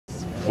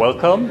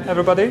welcome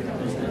everybody.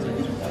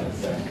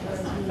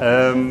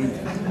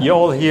 You're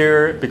all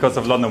here because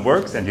of London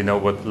Works, and you know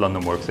what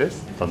London Works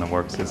is. London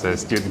Works is a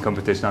student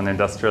competition on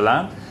industrial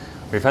land.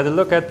 We've had a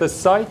look at the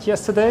site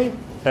yesterday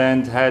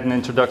and had an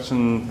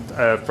introduction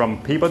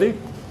from Peabody,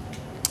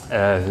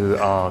 who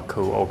are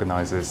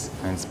co-organizers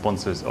and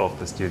sponsors of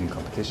the student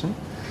competition.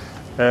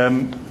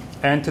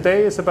 And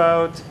today is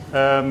about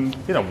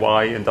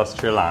why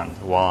industrial land?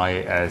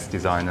 Why, as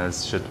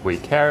designers, should we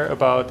care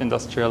about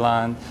industrial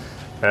land?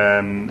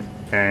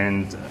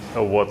 And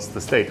what's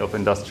the state of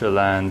industrial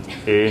land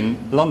in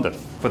London?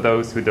 For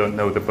those who don't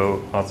know the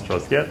Bow Arts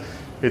Trust yet,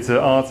 it's an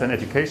arts and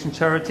education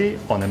charity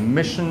on a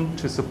mission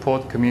to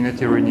support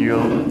community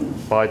renewal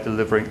by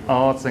delivering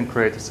arts and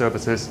creative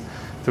services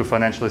through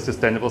financially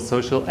sustainable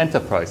social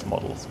enterprise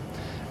models.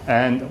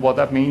 And what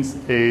that means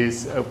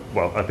is,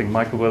 well, I think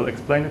Michael will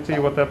explain it to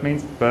you what that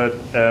means, but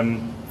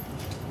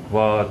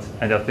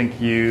and I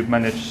think you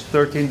manage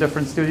 13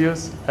 different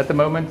studios at the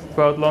moment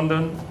throughout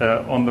London,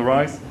 on the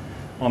rise,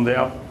 on the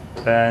up,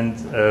 and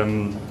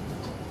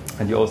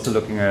you're also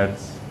looking at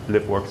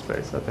live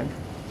workspace, I think.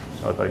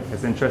 I think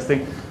it's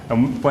interesting.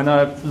 And when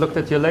I looked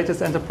at your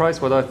latest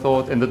enterprise, what I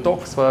thought in the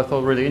docs, what I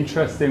thought really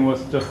interesting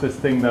was just this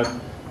thing that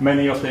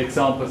many of the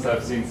examples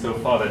I've seen so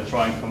far that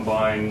try and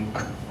combine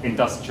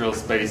industrial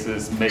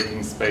spaces,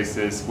 making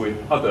spaces with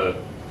other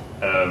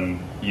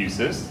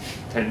uses,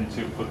 tend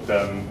to put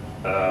them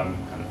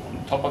kind of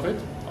on top of it,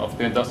 of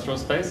the industrial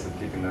space, and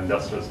keeping the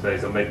industrial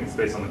space or making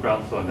space on the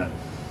ground floor and then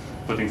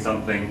putting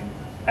something,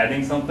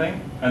 adding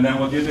something. And then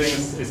what you're doing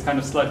is kind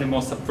of slightly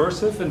more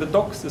subversive in the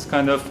docs. Is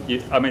kind of,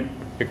 I mean,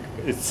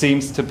 it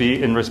seems to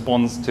be in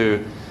response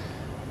to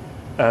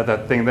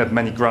that thing that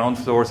many ground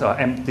floors are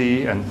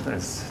empty, and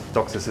as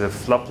docs is a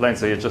floodplain,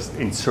 so you're just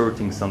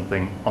inserting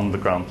something on the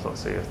ground floor.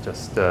 So you're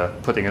just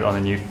putting it on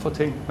a new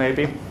footing,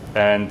 maybe.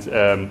 And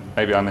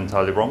maybe I'm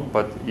entirely wrong,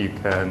 but you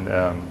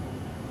can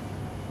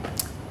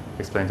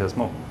explain to us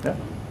more. Yeah.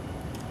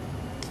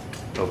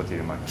 Over to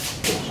you, Mike.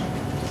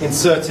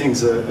 Inserting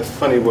is a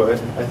funny word.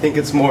 I think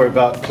it's more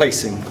about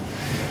placing.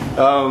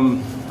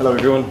 Hello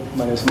everyone,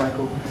 my name is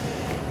Michael.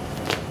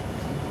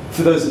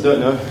 For those that don't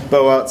know,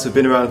 Bow Arts have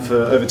been around for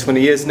over 20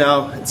 years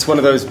now. It's one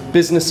of those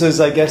businesses,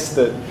 I guess,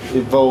 that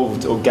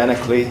evolved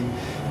organically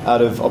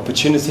out of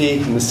opportunity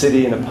in the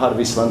city in a part of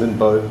East London,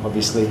 Bow,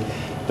 obviously,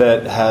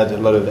 that had a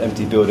lot of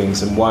empty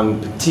buildings and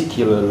one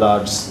particular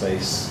large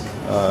space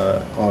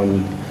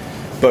on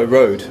Bow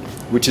Road,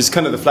 which is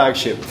kind of the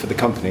flagship for the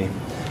company.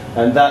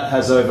 And that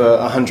has over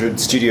 100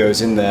 studios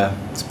in there.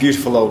 It's a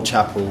beautiful old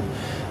chapel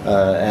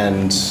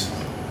and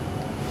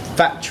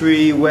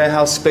factory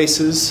warehouse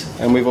spaces,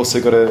 and we've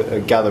also got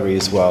a gallery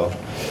as well.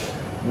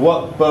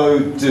 What Bow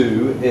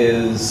do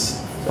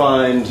is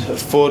find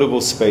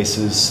affordable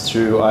spaces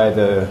through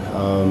either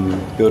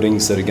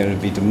buildings that are going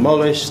to be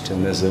demolished,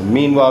 and there's a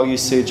meanwhile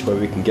usage where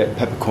we can get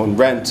peppercorn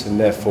rent and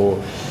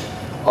therefore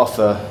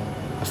offer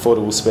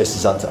affordable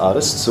spaces out to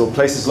artists, or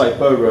places like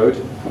Bow Road,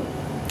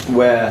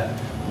 where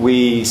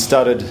we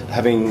started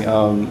having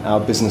our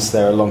business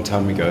there a long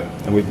time ago,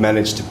 and we've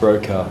managed to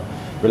broker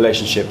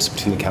relationships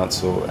between the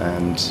council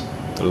and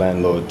the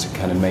landlord to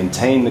kind of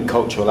maintain the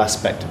cultural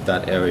aspect of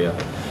that area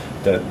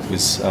that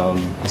was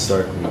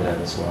historically there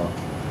as well,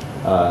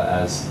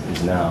 as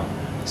is now.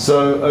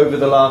 So over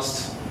the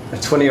last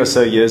 20 or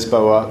so years,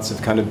 Bow Arts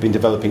have kind of been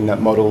developing that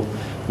model.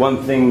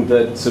 One thing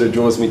that sort of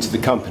draws me to the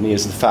company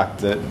is the fact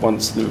that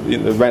once the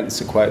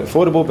rents are quite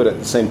affordable, but at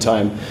the same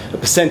time, a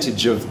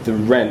percentage of the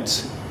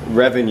rent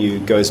revenue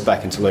goes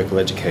back into local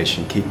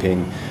education,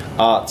 keeping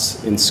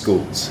arts in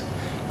schools.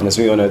 And as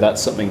we all know,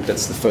 that's something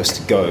that's the first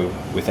to go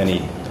with any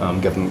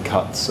government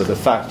cuts. So the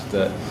fact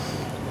that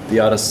the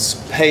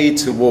artists pay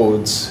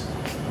towards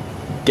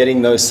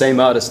getting those same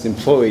artists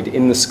employed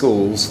in the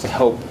schools to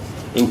help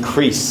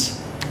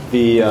increase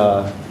the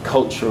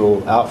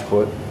cultural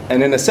output,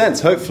 and in a sense,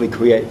 hopefully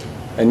create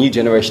a new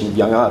generation of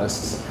young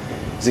artists,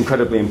 is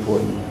incredibly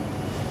important.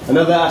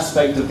 Another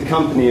aspect of the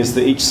company is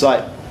that each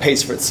site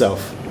pays for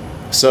itself.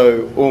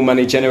 So all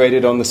money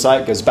generated on the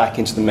site goes back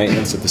into the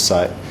maintenance of the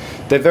site.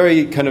 They're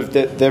very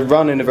they're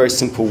run in a very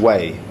simple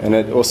way, and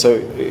it also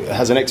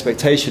has an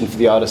expectation for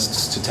the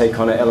artists to take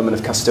on an element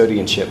of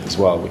custodianship as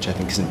well, which I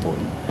think is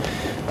important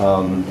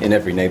in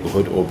every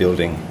neighborhood or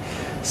building.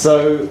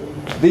 So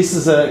this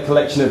is a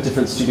collection of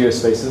different studio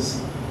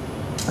spaces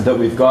that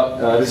we've got.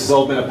 This has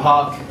all been a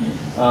park,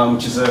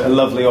 which is a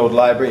lovely old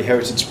library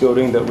heritage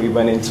building that we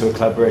went into a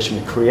collaboration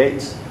with Create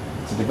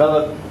to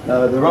develop.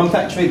 The Rum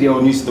Factory, the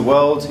old news of the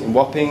world in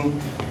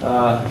Wapping.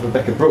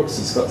 Rebecca Brooks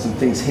has got some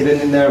things hidden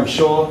in there, I'm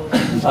sure.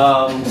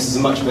 This is a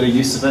much better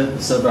use of it.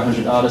 There's over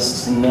 100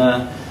 artists in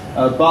there.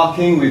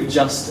 Barking, we've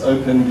just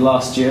opened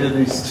last year.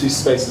 These two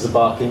spaces are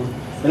Barking.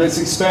 And it's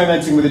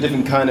experimenting with a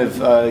different kind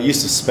of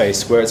use of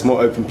space, where it's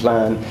more open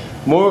plan,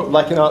 more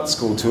like an art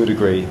school to a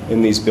degree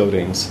in these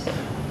buildings.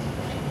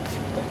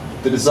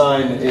 The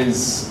design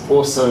is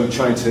also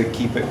trying to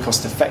keep it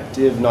cost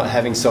effective, not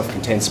having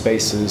self-contained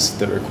spaces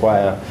that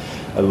require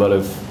a lot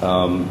of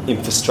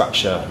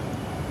infrastructure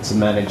to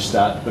manage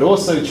that, but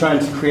also trying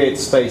to create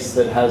space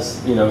that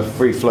has, you know, a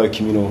free flow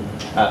communal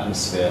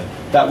atmosphere.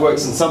 That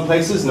works in some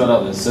places, not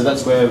others. So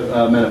that's where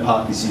Manor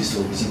Park is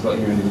useful, because you've got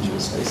your individual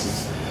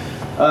spaces.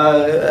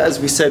 As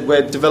we said,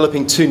 we're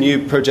developing 2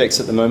 new projects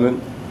at the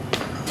moment,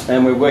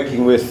 and we're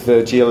working with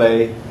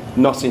GLA,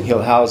 Notting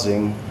Hill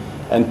Housing,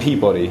 and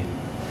Peabody.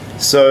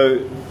 So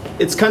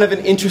it's kind of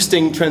an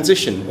interesting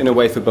transition in a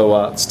way for Beau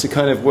Arts to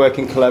kind of work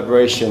in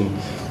collaboration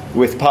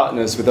with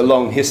partners with a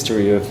long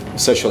history of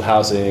social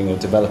housing or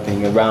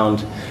developing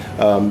around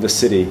the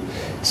city.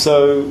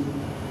 So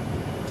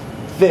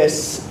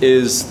this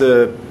is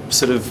the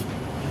sort of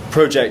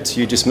project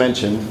you just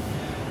mentioned,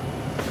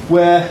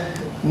 where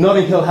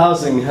Notting Hill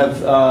Housing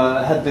have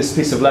had this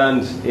piece of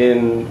land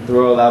in the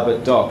Royal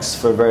Albert Docks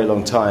for a very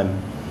long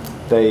time.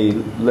 They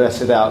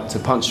let it out to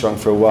Punchdrunk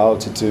for a while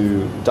to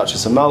do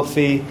Duchess of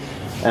Malfi,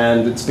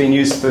 and it's been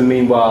used for,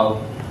 meanwhile,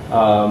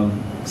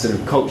 sort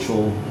of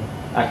cultural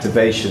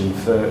activation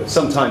for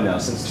some time now,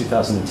 since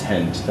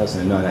 2010,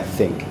 2009, I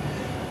think.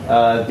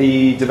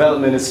 The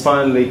development has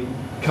finally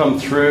come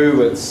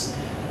through. It's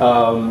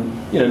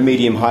you know,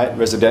 medium height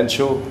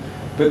residential.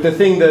 But the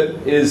thing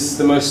that is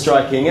the most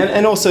striking,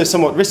 and also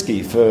somewhat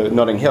risky for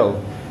Notting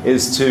Hill,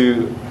 is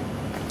to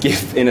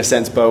give, in a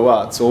sense, Beau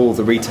Arts all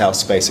the retail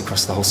space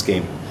across the whole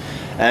scheme.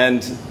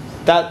 And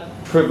that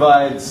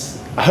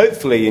provides,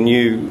 hopefully, a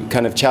new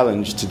kind of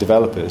challenge to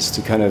developers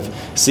to kind of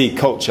see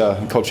culture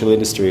and cultural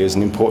industry as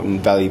an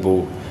important,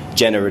 valuable,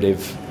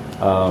 generative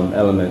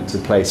element to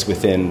place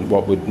within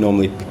what would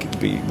normally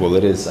be, well,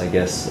 it is, I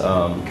guess,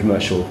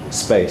 commercial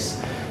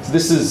space. So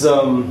this is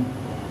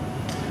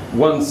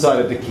one side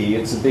of the quay.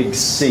 It's a big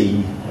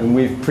C, and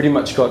we've pretty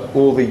much got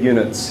all the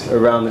units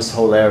around this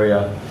whole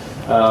area.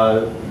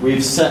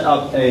 We've set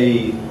up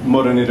a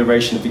modern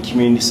iteration of the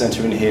community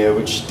centre in here,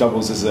 which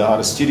doubles as an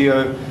artist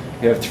studio.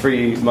 We have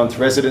 3-month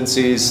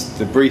residencies.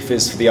 The brief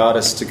is for the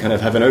artists to kind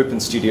of have an open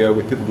studio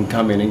where people can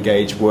come in,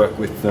 engage, work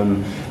with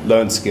them,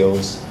 learn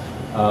skills.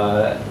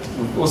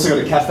 We've also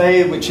got a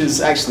cafe, which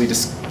is actually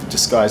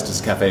disguised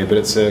as a cafe, but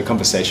it's a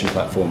conversation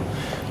platform,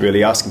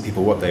 really asking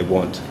people what they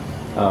want,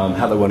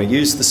 how they want to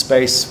use the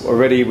space.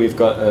 Already we've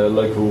got a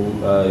local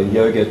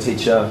yoga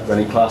teacher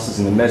running classes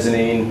in the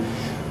mezzanine.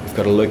 We've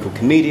got a local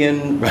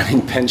comedian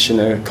running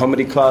pensioner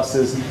comedy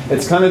classes.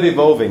 It's kind of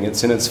evolving.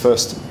 It's in its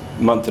first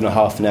month and a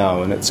half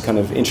now, and it's kind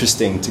of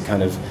interesting to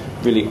kind of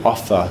really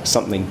offer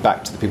something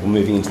back to the people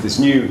moving into this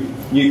new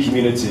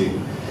community.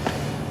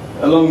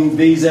 Along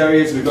these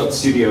areas we've got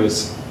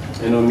studios,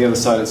 and on the other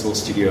side it's all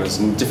studios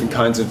and different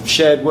kinds of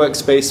shared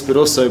workspace, but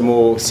also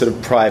more sort of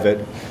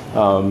private,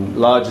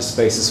 larger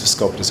spaces for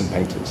sculptors and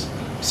painters.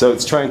 So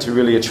it's trying to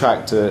really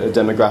attract a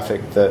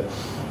demographic that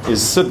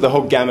is sort of the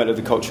whole gamut of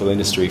the cultural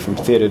industry, from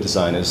theatre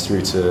designers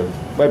through to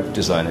web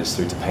designers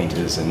through to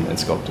painters and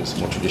sculptors,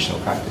 more traditional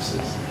practices.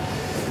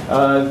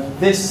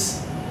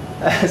 This,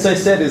 as I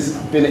said, has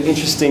been an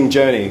interesting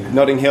journey.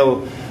 Notting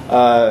Hill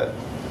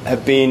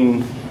have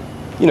been,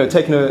 you know,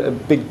 taken a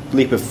big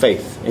leap of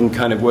faith in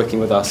kind of working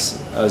with us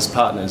as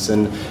partners,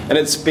 and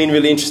it's been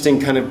really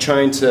interesting kind of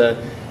trying to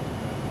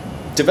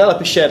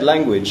develop a shared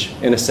language,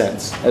 in a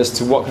sense, as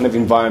to what kind of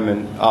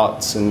environment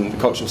arts and the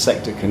cultural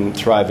sector can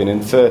thrive in.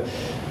 And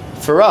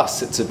for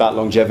us, it's about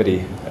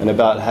longevity and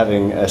about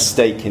having a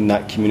stake in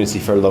that community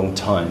for a long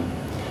time.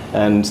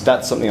 And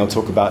that's something I'll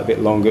talk about a bit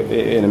longer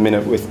in a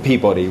minute with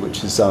Peabody,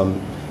 which is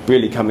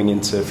really coming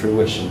into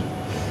fruition.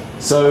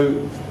 So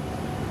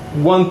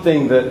one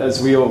thing that,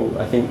 as we all,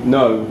 I think,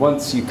 know,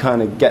 once you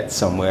kind of get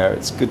somewhere,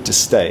 it's good to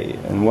stay.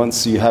 And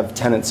once you have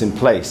tenants in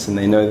place and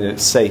they know that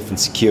it's safe and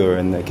secure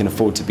and they can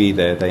afford to be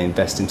there, they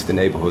invest into the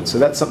neighbourhood. So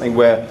that's something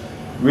we're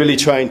really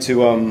trying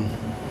to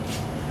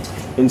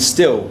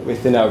instill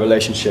within our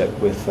relationship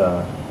with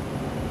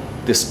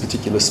this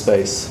particular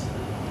space.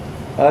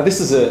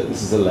 This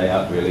is a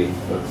layout, really,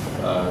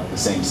 of the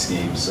same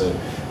scheme. So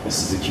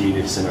this is the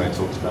community centre I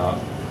talked about,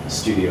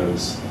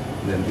 studios.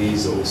 And then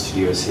these are all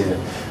studios here.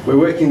 We're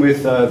working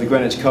with the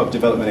Greenwich Co-op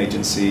Development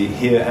Agency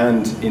here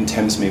and in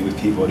Thamesmead with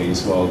Peabody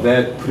as well.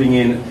 They're putting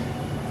in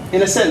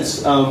a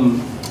sense,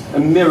 a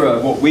mirror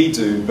of what we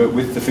do, but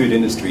with the food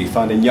industry,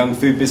 finding young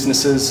food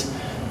businesses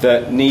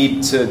that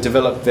need to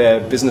develop their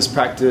business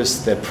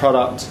practice, their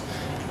product.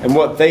 And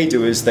what they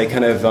do is they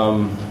kind of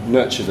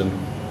nurture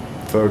them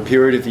for a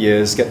period of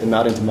years, get them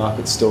out into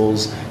market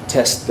stalls,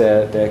 test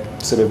their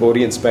sort of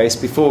audience base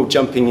before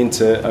jumping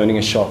into owning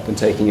a shop and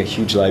taking a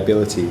huge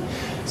liability.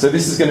 So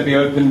this is going to be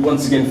open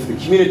once again for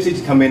the community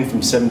to come in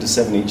from 7 to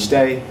 7 each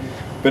day,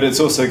 but it's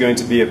also going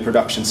to be a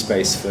production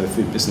space for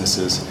food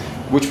businesses,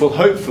 which will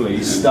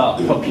hopefully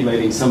start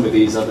populating some of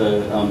these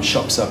other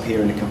shops up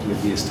here in a couple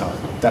of years' time.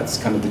 That's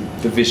kind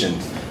of the vision,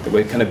 that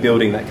we're kind of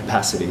building that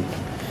capacity,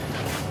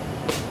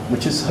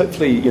 which is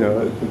hopefully, you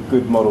know, a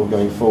good model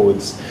going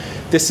forwards.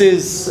 This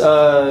is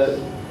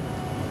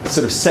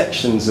sort of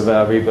sections of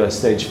our Reba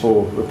Stage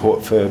 4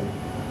 report for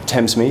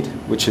Thamesmead,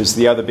 which is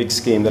the other big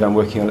scheme that I'm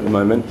working on at the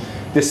moment.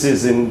 This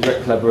is in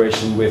direct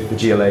collaboration with the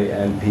GLA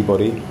and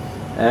Peabody.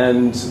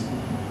 And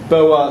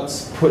Beau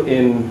Arts put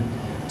in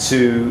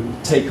to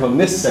take on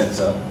this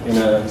centre in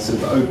a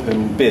sort of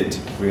open bid,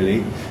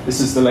 really.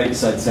 This is the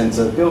Lakeside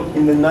Centre, built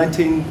in the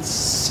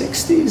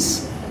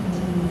 1960s,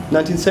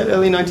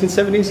 early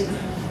 1970s.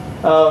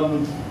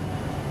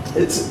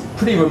 It's a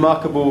pretty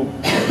remarkable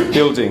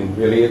building,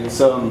 really. It's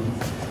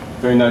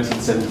very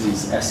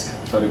 1970s-esque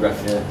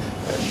photograph here.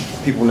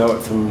 People know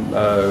it from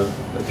A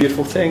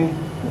Beautiful Thing,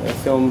 a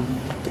film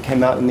that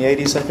came out in the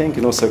 80s, I think,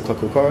 and also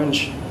Clockwork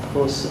Orange, of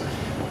course.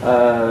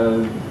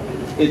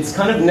 It's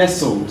kind of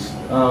nestled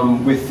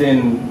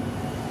within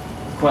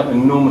quite an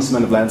enormous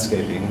amount of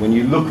landscaping. When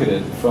you look at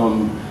it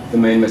from the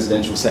main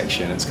residential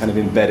section, it's kind of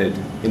embedded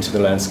into the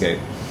landscape.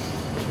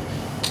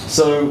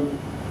 So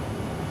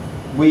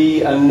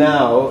we are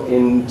now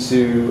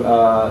into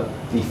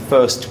the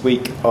first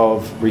week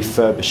of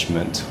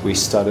refurbishment. We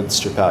started to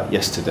strip out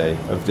yesterday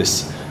of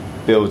this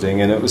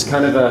building, and it was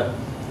kind of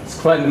it's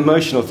quite an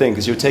emotional thing,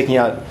 because you're taking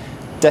out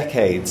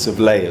decades of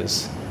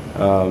layers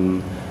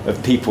of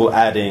people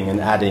adding and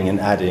adding and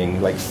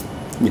adding, like,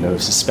 you know,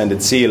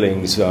 suspended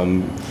ceilings, sort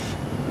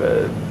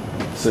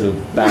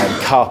of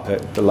bad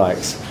carpet, the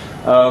likes.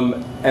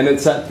 And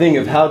it's that thing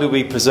of how do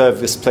we preserve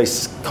this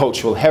place's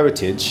cultural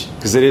heritage,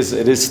 because it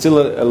is still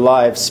a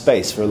live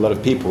space for a lot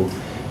of people,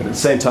 but at the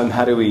same time,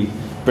 how do we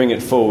bring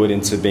it forward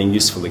into being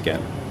useful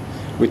again?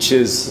 Which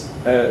is,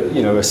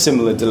 you know, a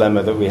similar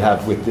dilemma that we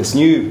have with this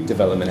new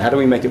development. How do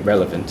we make it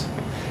relevant?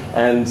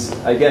 And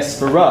I guess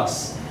for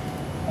us,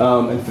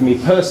 and for me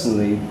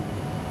personally,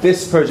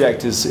 this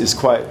project is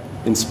quite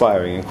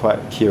inspiring and quite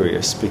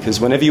curious, because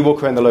whenever you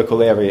walk around the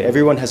local area,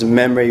 everyone has a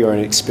memory or an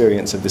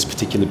experience of this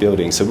particular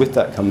building. So with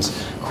that comes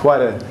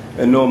quite an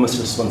enormous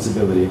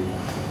responsibility.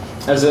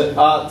 As an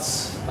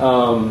arts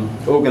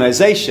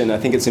organisation, I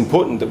think it's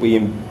important that we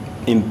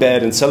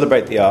embed and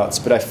celebrate the arts,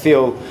 but I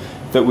feel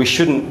that we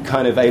shouldn't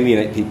kind of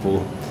alienate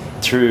people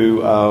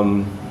through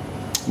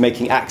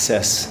making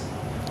access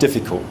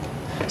difficult.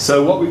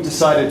 So what we've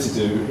decided to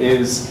do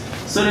is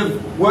sort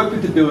of work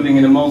with the building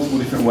in multiple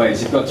different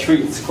ways. You've got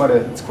three, it's quite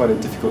a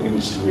difficult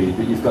image to read,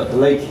 but you've got the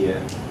lake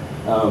here,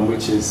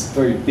 which is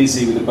very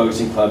busy with the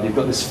boating club. You've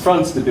got this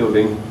front of the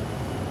building,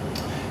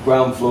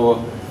 ground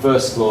floor,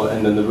 first floor,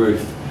 and then the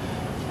roof.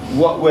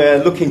 What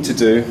we're looking to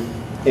do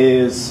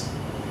is,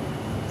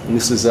 and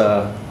this is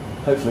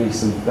hopefully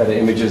some better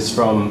images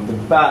from the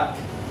back,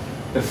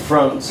 the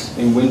front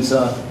in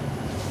winter,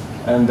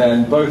 and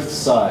then both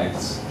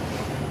sides.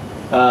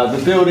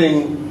 The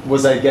building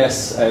was, I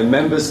guess, a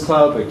members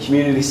club, a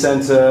community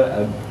centre,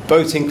 a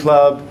boating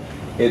club.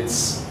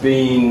 It's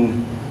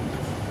been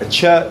a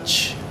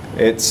church.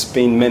 It's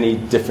been many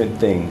different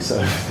things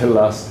over the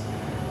last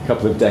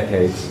couple of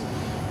decades.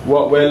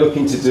 What we're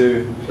looking to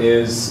do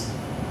is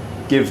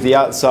give the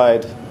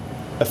outside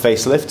a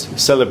facelift,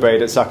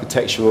 celebrate its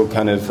architectural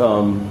kind of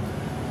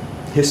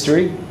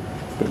history,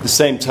 but at the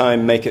same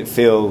time make it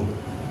feel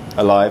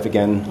alive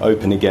again,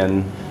 open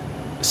again,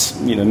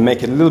 you know,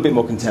 make it a little bit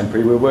more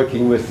contemporary. We're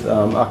working with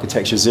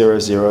Architecture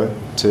 00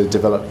 to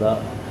develop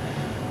that.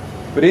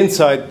 But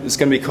inside, it's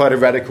going to be quite a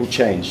radical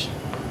change.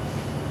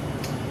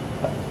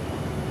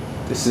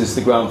 This is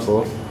the ground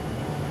floor.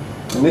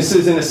 And this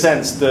is, in a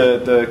sense,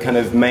 the kind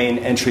of main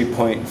entry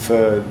point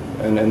for,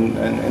 and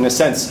in a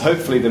sense,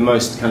 hopefully the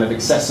most kind of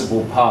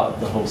accessible part of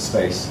the whole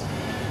space.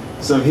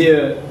 So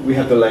here we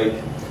have the lake.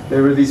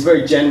 There are these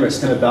very generous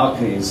kind of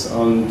balconies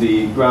on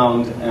the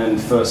ground and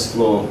first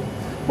floor.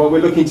 What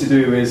we're looking to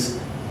do is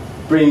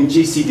bring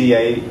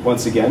GCDA,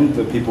 once again,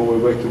 the people we're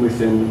working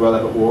with in Royal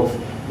Albert Wharf,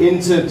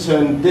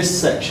 turn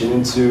this section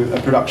into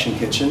a production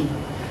kitchen,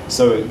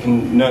 so it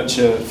can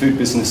nurture food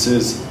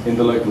businesses in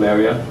the local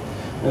area.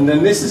 And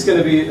then this is going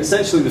to be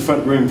essentially the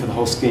front room for the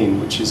whole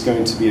scheme, which is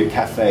going to be a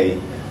cafe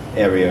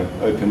area,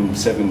 open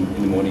 7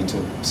 in the morning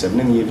till 7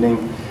 in the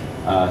evening,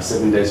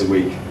 7 days a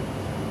week.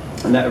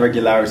 And that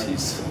regularity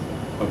is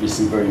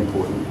obviously very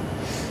important.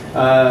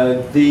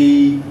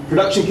 The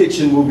production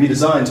kitchen will be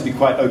designed to be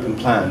quite open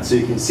plan, so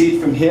you can see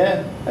it from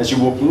here as you're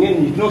walking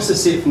in. You can also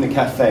see it from the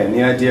cafe, and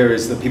the idea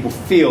is that people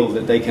feel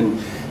that they can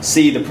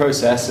see the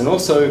process and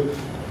also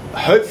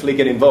hopefully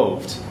get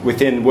involved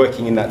within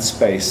working in that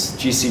space.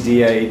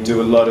 GCDA do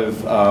a lot of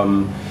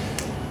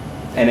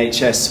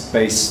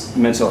NHS-based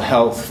mental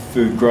health,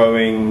 food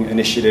growing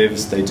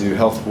initiatives. They do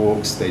health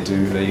walks, they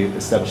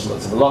establish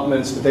lots of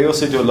allotments, but they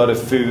also do a lot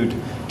of food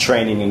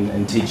training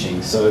and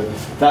teaching. So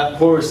that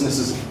porousness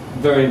is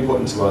very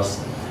important to us.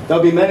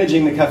 They'll be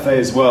managing the cafe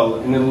as well,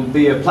 and it'll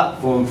be a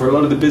platform for a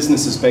lot of the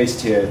businesses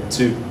based here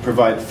to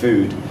provide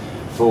food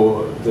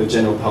for the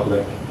general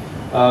public.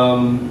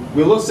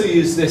 We'll also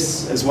use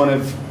this as one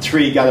of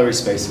 3 gallery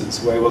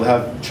spaces where we'll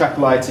have track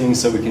lighting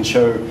so we can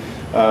show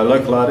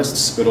local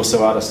artists, but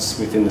also artists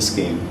within the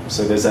scheme.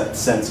 So there's that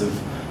sense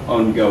of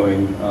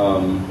ongoing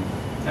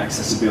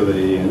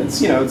accessibility, and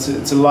it's, you know,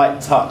 it's a light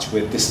touch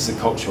with this is a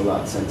cultural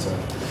arts centre.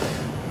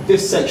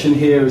 This section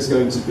here is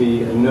going to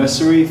be a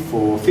nursery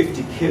for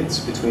 50 kids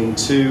between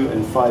 2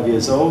 and 5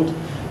 years old,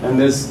 and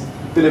there's a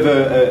bit of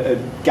a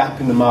gap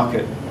in the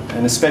market,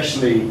 and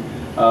especially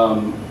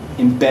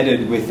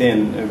embedded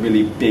within a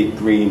really big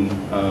green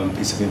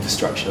piece of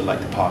infrastructure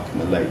like the park and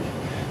the lake.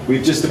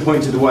 we've just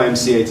appointed the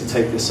YMCA to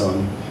take this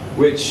on,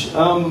 which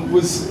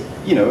was,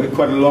 you know,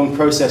 quite a long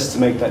process to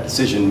make that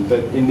decision.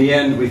 But in the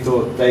end, we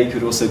thought they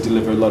could also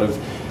deliver a lot of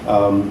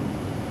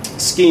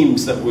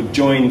schemes that would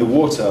join the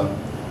water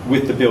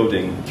with the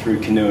building through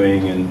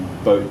canoeing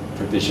and boat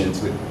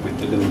provisions with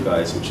the little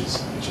guys, which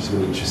is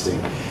really interesting.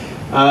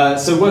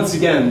 So once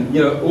again,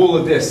 you know, all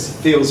of this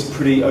feels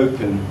pretty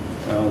open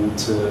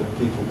to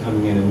people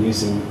coming in and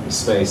using the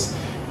space.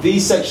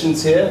 These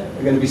sections here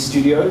are going to be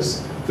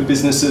studios for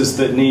businesses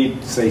that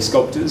need, say,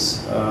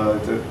 sculptors,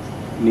 that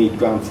need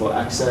ground floor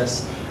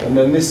access. And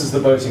then this is the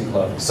boating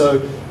club.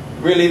 So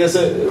really there's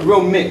a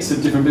real mix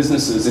of different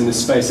businesses in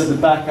this space. At the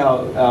back,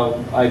 our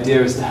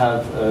idea is to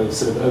have a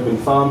sort of urban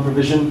farm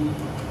provision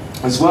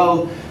as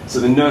well. So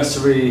the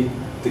nursery,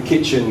 the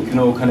kitchen can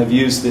all kind of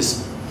use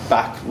this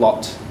back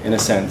lot, in a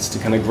sense, to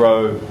kind of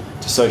grow,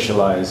 to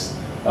socialize,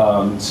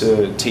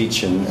 to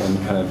teach and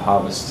kind of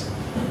harvest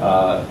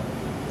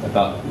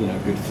about, you know,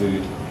 good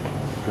food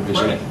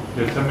provision. Right.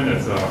 Your 10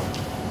 minutes are.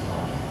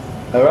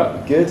 All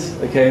right, good.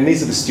 Okay, and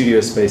these are the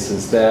studio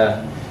spaces.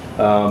 They're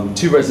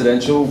 2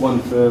 residential, one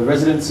for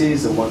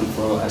residencies and one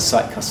for a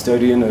site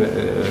custodian,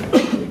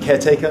 a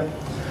caretaker.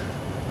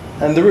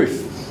 And the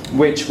roof,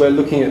 which we're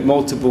looking at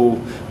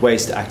multiple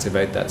ways to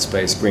activate that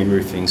space, green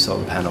roofing,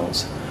 solar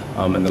panels,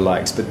 and the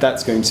likes. But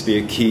that's going to be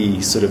a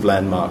key sort of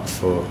landmark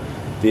for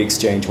the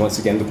exchange, once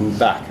again looking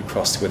back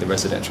across to where the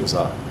residentials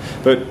are.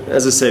 But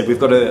as I said,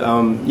 we've got to,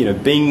 you know,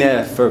 being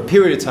there for a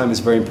period of time is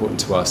very important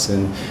to us,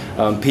 and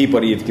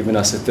Peabody have given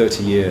us a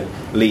 30-year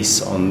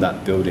lease on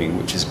that building,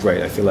 which is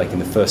great. I feel like in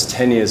the first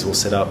 10 years we'll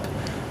set up,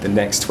 the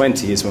next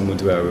 20 is when we'll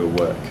do our real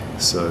work.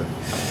 So,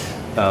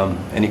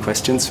 any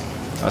questions?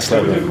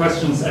 We'll do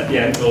questions at the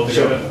end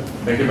altogether. Sure.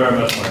 Thank you very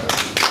much, Michael.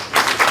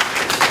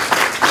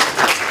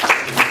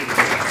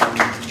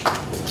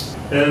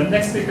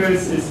 Next speaker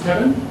is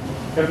Kevin.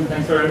 Kevin,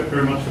 thanks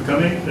very much for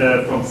coming.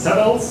 From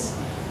Savills,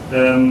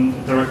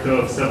 Director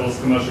of Savills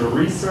Commercial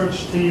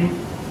Research Team,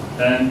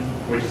 and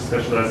which is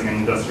specializing in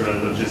industrial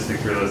and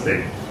logistics real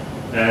estate.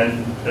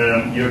 And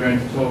you're going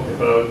to talk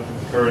about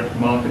current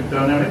market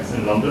dynamics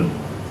in London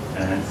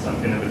and some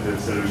innovative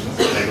solutions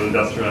to enable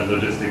industrial and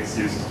logistics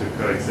uses to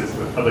coexist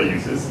with other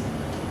uses,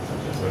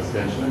 such as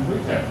residential and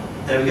retail.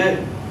 There we go.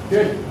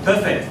 Good.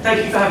 Perfect.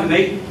 Thank you for having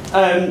me.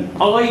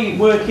 I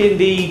work in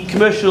the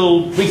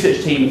commercial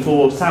research team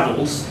for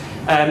Savills.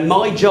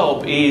 My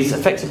job is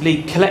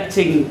effectively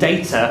collecting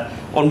data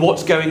on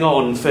what's going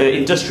on for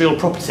industrial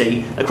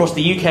property across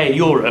the UK and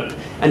Europe,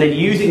 and then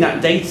using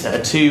that data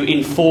to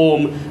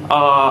inform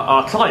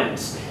our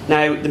clients.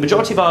 Now, the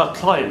majority of our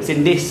clients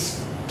in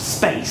this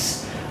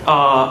space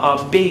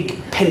are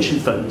big pension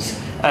funds,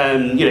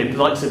 you know, the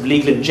likes of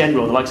Legal &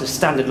 General, the likes of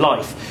Standard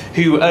Life,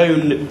 who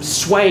own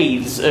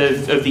swathes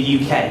of the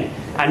UK.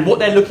 And what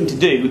they're looking to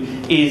do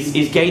is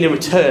gain a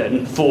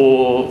return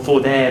for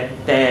their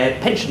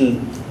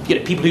pension, you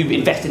know, people who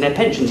invest in their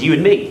pensions, you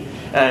and me.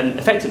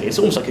 Effectively, it's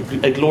almost like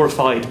a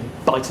glorified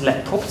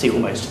buy-to-let property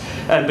almost,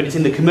 but it's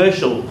in the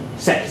commercial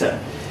sector.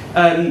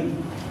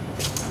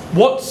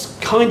 What's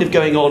kind of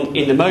going on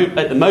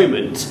at the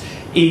moment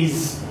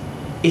is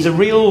a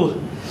real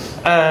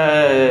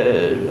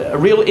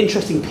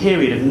interesting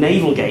period of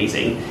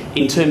navel-gazing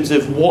in terms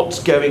of what's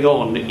going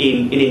on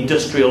in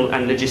industrial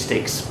and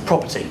logistics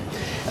property.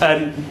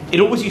 It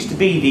always used to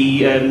be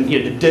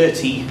the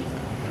dirty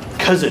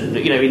cousin,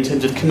 you know, in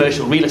terms of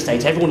commercial real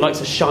estate. Everyone likes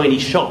a shiny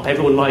shop.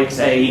 Everyone likes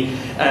a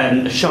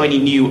shiny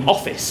new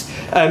office.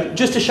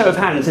 Just a show of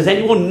hands, has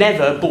anyone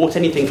never bought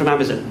anything from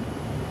Amazon?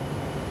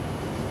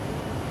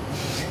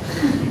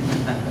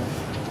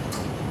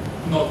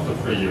 Not for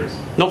 3 years.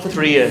 Not for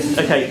 3 years.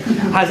 Okay.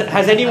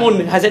 Has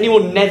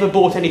anyone never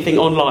bought anything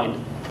online?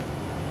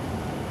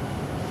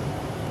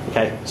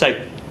 Okay. So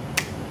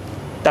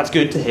that's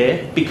good to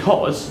hear,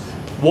 because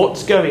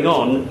what's going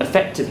on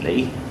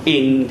effectively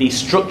in the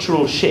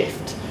structural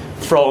shift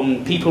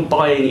from people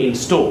buying in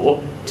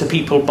store to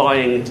people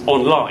buying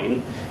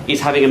online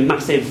is having a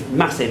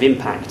massive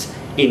impact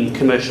in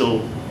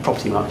commercial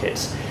property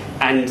markets.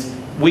 And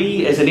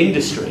we as an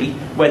industry,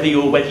 whether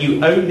you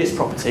own this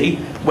property,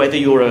 whether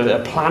you're a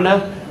planner,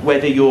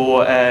 whether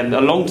you're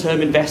a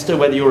long-term investor,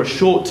 whether you're a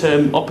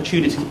short-term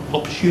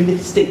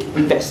opportunistic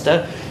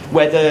investor,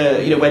 whether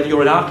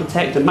you're an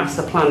architect, a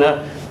master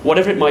planner,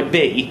 whatever it might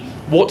be,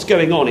 what's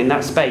going on in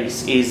that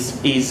space is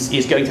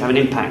going to have an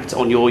impact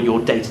on your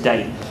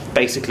day-to-day,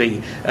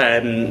 basically.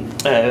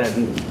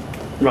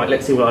 Right,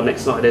 let's see what our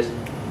next slide is.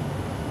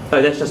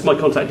 Oh, that's just my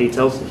contact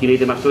details, if you need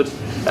them afterwards.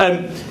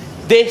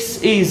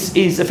 This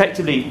is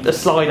effectively a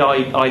slide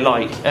I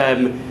like.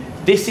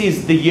 This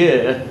is the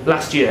year,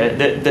 last year,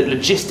 that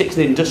logistics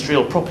and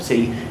industrial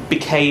property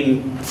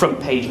became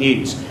front page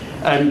news.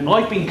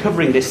 I've been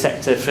covering this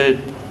sector for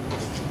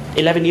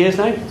 11 years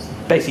now,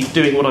 basically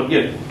doing what I'm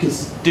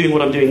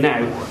doing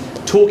now,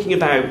 talking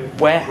about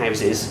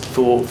warehouses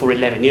for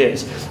 11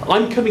 years.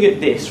 I'm coming at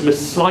this from a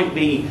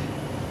slightly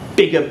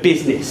bigger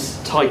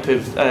business type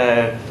of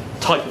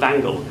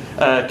angle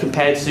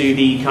compared to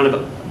the kind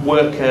of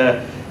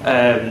worker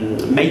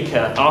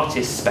maker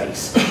artist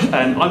space.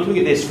 I'm coming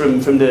at this from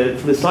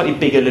the slightly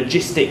bigger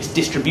logistics,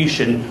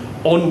 distribution,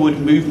 onward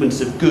movements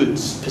of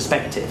goods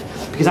perspective.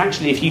 Because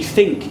actually, if you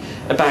think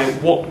about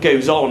what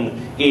goes on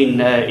in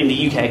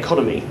the UK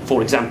economy,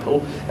 for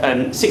example,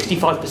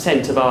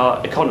 65% of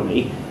our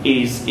economy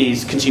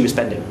is consumer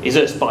spending, is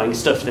us buying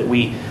stuff that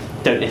we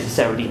don't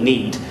necessarily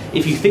need.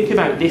 If you think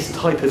about this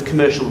type of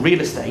commercial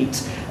real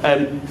estate,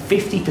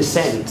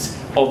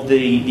 50% of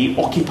the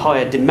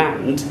occupier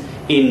demand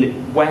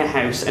in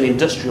warehouse and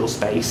industrial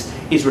space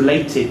is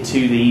related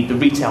to the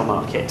retail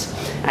market.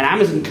 And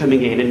Amazon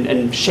coming in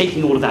and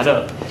shaking all of that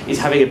up is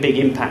having a big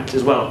impact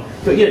as well.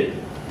 But you know,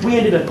 we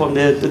ended up on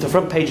the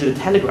front page of the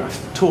Telegraph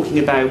talking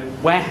about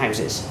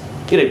warehouses,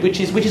 you know, which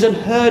is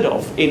unheard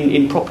of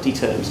in property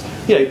terms.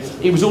 You know,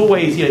 it was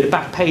always, you know, the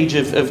back page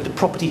of the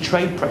property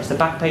trade press, the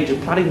back page of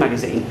planning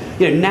magazine.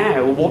 You know,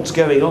 now what's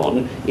going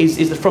on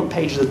is the front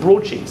page of the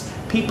broadsheets.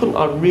 People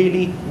are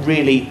really,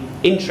 really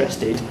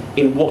interested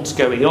in what's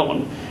going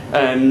on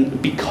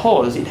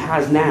because it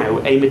has now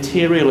a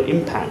material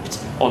impact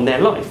on their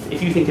life.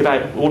 If you think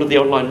about all of the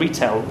online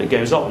retail that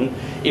goes on,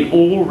 it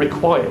all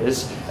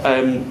requires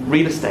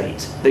real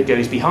estate that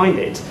goes behind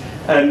it.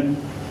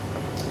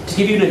 To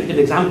give you an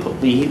example,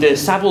 the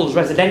Savills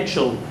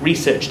residential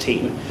research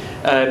team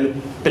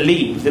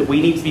believe that we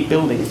need to be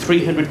building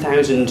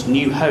 300,000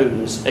 new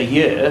homes a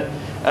year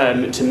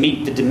to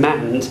meet the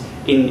demand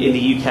in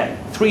the UK.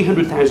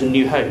 300,000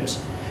 new homes.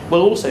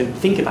 Well, also,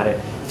 think about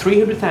it.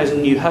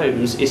 300,000 new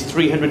homes is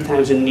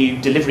 300,000 new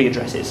delivery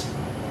addresses.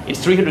 It's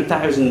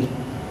 300,000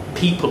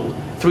 people,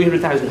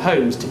 300,000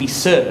 homes to be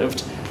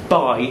served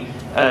by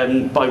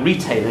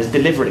retailers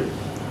delivering.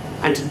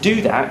 And to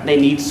do that, they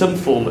need some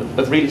form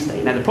of real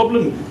estate. Now, the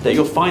problem that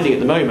you're finding at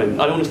the moment,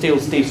 I don't want to steal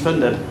Steve's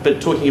thunder,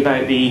 but talking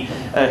about the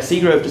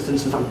Seagrove have just done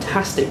some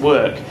fantastic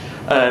work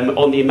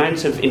on the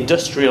amount of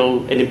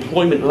industrial and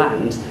employment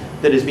land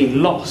that has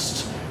been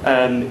lost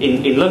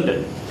in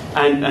London.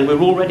 And we're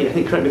already, I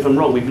think, correct me if I'm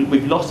wrong,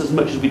 we've lost as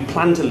much as we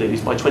plan to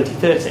lose by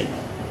 2030.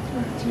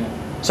 Right, yeah.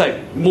 So,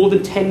 more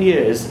than 10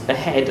 years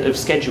ahead of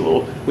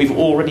schedule, we've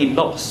already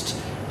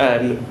lost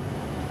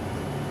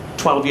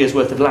 12 years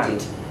worth of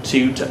land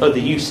to other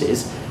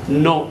uses,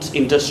 not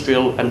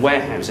industrial and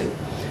warehousing.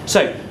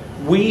 So,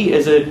 we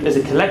as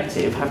a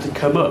collective have to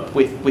come up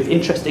with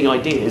interesting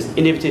ideas,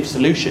 innovative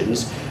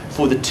solutions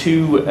for the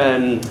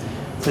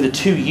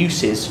two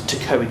uses to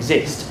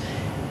coexist.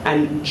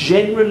 And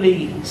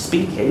generally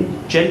speaking,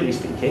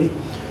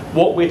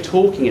 what we're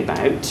talking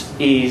about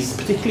is,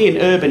 particularly in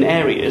urban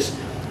areas,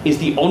 is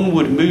the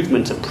onward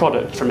movement of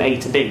product from A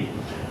to B.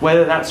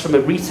 Whether that's from a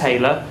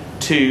retailer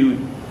to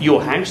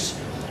your house,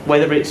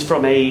 whether it's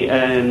from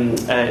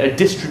a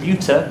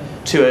distributor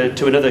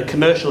to another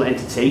commercial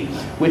entity,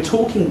 we're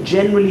talking,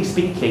 generally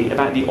speaking,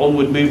 about the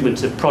onward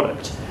movement of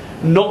product,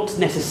 not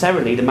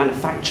necessarily the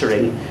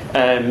manufacturing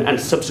and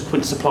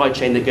subsequent supply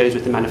chain that goes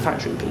with the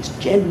manufacturing piece.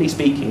 Generally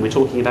speaking, we're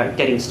talking about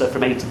getting stuff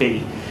from A to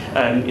B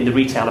in the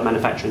retail and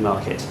manufacturing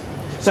market.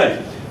 So,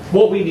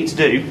 what we need to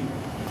do,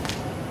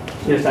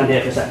 I'm going to stand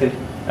here for a second.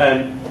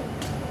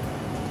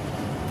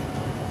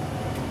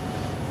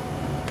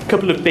 A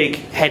couple of big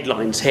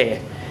headlines here.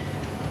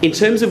 In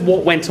terms of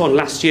what went on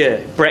last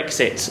year,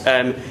 Brexit,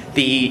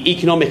 the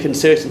economic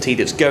uncertainty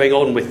that's going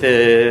on with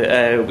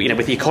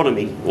with the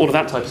economy, all of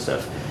that type of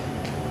stuff,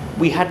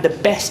 we had the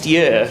best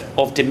year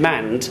of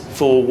demand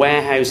for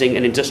warehousing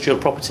and industrial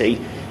property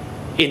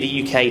in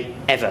the UK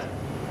ever.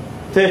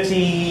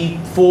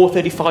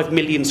 35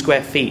 million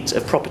square feet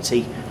of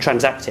property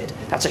transacted.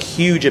 That's a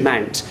huge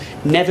amount.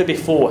 Never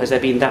before has there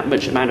been that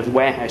much amount of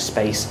warehouse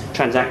space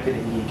transacted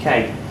in the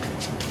UK.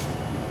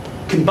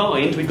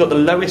 Combined, we've got the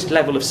lowest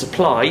level of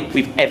supply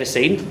we've ever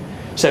seen.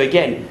 So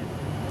again,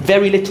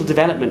 very little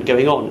development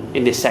going on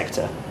in this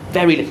sector.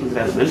 Very little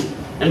development.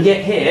 And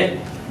yet here,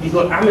 you've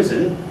got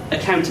Amazon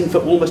accounting for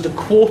almost a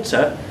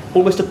quarter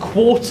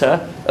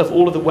of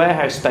all of the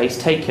warehouse space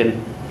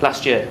taken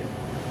last year.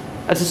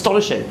 That's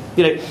astonishing.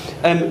 You know,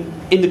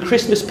 in the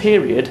Christmas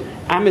period,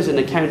 Amazon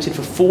accounted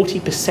for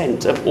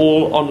 40% of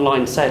all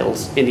online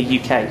sales in the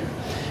UK.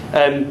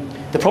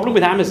 The problem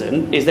with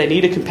Amazon is they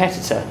need a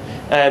competitor.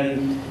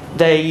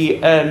 They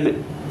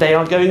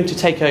are going to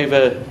take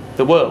over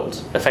the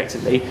world,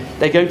 effectively.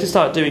 They're going to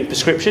start doing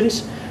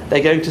prescriptions.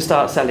 They're going to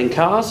start selling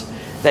cars.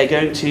 They're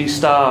going to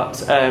start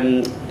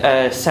they're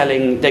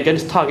going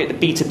to target the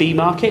B2B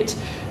market.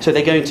 So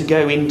they're going to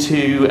go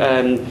into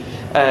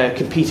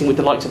competing with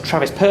the likes of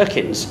Travis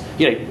Perkins,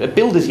 you know,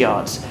 builders'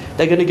 yards.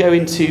 They're going to go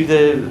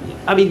into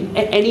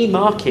any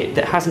market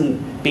that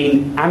hasn't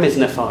been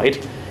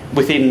Amazonified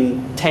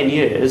within 10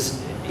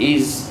 years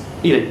is,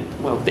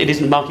 it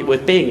isn't a market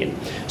worth being in.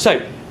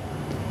 So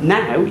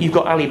now you've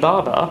got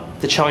Alibaba,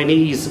 the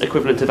Chinese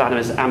equivalent of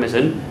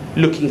Amazon,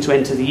 looking to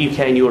enter the UK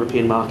and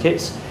European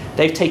markets.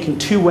 They've taken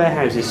 2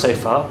 warehouses so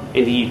far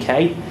in the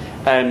UK.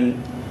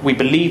 We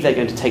believe they're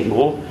going to take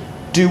more.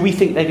 Do we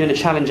think they're going to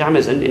challenge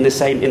Amazon in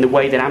the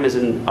way that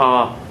Amazon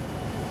are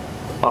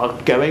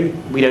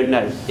going? We don't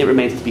know. It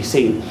remains to be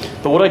seen.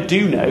 But what I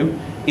do know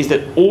is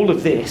that all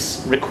of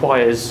this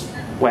requires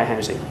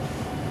warehousing,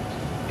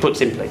 put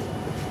simply.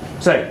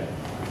 So,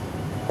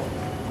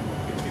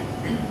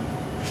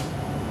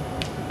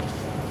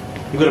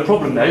 you've got a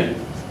problem though.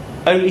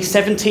 Only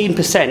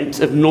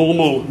 17% of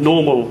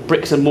normal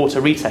bricks and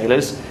mortar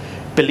retailers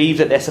believe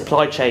that their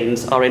supply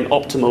chains are in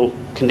optimal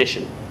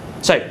condition.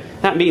 So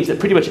that means that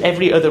pretty much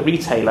every other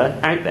retailer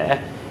out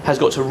there has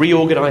got to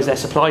reorganise their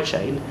supply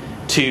chain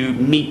to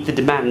meet the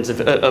demands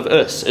of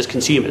us as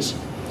consumers.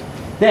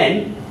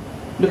 Then,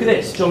 look at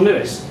this, John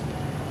Lewis.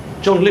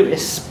 John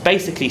Lewis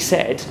basically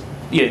said,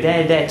 you know,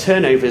 their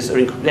turnover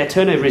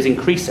is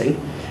increasing,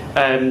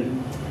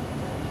 and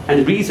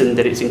the reason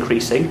that it's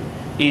increasing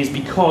is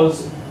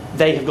because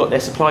they have got their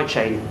supply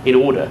chain in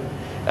order.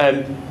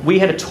 We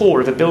had a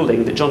tour of a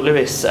building that John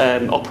Lewis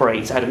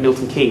operates out of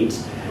Milton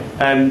Keynes.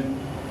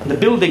 The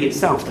building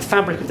itself, the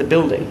fabric of the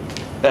building,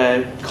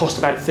 cost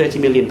about £30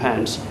 million.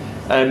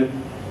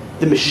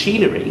 The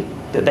machinery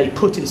that they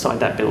put inside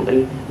that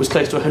building was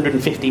close to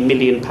 £150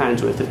 million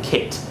worth of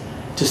kit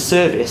to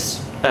service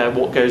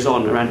what goes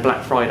on around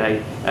Black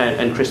Friday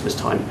and Christmas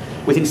time.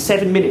 Within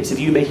 7 minutes of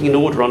you making an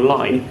order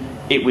online,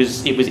 it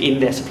was in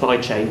their supply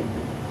chain,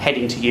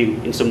 heading to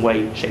you in some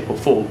way, shape or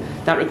form.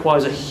 That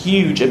requires a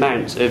huge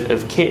amount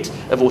of kit,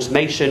 of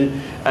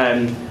automation,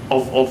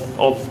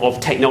 of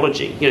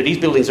technology. You know, these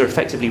buildings are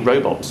effectively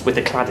robots with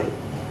the cladding,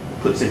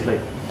 put simply.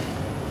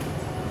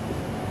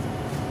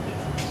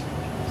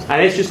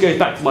 And this just goes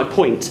back to my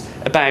point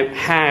about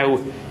how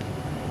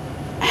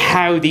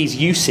these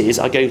uses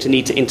are going to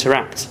need to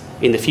interact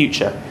in the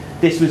future.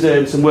 This was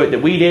some work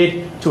that we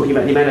did, talking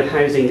about the amount of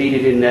housing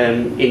needed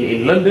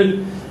in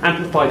London,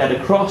 amplify that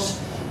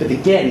across. But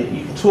again,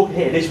 you can talk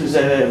here, this was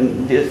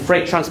the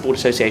Freight Transport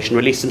Association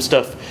released some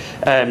stuff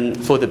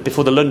before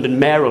the London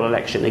mayoral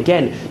election.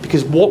 Again,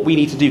 because what we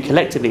need to do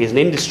collectively as an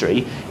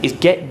industry is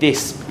get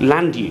this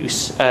land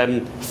use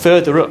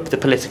further up the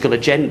political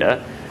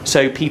agenda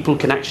so people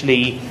can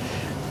actually,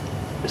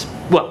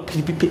 well,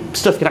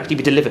 stuff can actually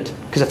be delivered.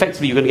 Because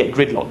effectively you're going to get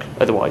gridlock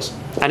otherwise.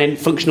 And then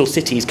functional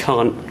cities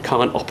can't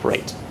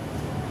operate.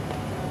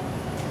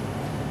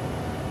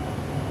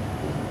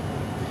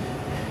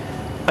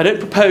 I don't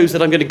propose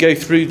that I'm going to go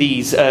through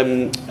these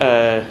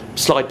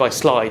slide by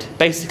slide.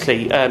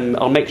 Basically,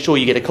 I'll make sure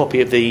you get a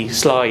copy of the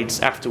slides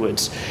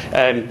afterwards.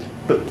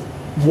 But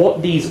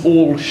what these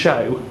all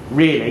show,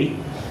 really,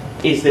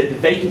 is that the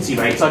vacancy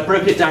rates, I've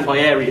broken it down by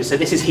areas. So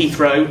this is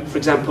Heathrow, for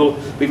example.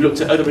 We've looked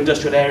at other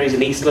industrial areas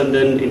in East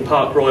London, in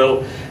Park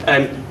Royal.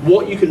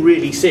 What you can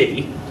really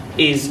see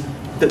is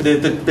that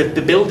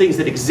the buildings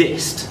that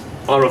exist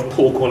are of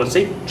poor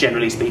quality,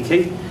 generally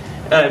speaking.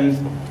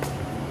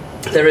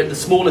 They're at the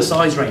smaller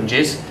size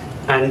ranges,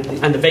 and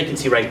the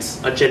vacancy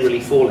rates are generally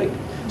falling.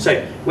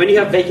 So when you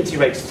have vacancy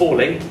rates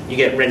falling, you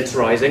get rents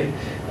rising.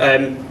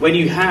 When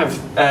you have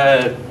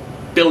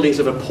buildings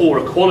of a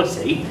poorer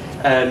quality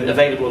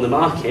available on the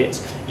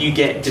market, you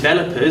get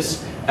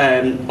developers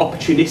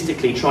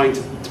opportunistically trying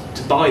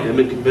to buy them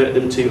and convert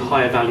them to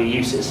higher value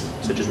uses,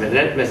 such as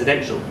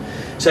residential.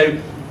 So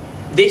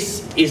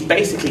this is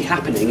basically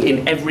happening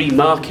in every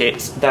market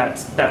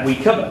that we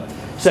cover.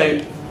 So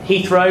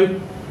Heathrow,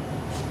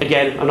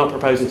 again, I'm not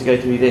proposing to go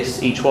through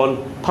this each one.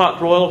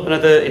 Park Royal,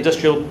 another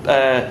industrial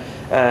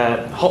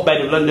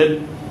hotbed of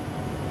London.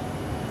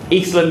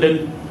 East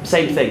London,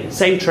 same thing,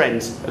 same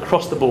trends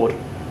across the board.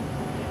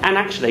 And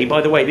actually,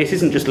 by the way, this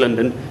isn't just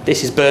London.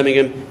 This is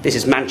Birmingham, this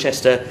is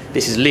Manchester,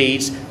 this is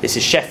Leeds, this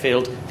is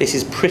Sheffield. This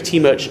is pretty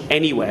much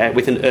anywhere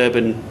with an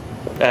urban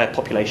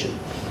population.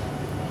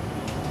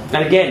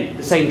 And again,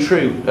 the same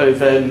true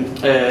of in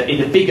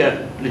the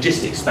bigger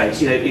logistics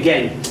space. You know,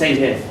 again, same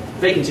here.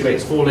 Vacancy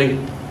rates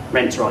falling,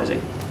 rents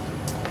rising.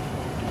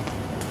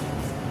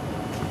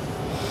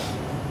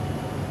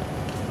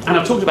 And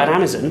I've talked about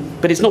Amazon,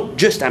 but it's not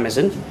just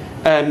Amazon.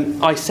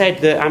 I said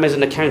that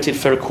Amazon accounted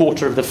for a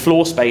quarter of the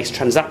floor space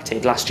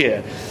transacted last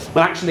year.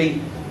 Well,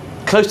 actually,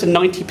 close to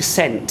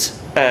 90%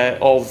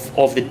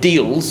 of the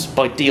deals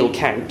by deal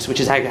count, which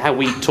is how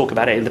we talk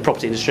about it in the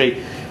property industry,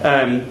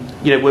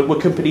 you know, were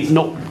companies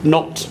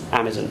not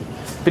Amazon.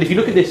 But if you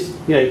look at this,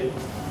 you know,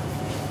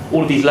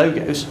 all of these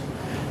logos,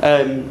 you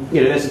know,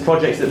 there's some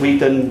projects that we've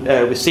done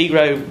with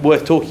Segro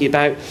worth talking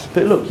about.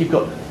 But look, you've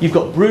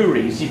got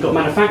breweries, you've got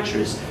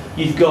manufacturers,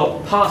 you've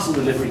got parcel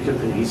delivery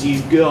companies,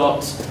 you've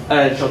got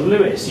John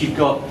Lewis, you've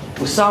got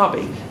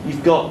Wasabi,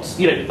 you've got,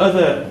 you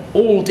know,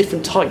 all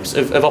different types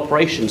of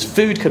operations,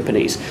 food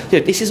companies. You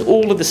know, this is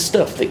all of the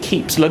stuff that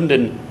keeps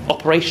London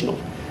operational.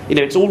 You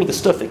know, it's all of the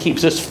stuff that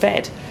keeps us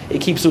fed.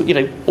 It keeps, you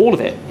know, all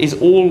of it is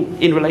all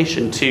in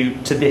relation to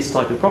this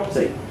type of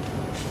property.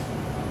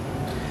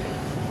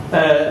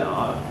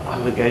 I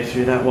won't go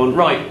through that one.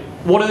 Right,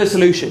 what are the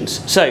solutions?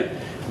 So,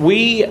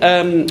 we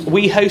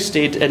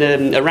hosted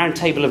a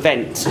roundtable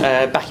event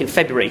back in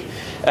February.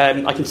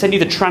 I can send you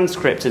the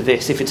transcript of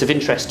this if it's of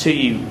interest to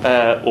you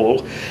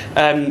all.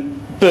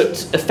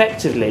 But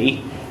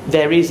effectively,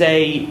 there is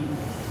a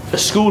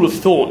school of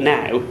thought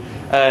now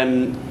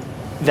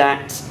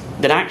that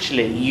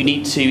actually you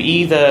need to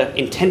either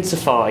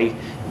intensify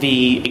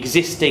the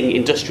existing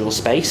industrial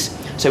space.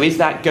 So is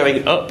that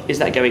going up? Is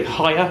that going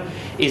higher?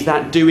 is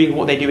that doing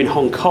what they do in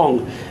Hong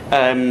Kong.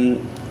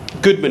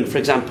 Goodman, for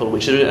example,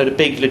 which is a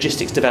big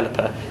logistics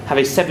developer, have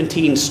a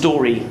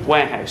 17-storey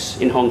warehouse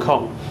in Hong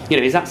Kong. You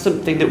know, is that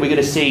something that we're going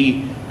to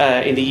see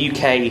in the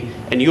UK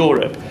and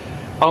Europe?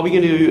 Are we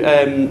going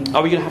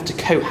to have to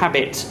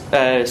cohabit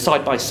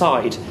side by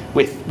side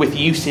with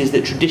uses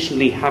that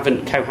traditionally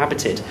haven't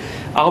cohabited?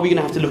 Are we going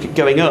to have to look at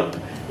going up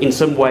in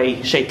some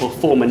way, shape, or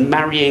form and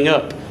marrying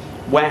up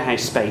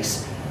warehouse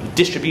space,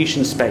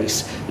 distribution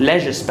space,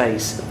 leisure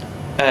space,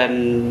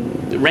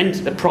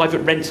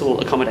 private rental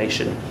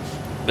accommodation,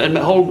 and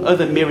a whole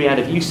other myriad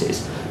of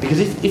uses? Because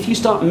if you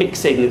start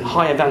mixing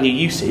higher value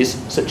uses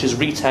such as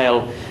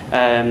retail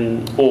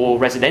or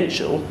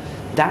residential,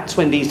 that's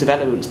when these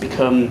developments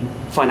become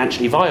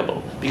financially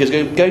viable. Because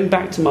going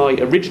back to my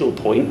original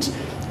point,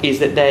 is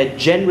that they're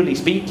generally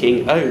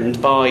speaking owned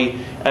by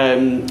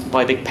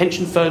a big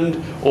pension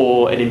fund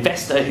or an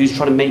investor who's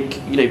trying to make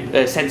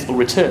sensible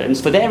returns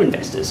for their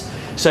investors.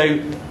 So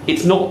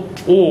it's not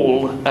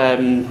all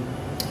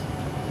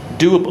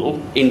doable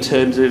in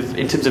terms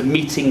of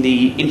meeting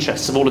the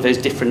interests of all of those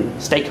different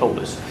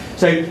stakeholders.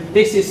 So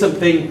this is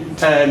something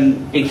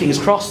in King's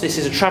Cross. This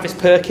is a Travis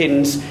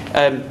Perkins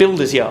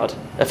builder's yard,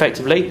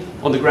 effectively,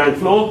 on the ground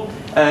floor.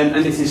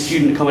 And this is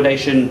student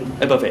accommodation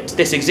above it.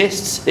 This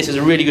exists. This is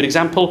a really good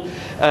example.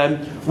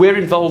 We're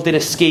involved in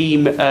a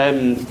scheme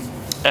in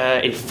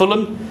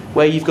Fulham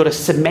where you've got a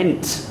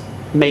cement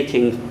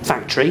making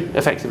factory,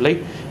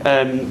 effectively,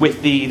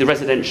 with the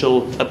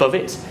residential above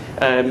it.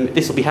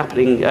 This will be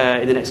happening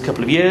in the next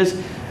couple of years.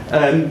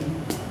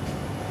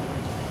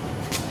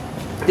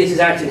 This is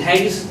out in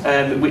Hayes,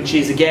 which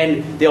is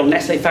again the old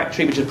Nestle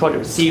factory, which is a project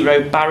with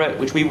Zero Barrett,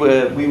 which we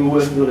were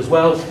working on as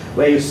well,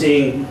 where you're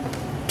seeing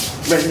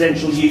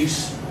residential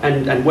use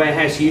and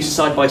warehouse use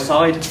side by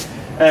side.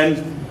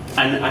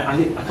 And I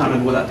can't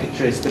remember what that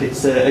picture is, but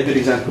it's a good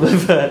example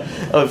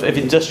of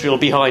industrial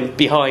behind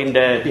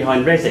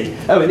resi.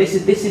 Oh, and this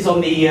is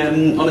on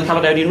the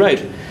Caledonian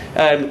Road.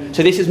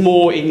 So this is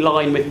more in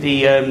line with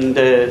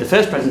the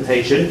first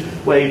presentation,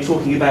 where you're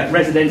talking about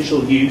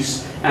residential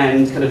use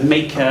and kind of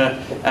make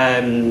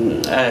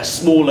a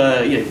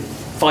smaller,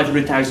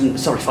 500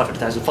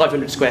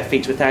 square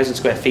feet to 1,000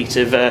 square feet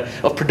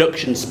of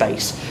production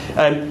space.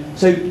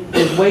 So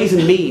there's ways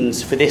and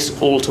means for this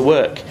all to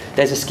work.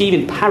 There's a scheme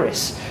in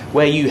Paris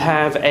where you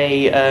have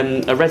a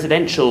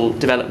residential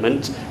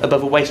development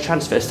above a waste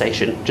transfer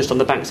station just on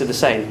the banks of the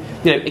Seine.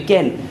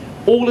 Again,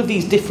 all of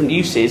these different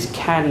uses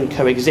can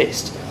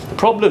coexist. The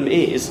problem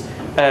is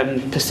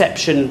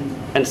perception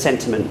and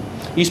sentiment.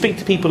 You speak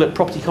to people at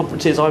property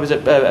conferences. I was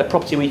at a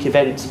Property Week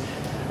event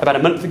about a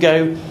month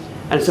ago,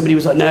 and somebody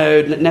was like,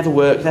 no, never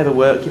work.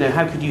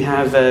 How could you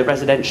have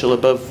residential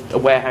above a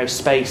warehouse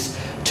space?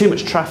 Too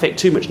much traffic,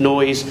 too much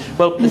noise.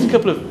 Well, there's a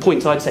couple of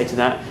points I'd say to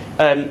that.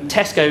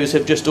 Tesco's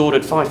have just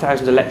ordered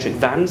 5,000 electric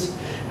vans.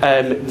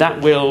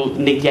 That will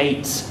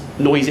negate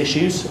noise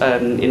issues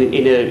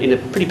in a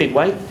pretty big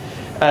way.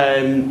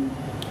 And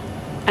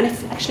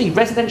if actually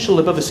residential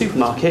above a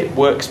supermarket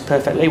works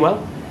perfectly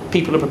well,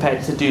 people are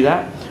prepared to do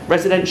that.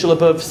 Residential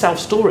above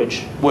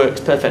self-storage works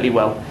perfectly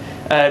well.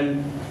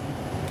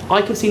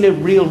 I can see no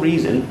real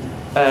reason.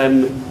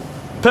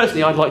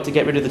 Personally, I'd like to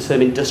get rid of the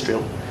term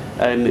industrial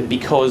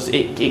because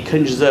it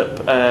conjures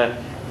up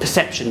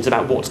perceptions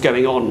about what's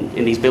going on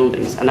in these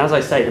buildings. And as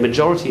I say, the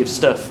majority of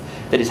stuff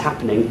that is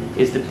happening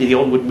is the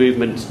onward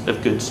movement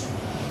of goods.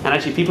 And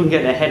actually, people can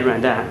get their head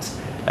around that.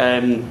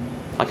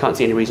 I can't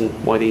see any reason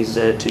why these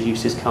two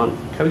uses can't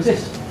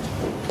coexist.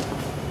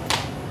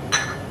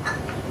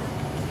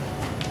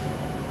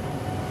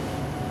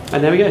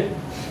 And there we go.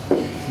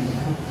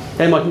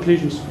 They're my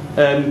conclusions.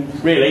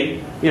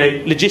 Really,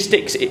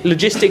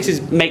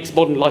 logistics makes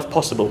modern life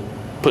possible,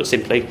 put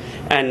simply.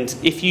 And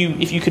if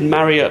you can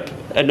marry up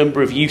a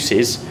number of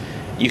uses,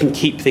 you can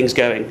keep things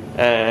going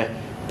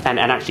and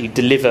actually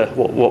deliver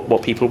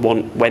what people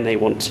want when they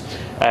want.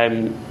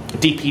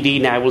 DPD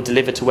now will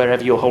deliver to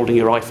wherever you're holding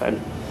your iPhone.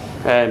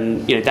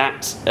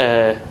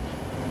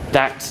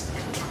 That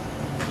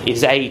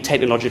is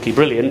technologically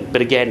brilliant,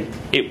 but again,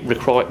 it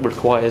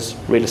requires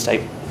real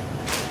estate.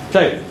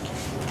 So,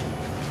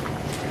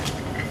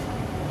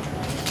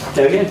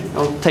 there we go.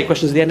 I'll take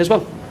questions at the end as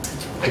well.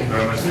 Thank you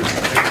very much.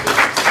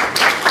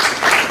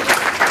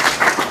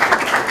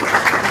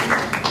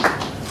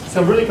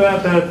 So I'm really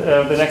glad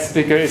that the next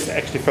speaker is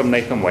actually from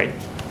Nathan Way.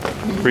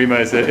 Rima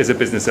is a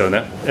business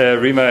owner.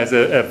 Rima has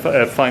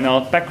a fine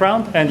art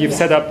background, and you've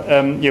set up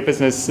your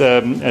business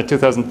in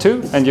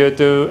 2002, and you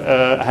do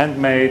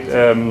handmade,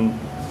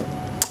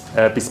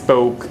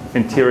 bespoke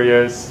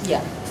interiors.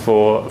 Yeah.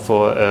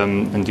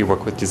 And you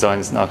work with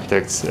designers and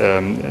architects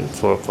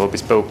for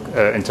bespoke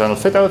internal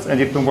fit-outs, and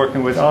you've been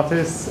working with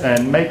artists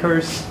and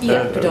makers.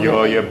 Yeah,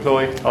 you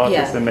employ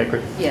artists and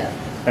makers. Yeah.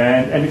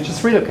 And you've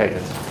just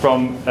relocated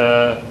from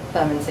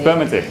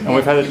Bermondsey. And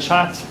we've had a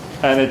chat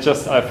and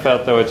I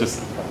felt they were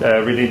just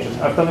really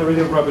interesting. I've done a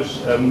really rubbish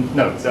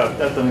note, so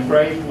I've done a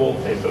great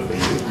wallpaper for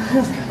you.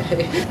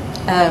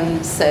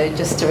 So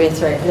just to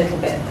reiterate a little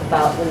bit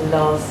about what the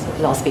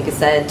last speaker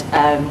said,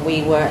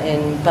 we were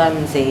in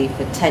Bermondsey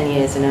for 10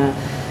 years in a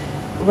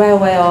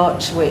railway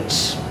arch,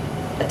 which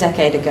a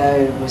decade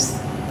ago was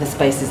the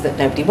spaces that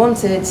nobody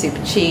wanted,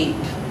 super cheap,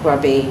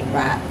 grubby,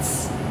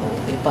 rats, all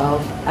the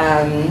above.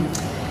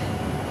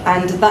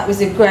 And that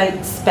was a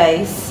great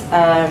space.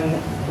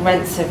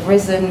 Rents have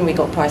risen, we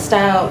got priced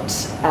out.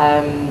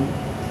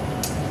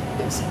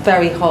 It was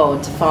very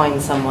hard to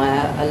find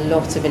somewhere. A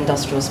lot of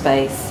industrial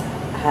space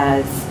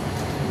has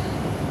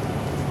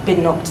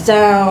been knocked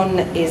down,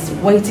 is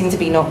waiting to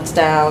be knocked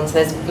down,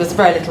 so there's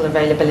very little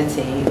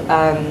availability.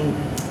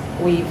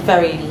 We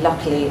very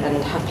luckily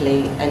and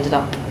happily ended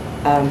up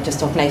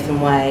just off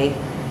Nathan Way,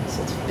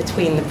 sort of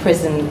between the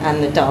prison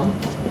and the dump.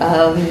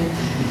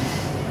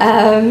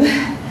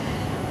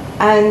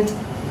 And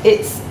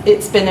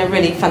it's been a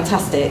really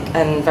fantastic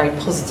and very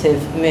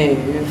positive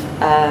move,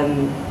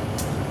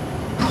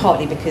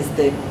 partly because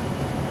the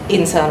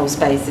internal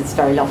space is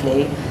very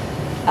lovely,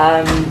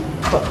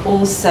 but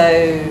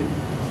also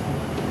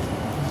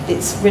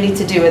it's really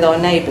to do with our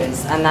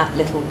neighbours and that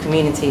little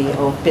community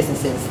of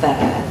businesses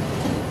there.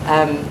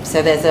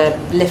 So there's a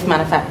lift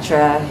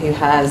manufacturer who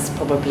has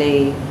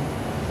probably,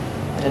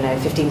 I don't know,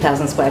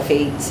 15,000 square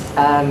feet.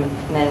 And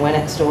then we're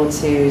next door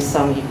to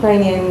some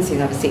Ukrainians who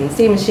have a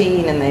CNC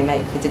machine and they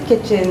make fitted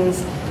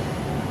kitchens.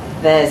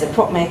 There's a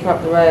prop maker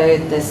up the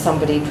road. There's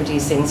somebody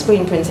producing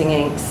screen printing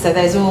inks. So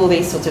there's all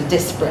these sort of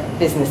disparate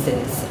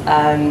businesses.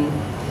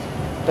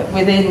 But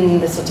within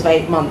the sort of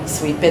 8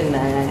 months we've been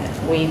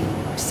there, we've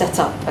set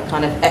up a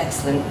kind of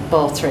excellent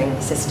bartering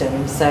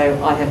system.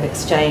 So I have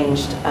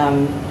exchanged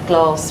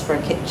glass for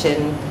a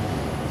kitchen.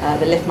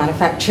 The lift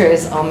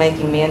manufacturers are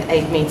making me an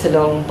 8-metre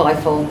long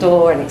bifold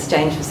door in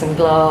exchange for some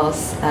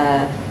glass.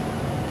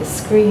 The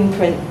screen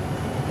print,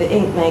 the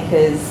ink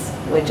makers,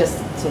 we're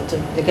just sort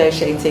of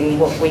negotiating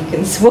what we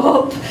can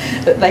swap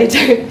that they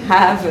don't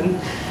have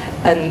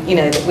and you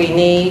know, that we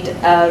need.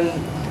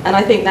 And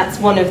I think that's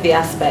one of the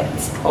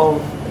aspects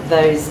of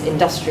those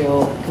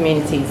industrial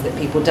communities that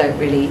people don't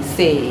really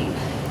see,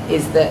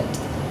 is that,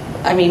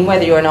 I mean,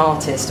 whether you're an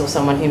artist or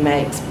someone who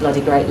makes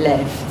bloody great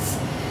lifts,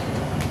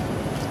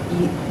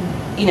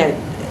 you know,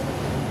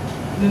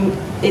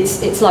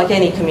 it's like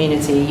any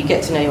community. You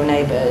get to know your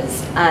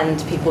neighbours,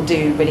 and people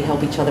do really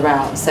help each other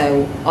out.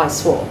 So I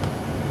swap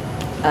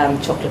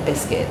chocolate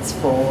biscuits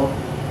for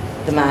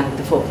the man with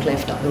the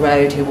forklift up the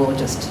road who will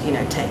just, you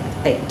know, take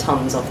 8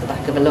 tons off the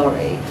back of a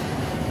lorry.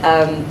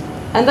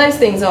 And those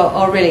things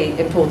are really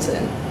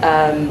important,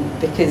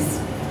 because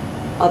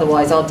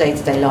otherwise our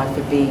day-to-day life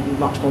would be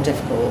much more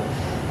difficult.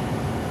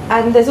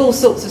 And there's all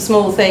sorts of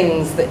small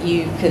things that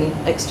you can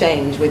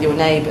exchange with your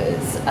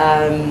neighbours.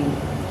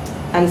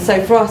 And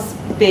so for us,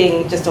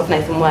 being just off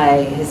Nathan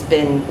Way has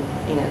been,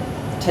 you know,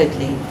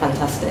 totally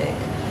fantastic.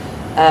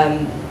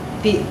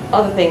 The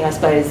other thing I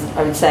suppose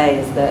I would say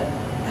is that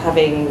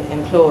having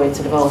employed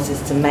sort of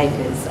artists and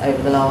makers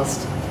over the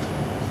last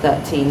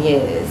 13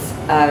 years,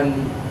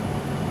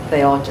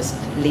 they are just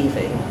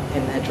leaving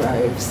in their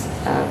droves,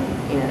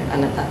 you know,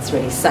 and that's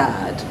really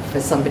sad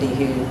for somebody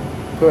who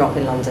grew up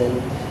in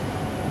London,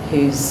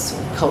 whose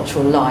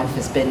cultural life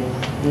has been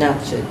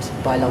nurtured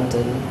by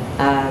London.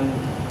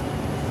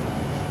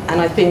 And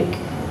I think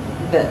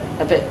that,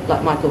 a bit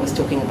like Michael was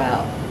talking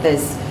about,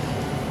 there's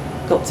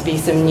got to be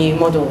some new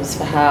models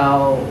for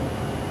how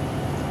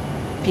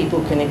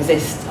people can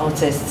exist,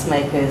 artists,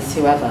 makers,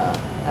 whoever,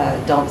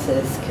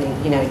 dancers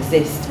can, you know,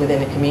 exist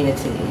within a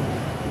community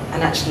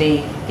and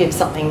actually give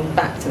something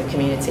back to the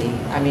community.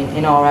 I mean,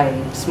 in our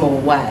own small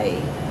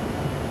way,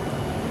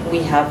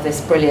 we have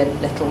this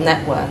brilliant little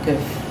network of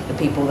the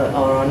people that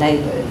are our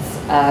neighbours.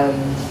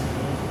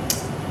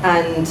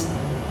 And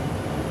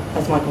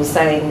as Michael was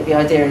saying, the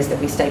idea is that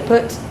we stay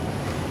put.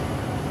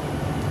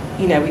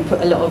 You know, we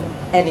put a lot of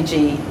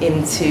energy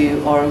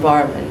into our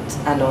environment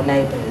and our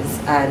neighbours,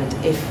 and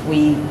if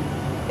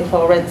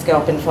our rents go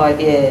up in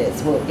 5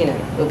 years,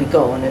 we'll be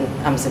gone, and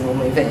Amazon will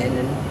move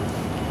in,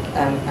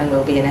 and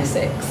we'll be in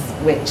Essex,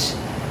 which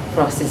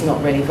for us is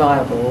not really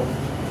viable.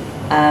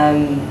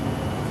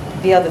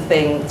 The other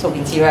thing,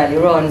 talking to you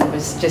earlier on,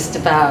 was just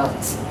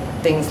about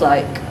things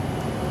like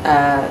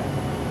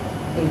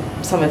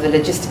some of the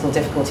logistical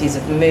difficulties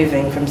of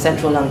moving from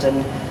central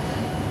London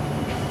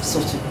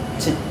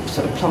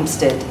to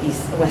Plumstead,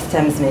 West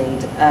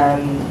Thamesmead,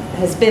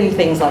 has been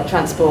things like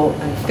transport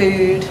and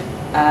food.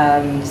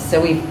 So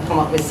we've come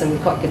up with some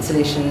quite good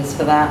solutions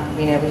for that.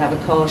 You know, we have a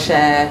car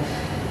share.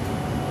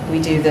 We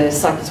do the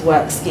Cycle to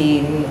Work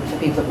scheme for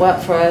people that work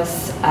for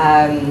us.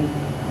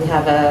 We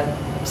have a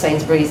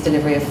Sainsbury's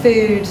delivery of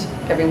food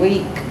every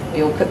week.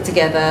 We all cook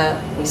together.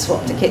 We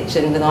swapped a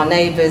kitchen with our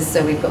neighbours,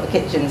 so we've got a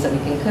kitchen so we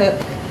can cook.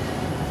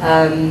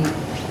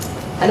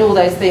 And all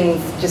those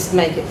things just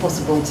make it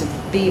possible to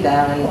be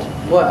there and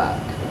work,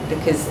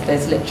 because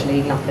there's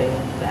literally nothing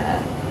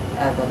there.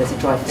 Well, there's a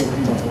drive-through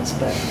McDonald's,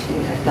 but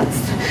you know, I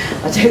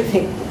don't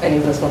think any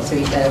of us want to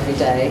eat there every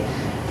day.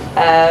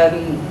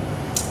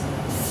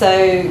 So,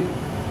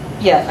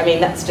 yeah, I mean,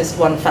 that's just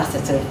one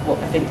facet of what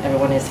I think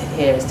everyone is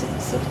here is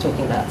sort of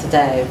talking about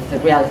today, of the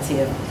reality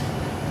of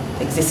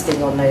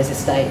existing on those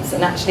estates,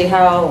 and actually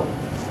how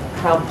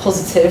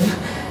positive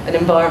an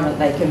environment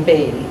they can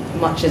be,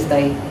 much as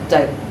they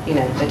don't, you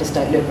know, they just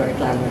don't look very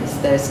glamorous.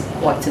 There's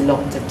quite a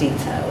lot of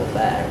detail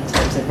there in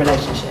terms of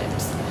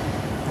relationships.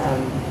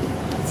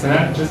 So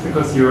now, just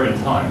because you're in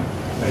time,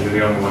 you're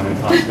the only one in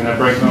time, can I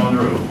break my own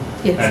rule?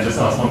 Yes. And just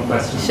ask one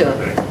question? Sure.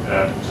 Quickly,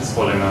 just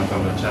following on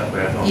from the chat we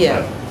had on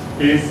Yeah. that.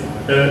 Is,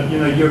 you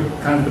know, you're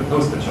kind of the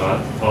poster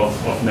child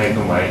of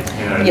Nathan Way.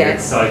 You know, you're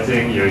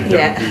exciting, you're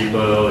young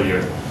people,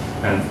 you're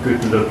kind of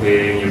good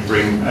looking, you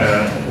bring,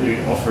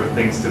 you offer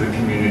things to the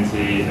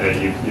community,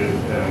 you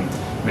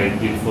make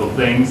beautiful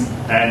things.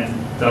 And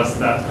does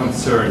that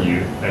concern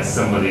you as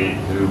somebody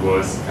who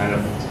was kind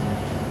of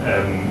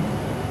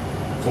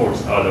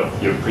forced out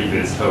of your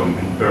previous home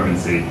in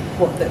Bermondsey?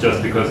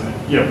 Just because,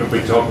 yeah, but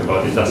we talked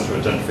about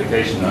industrial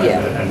gentrification, right?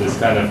 And this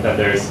kind of, that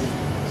there's,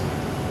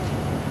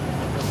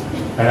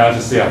 and I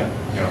just, yeah,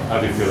 you know, how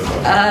do you feel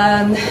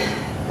about it?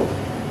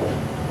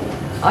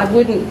 I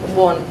wouldn't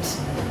want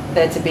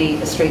there to be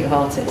a street of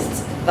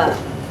artists. That,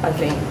 I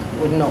think,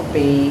 would not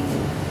be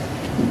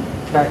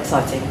very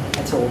exciting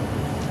at all.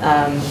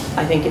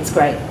 I think it's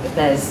great that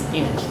there's,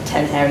 you know,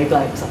 10 hairy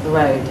blokes up the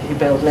road who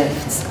build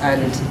lifts,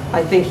 and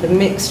I think the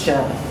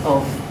mixture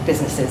of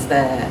businesses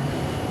there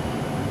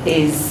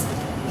is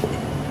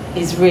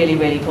really,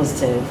 really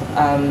positive.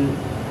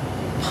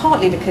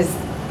 Partly because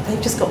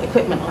they've just got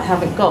equipment I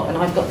haven't got, and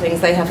I've got things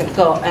they haven't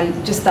got,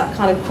 and just that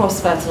kind of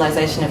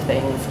cross-fertilisation of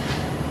things.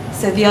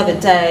 So the other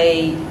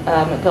day,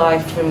 a guy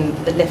from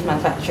the lift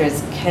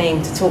manufacturers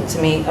came to talk to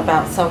me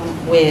about some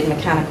weird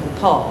mechanical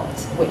part,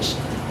 which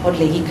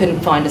oddly he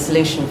couldn't find a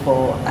solution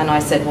for, and I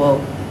said,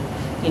 well,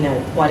 you know,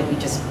 why don't you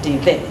just do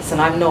this?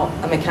 And I'm not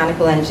a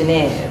mechanical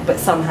engineer, but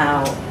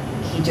somehow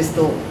he just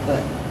thought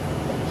that,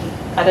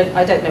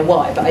 I don't know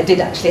why, but I did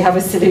actually have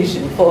a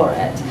solution for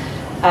it.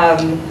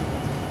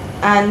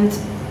 And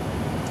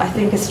I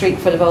think a street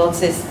full of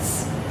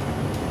artists,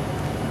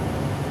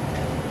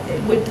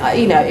 it would,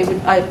 you know, it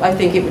would. I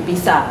think it would be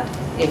sad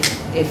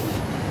if.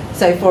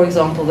 So, for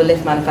example, the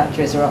lift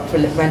manufacturers are up for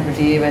a rent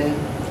review,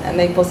 and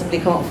they possibly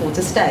can't afford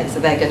to stay, so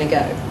they're going to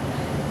go.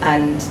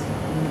 And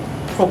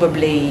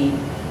probably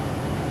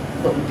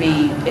what would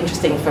be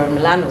interesting from a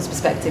landlord's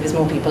perspective is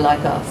more people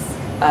like us.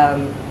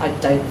 I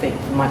don't think,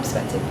 from my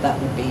perspective, that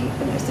would be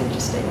the most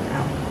interesting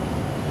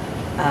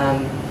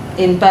outcome.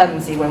 In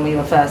Bermondsey, when we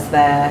were first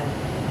there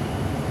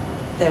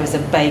was a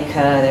baker,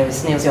 there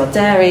was Neil's Yard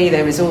Dairy,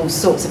 there was all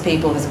sorts of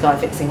people, there's a guy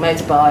fixing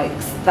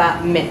motorbikes.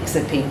 That mix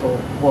of people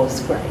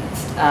was great.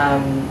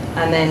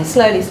 And then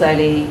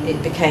slowly,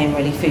 it became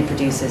really food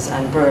producers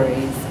and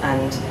breweries,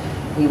 and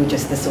we were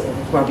just the sort of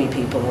grubby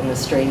people on the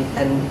street.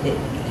 And, it,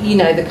 you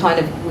know, the kind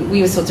of, we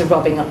were sort of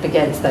rubbing up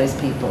against those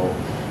people.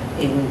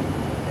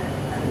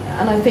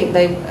 And I think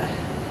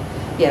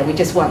we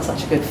just weren't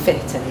such a good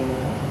fit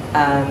anymore.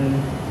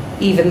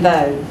 Even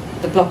though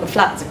the block of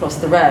flats across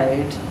the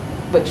road,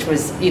 which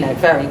was, you know,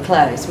 very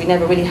close, we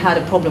never really had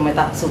a problem with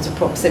that sort of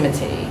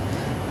proximity.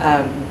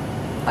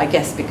 I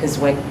guess because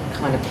we're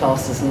kind of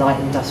classed as light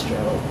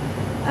industrial.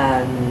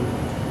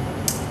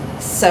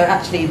 So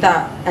actually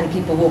that, and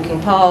people walking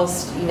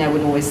past, you know,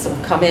 would always sort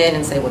of come in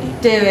and say, what are you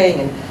doing?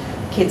 And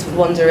kids would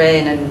wander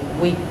in,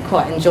 and we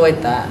quite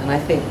enjoyed that. And I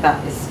think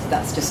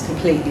that's just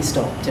completely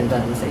stopped in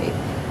Bermondsey.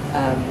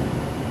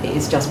 It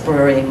is just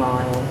brewery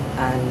mile,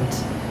 and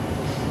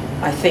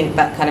I think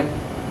that kind of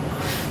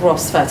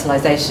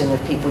cross-fertilisation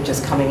of people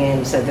just coming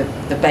in. So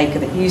the baker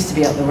that used to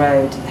be up the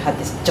road had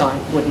this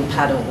giant wooden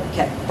paddle that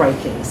kept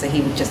breaking, so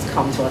he would just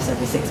come to us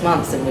every 6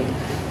 months and we'd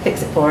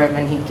fix it for him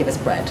and he'd give us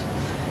bread.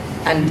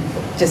 And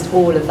just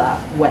all of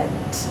that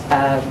went.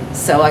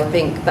 So I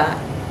think that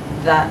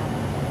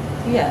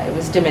it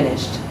was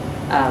diminished.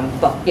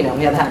 But, you know, on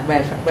the other hand,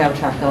 rail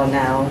track are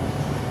now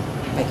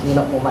making a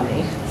lot more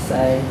money.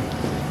 So,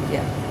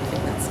 yeah, I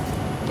think that's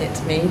it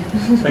to me.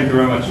 Thank you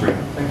very much,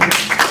 Rima. Thank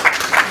you.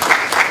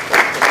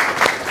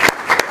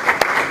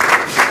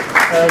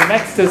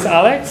 Next is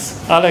Alex.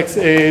 Alex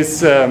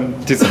is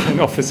design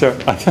officer,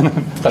 I don't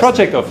know,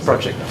 project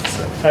officer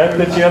at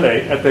the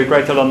GLA, at the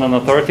Greater London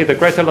Authority. The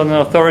Greater London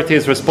Authority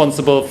is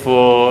responsible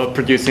for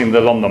producing the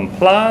London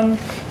Plan.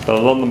 The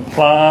London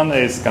Plan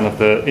is kind of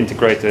the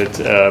integrated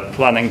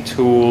planning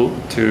tool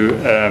to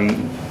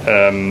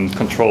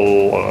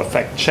control or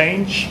affect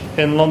change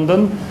in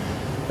London.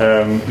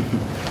 No.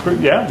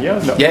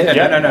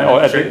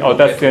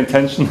 That's the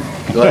intention.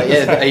 Well,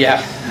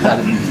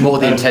 more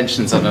the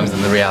intention sometimes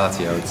than the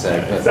reality, I would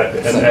say.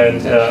 Exactly.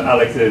 And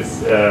Alex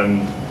is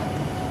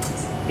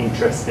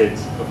interested,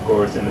 of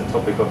course, in the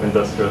topic of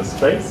industrial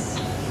space,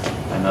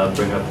 and I'll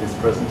bring up his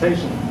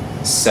presentation.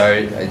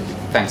 So,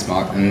 thanks,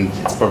 Mark. And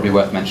it's probably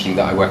worth mentioning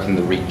that I work in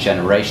the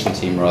regeneration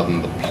team rather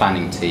than the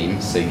planning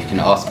team. So you can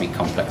ask me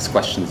complex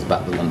questions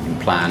about the London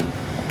Plan.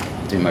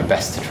 Do my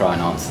best to try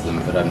and answer them,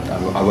 but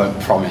I won't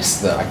promise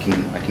that I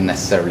can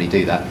necessarily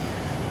do that.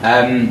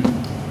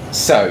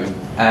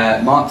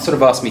 Mark sort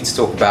of asked me to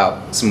talk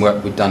about some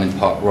work we've done in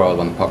Park Royal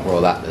on the Park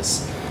Royal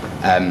Atlas.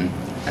 I'm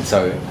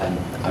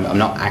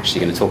not actually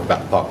going to talk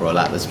about the Park Royal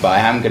Atlas, but I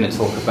am going to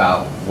talk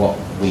about what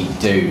we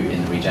do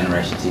in the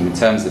regeneration team in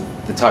terms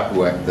of the type of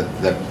work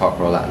that the Park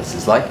Royal Atlas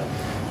is like.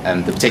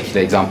 The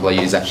particular example I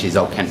use actually is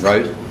Old Kent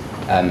Road.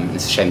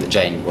 It's a shame that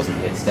Jane wasn't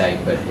here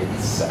today, but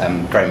it's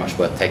very much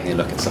worth taking a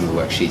look at some of the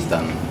work she's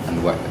done and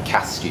the work that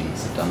CAS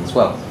students have done as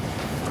well.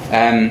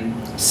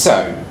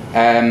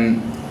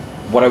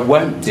 What I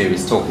won't do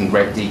is talk in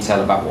great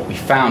detail about what we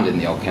found in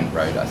the Old Kent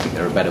Road. I think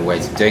there are better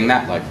ways of doing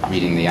that, like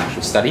reading the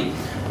actual study.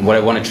 And what I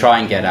want to try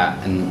and get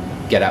at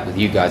with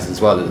you guys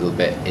as well a little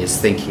bit is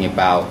thinking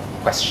about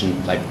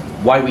question like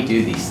why we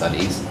do these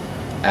studies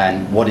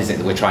and what is it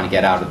that we're trying to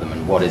get out of them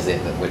and what is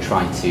it that we're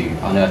trying to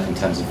unearth in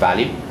terms of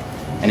value.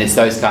 And it's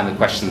those kind of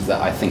questions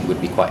that I think would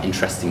be quite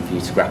interesting for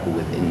you to grapple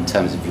with in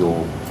terms of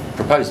your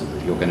proposal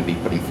that you're going to be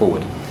putting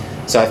forward.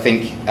 So I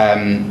think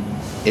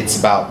it's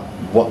about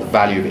what the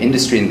value of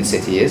industry in the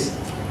city is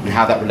and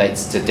how that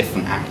relates to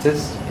different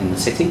actors in the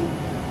city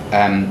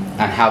and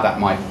how that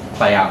might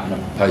play out in a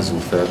proposal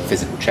for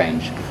physical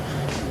change.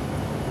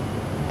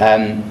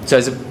 So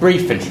as a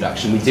brief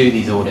introduction, we do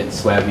these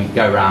audits where we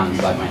go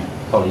around, like my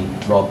colleague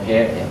Rob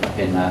here up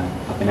in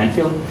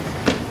Enfield,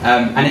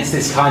 and it's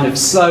this kind of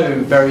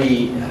slow,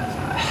 very,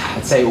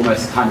 I'd say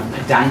almost kind of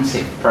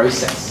pedantic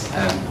process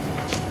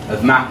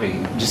of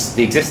mapping just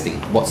the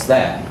existing, what's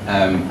there,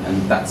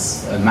 and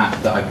that's a map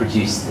that I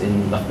produced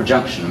in Loughborough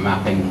Junction,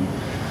 mapping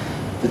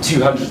the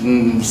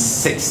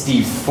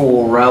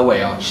 264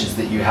 railway arches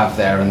that you have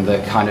there and the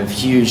kind of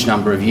huge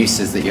number of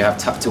uses that you have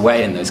tucked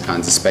away in those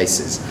kinds of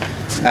spaces.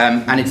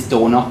 And it's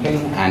door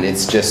knocking and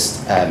it's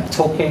just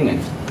talking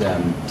and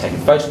taking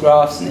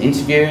photographs and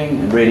interviewing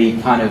and really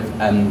kind of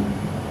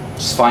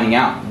just finding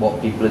out what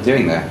people are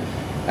doing there.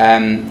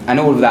 And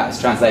all of that is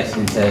translated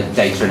into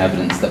data and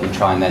evidence that we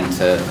try and then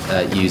to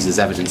use as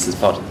evidence as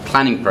part of the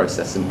planning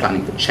process and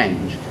planning for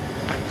change.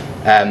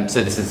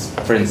 So this is,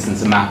 for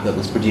instance, a map that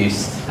was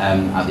produced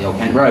at the Old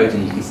Kent Road,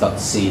 and you can start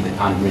to see the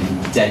kind of really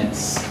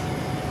dense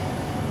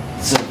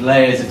sort of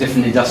layers of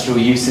different industrial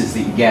uses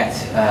that you get,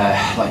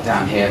 like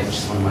down here, which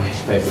is one of my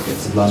favourite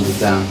bits of London,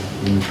 down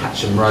in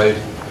Hatcham Road.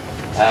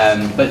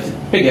 But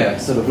bigger,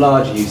 sort of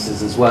larger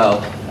uses as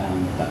well.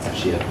 That's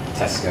actually a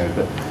Tesco,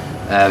 but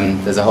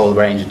there's a whole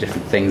range of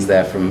different things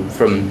there, from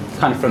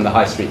the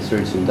high street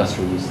through to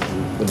industrial uses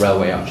and the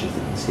railway arches that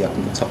you can see up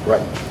in the top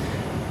right.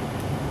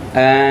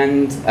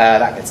 And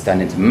that gets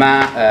turned into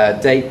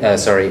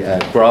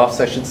graphs,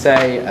 I should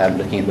say,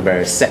 looking at the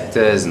various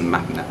sectors and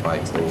mapping that by,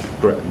 or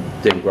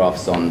doing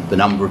graphs on the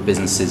number of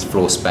businesses,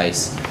 floor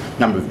space,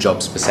 number of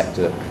jobs per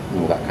sector, and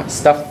all that kind of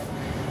stuff.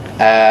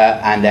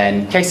 And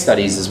then case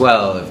studies as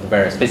well of the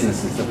various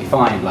businesses that we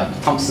find, like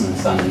Thompson &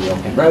 Son in the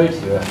Old Kent Road,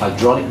 who are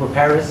hydraulic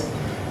repairers.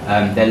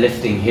 They're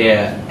lifting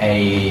here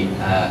a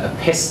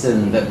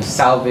piston that was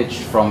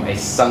salvaged from a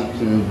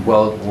sunken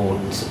World War I,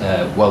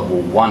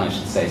 I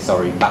should say,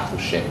 sorry,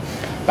 battleship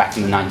back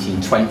in the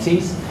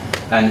 1920s.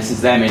 And this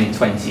is them in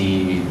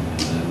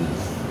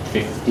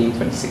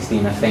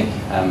 2016, I think,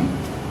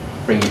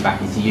 bringing it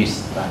back into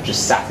use. That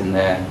just sat in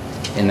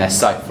their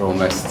site for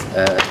almost,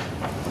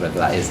 whatever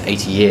that is,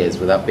 80 years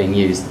without being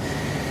used.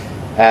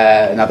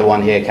 Another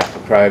one here,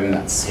 Capital Chrome,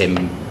 that's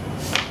him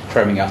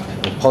chroming up,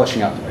 or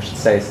polishing up, I should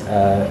say,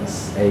 a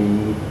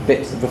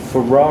bit of a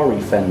Ferrari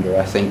fender,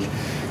 I think.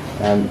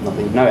 Not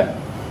that you know it.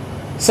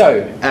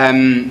 So,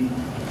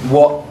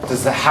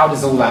 how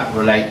does all that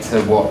relate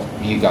to what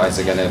you guys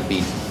are going to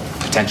be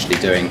potentially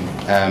doing?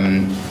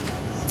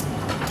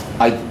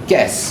 I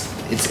guess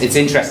it's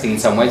interesting in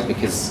some ways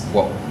because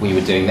what we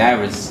were doing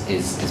there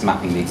is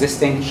mapping the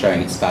existing,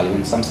 showing its value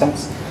in some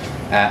sense,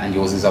 and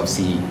yours is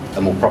obviously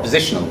a more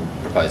propositional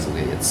proposal.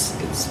 It's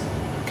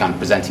kind of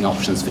presenting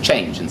options for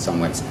change in some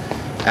ways.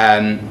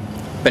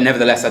 But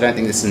nevertheless, I don't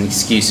think this is an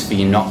excuse for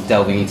you not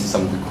delving into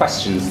some of the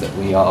questions that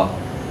we are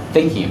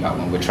thinking about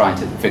when we're trying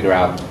to figure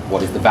out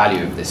what is the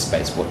value of this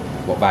space,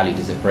 what value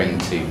does it bring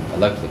to a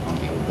local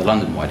economy or the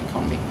London-wide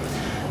economy.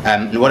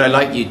 And what I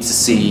like you to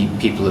see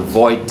people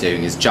avoid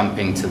doing is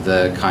jumping to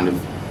the kind of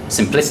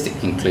simplistic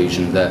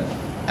conclusion that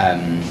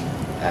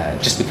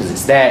just because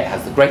it's there, it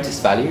has the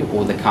greatest value,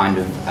 or the kind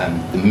of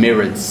the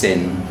mirrored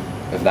sin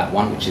of that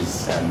one, which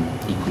is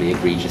equally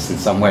egregious in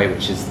some way,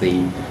 which is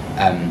the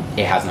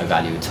it has no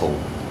value at all.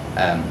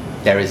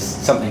 There is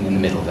something in the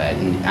middle there,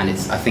 and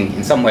it's, I think,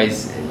 in some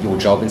ways, your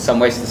job in some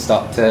ways to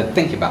start to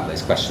think about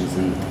those questions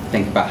and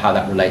think about how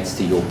that relates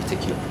to your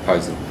particular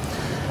proposal.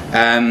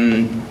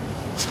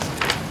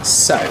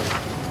 So,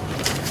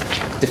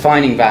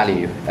 defining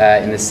value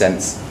in this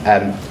sense.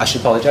 I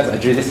should apologise, I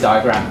drew this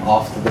diagram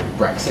after the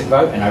Brexit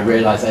vote, and I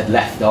realised I'd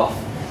left off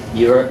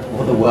Europe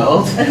or the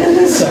world.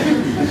 so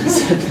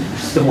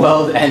the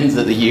world ends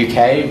at the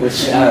UK,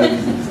 which I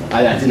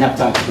didn't have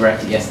time to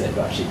correct it yesterday,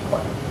 but actually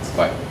it's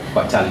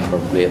quite telling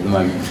probably at the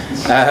moment.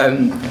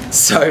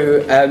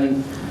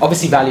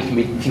 Obviously value can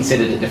be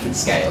considered at different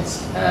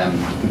scales. You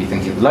can be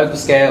thinking of the local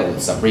scale, or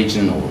the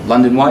sub-region, or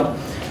London-wide.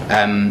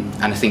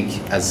 And I think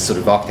as sort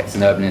of architects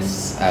and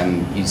urbanists,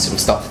 you sort of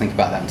start to think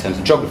about that in terms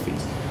of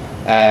geographies.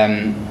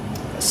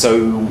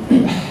 So,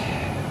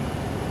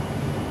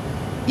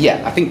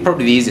 yeah, I think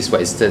probably the easiest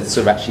way is to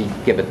sort of actually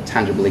give a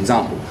tangible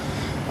example.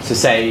 So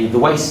say the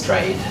waste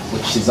trade,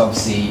 which is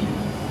obviously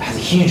has a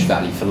huge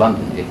value for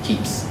London. It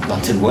keeps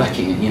London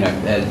working. You know,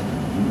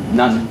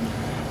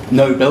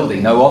 no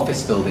building, no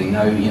office building,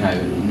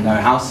 no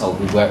household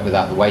would work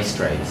without the waste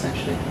trade,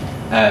 essentially.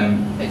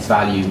 Its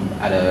value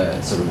at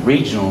a sort of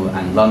regional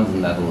and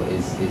London level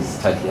is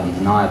totally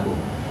undeniable.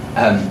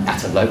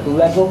 At a local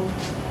level,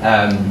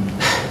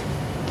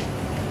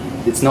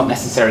 it's not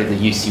necessarily the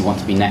use you want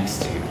to be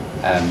next to.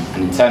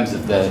 And in terms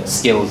of the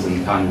skills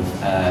and kind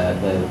of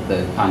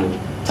the kind of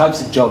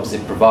types of jobs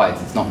it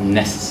provides, it's not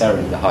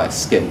necessarily the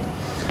highest skill.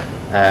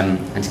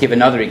 And to give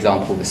another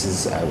example, this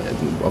is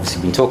we've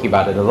obviously been talking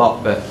about it a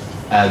lot, but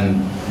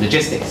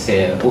logistics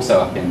here, also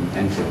up in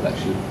Enfield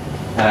actually.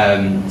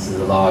 This is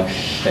a large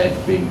shed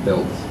being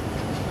built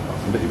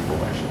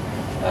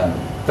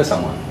for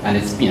someone, and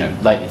it's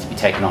likely to be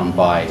taken on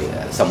by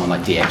someone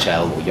like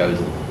DHL or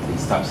Yodel,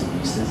 these types of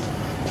uses.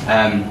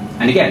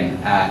 And again,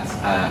 at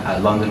a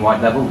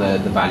London-wide level, the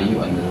value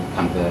and the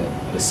kind of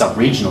the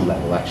sub-regional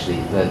level, actually,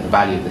 the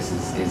value of this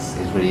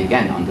is really,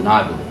 again,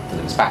 undeniable. It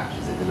delivers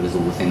packages, it delivers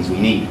all the things we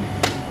need.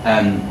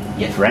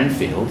 Yet for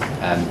Enfield,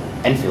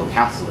 Enfield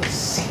Council is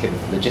sick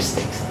of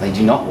logistics. They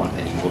do not want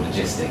any more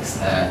logistics.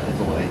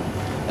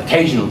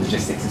 Occasional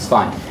logistics is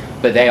fine,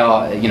 but they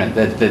are,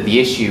 the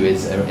issue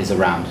is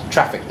around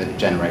traffic that it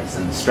generates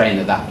and the strain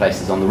that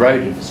places on the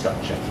road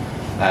infrastructure.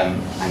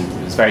 And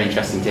it was very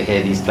interesting to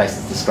hear these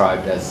places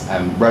described as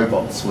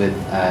robots with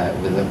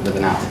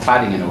an outer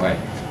cladding in a way.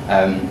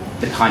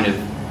 The kind of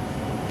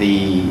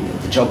the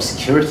job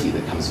security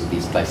that comes with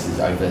these places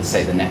over,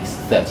 say, the next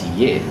 30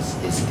 years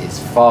is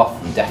far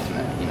from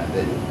definite.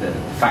 The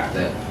fact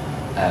that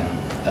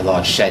a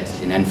large shed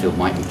in Enfield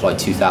might employ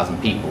 2,000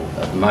 people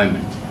at the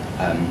moment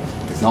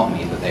does not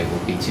mean that there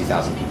will be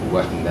 2,000 people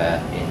working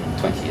there in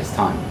 20 years'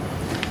 time.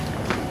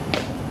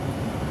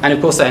 And of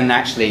course, then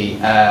actually,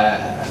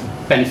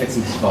 benefits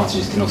and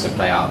disadvantages can also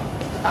play out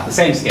at the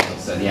same scale.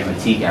 So the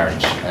MOT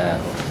garage, I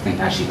think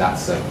actually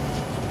that's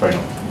probably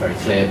not very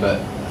clear, but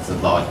that's a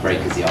large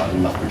breakers yard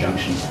in Loughborough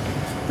Junction.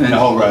 And then a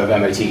whole row of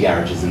MOT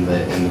garages in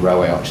the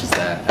railway arches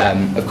there.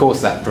 Of course,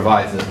 that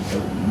provides a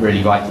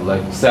really vital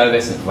local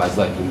service, it provides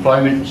local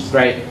employment, which is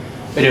great,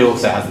 but it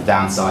also has the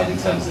downside in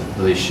terms of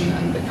pollution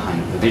and the kind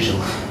of the visual,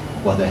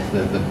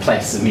 the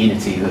place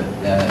amenity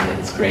that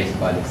is created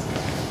by this.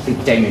 I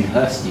think Damien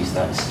Hirst used to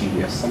have a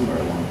studio somewhere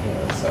along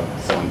here,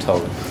 so I'm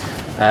told,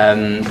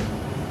 and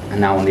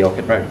now on the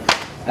Orchid Road.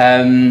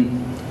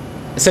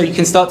 So you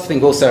can start to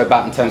think also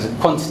about in terms of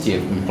quantity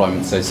of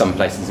employment. So some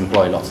places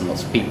employ lots and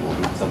lots of people,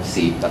 and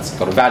that's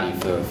got a value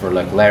for a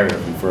local area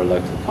and for a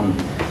local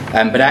economy.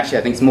 But actually,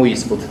 I think it's more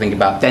useful to think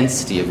about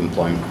density of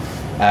employment.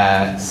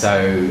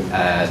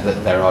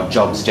 That there are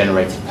jobs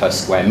generated per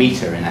square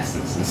metre in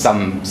essence, and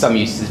some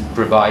uses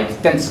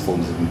provide denser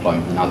forms of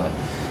employment than others.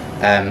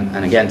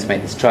 And again,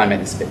 to try and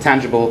make this a bit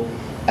tangible,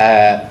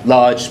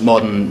 large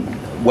modern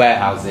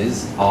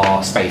warehouses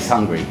are space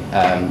hungry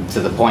to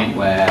the point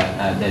where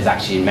there's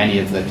actually many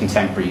of the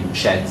contemporary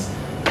sheds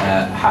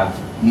have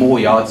more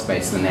yard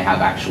space than they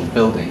have actual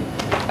building.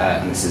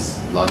 And this is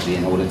largely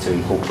in order to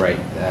incorporate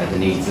the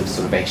needs of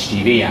sort of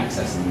HGV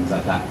access and things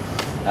like that.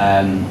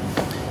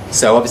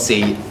 So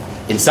obviously,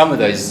 in some of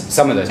those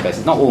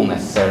places, not all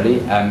necessarily,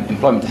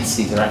 employment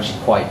densities are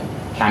actually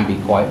can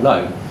be quite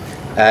low.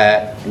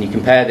 And you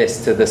compare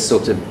this to the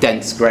sort of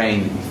dense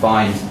grain that you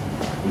find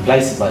in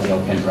places like the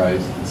Old Kent Road.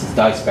 This is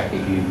Dijkspekker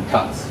who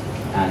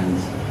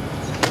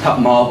cut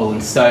marble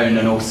and stone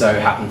and also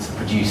happen to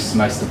produce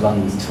most of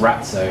London's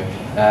terrazzo,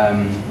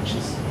 which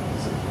is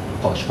sort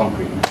of polished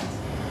concrete in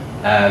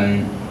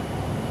essence.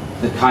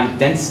 The kind of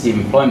density of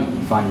employment that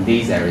you find in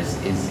these areas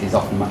is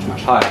often much,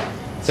 much higher.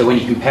 So when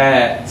you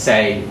compare,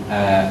 say,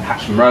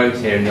 Hatcham Road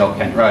here in the Old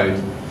Kent Road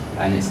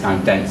and its kind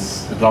of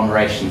dense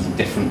agglomerations of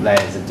different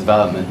layers of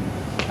development,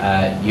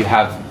 you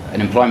have an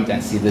employment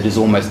density that is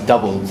almost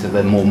double to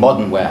the more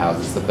modern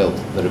warehouses that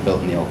are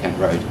built in the Old Kent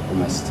Road,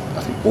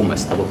 I think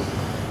almost double.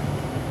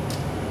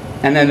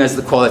 And then there's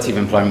the quality of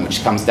employment,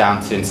 which comes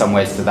down to, in some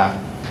ways, to that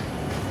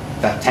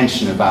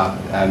tension about,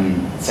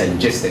 say,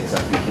 logistics. I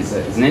think is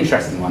an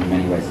interesting one in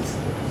many ways. It's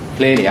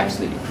clearly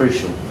absolutely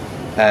crucial.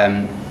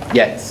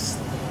 Yet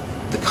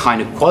the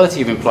kind of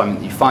quality of employment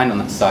that you find on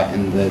that site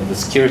and the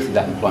security of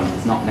that employment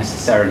is not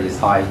necessarily as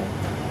high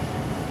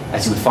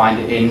as you would find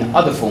it in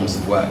other forms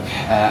of work.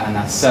 And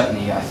that's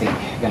certainly, I think,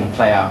 going to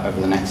play out over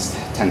the next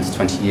 10 to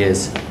 20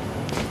 years.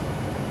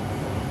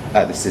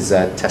 This is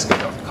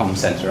Tesco.com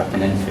Centre up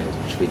in Enfield,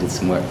 which we did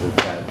some work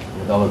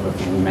with Oliver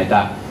when we made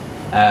that.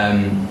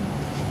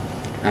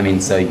 I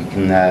mean, so you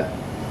can,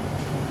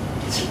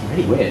 it's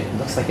really weird.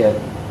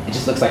 It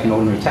just looks like an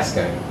ordinary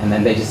Tesco, and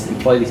then they just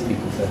employ these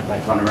people to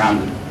like run around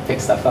and pick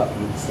stuff up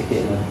and stick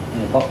it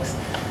in a box.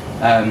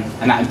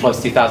 And that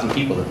employs 2,000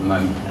 people at the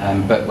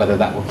moment, but whether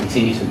that will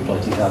continue to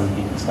employ 2,000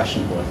 people is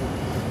questionable.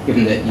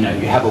 given that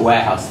you have a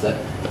warehouse that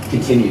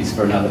continues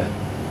for another,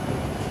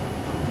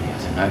 I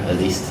don't know, at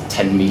least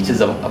 10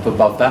 meters up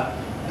above that.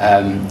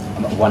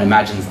 One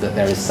imagines that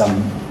there is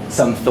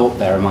some thought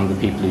there among the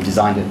people who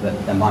designed it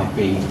that there might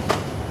be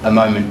a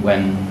moment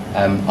when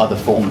other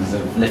forms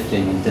of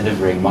lifting and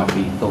delivering might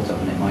be thought of,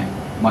 and it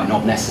might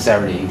not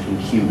necessarily include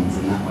humans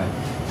in that way.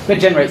 But it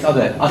generates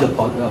other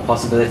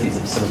possibilities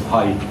of sort of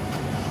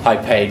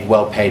high-paid,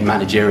 well-paid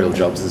managerial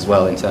jobs as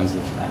well in terms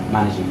of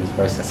managing those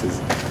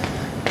processes.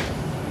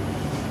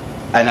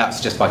 And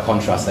that's just by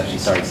contrast, actually.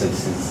 Sorry. So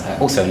this is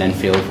also an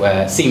Enfield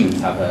where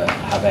Siemens have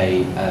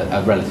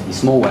a relatively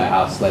small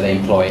warehouse where they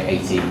employ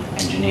 80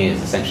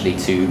 engineers essentially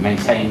to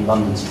maintain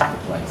London's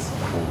traffic lights,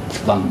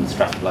 or London's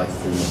traffic lights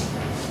in the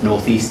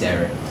northeast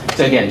area.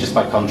 So again, just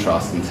by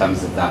contrast in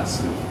terms of that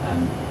sort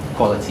of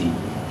quality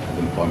of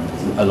employment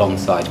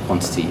alongside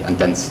quantity and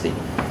density.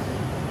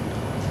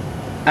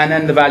 And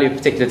then the value of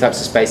particular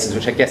types of spaces,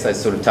 which I guess I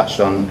sort of touched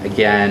on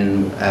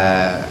again,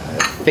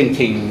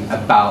 thinking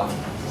about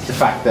the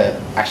fact that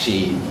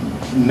actually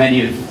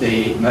many of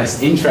the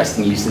most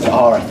interesting uses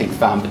are, I think,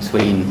 found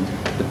between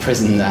the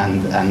prison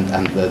and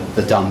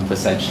the dump,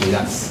 essentially.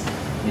 That's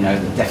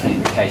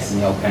definitely the case in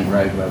the Old Kent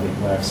Road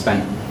where I've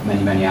spent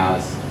many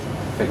hours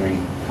figuring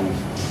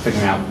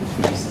out what the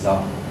different uses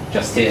are.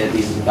 Just here,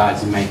 these are the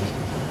guys who make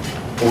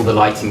all the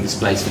lighting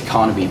displays for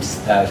Carnaby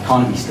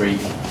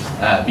Street.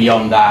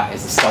 Beyond that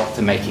is a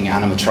sculptor making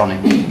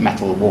animatronic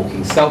metal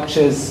walking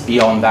sculptures.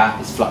 Beyond that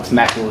is Flux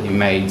Metal, who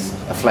made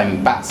a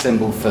flaming bat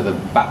symbol for the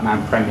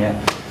Batman premiere.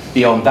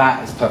 Beyond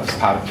that is Purpose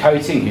Powder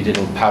Coating, who did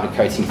all the powder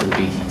coating for the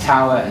BT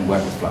Tower and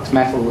worked with Flux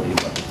Metal, who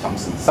worked with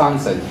Thomson Sun.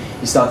 So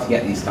you start to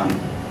get these kind of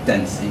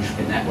dense,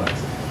 intricate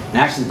networks. And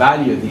actually the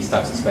value of these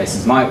types of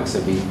spaces might also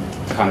be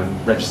kind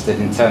of registered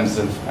in terms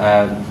of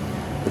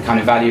the kind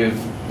of value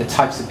of the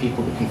types of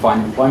people that can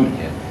find employment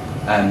here.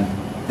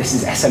 This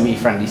is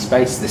SME-friendly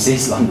space. This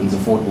is London's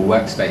affordable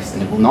workspace,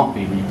 and it will not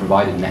be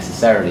re-provided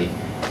necessarily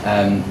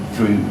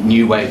through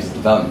new waves of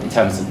development in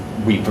terms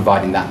of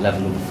re-providing that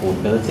level of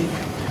affordability.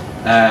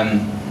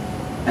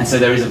 And so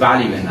there is a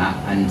value in that,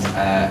 and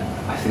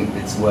I think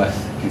it's worth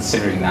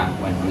considering that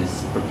when one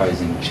is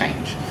proposing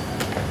change.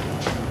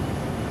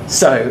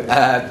 So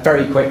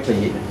very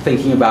quickly,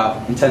 thinking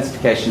about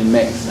intensification and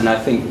mix, and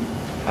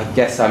I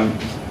guess I'm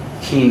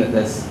keen that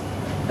there's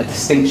a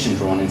distinction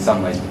drawn in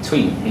some ways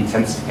between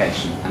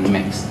intensification and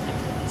mix.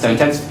 So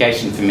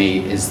intensification for me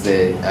is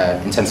the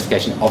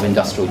intensification of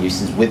industrial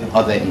uses with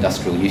other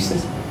industrial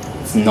uses.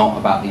 It's not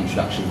about the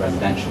introduction of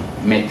residential.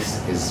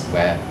 Mix is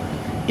where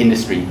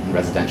industry and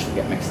residential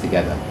get mixed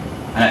together.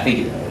 And I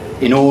think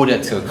in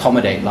order to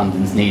accommodate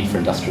London's need for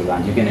industrial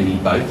land, you're going to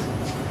need both.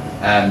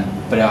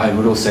 But I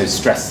would also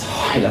stress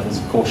high levels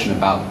of caution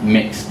about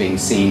mix being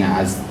seen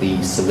as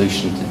the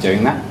solution to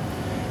doing that.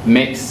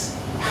 Mix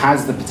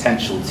has the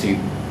potential to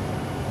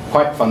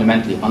quite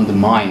fundamentally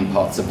undermine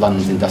parts of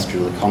London's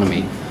industrial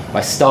economy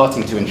by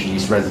starting to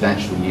introduce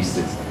residential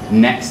uses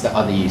next to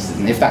other uses.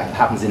 And if that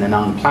happens in an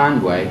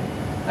unplanned way,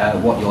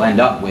 what you'll end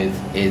up with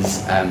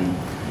is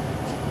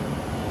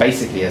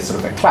basically a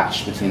sort of a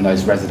clash between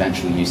those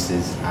residential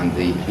uses and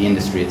the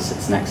industry it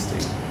sits next to.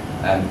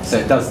 So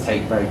it does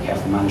take very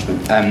careful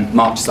management.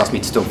 Mark just asked me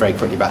to talk very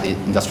quickly about the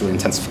industrial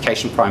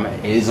intensification primer.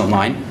 It is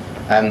online.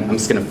 I'm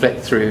just going to flip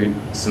through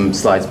some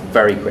slides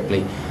very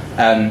quickly.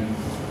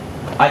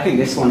 I think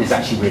this one is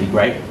actually really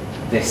great,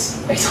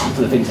 this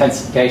example of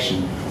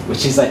intensification,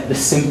 which is like the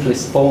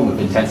simplest form of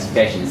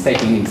intensification. It's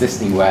taking an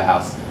existing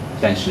warehouse,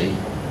 potentially,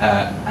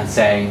 and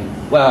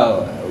saying,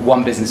 well,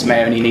 one business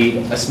may only need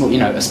a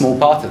small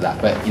part of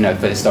that, but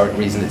for historic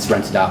reason, it's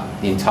rented out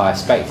the entire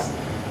space.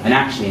 And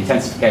actually,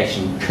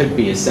 intensification could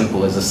be as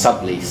simple as a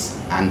sublease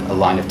and a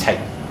line of tape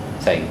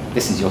saying,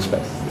 this is your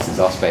space, this is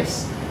our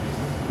space,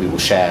 we will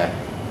share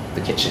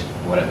the kitchen,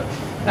 or whatever.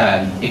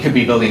 It could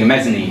be building a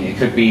mezzanine, it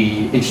could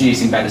be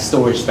introducing better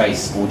storage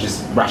space, or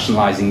just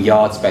rationalising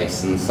yard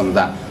space and some of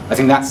that. I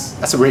think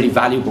that's a really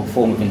valuable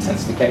form of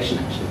intensification,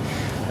 actually.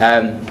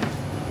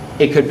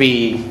 It could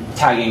be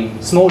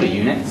tagging smaller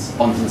units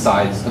onto the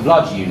sides of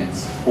larger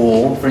units,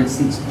 or, for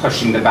instance,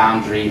 pushing the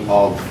boundary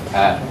of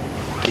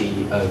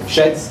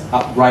sheds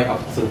right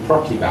up to the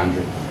property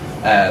boundary.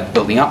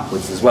 Building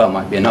upwards as well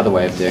might be another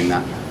way of doing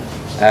that.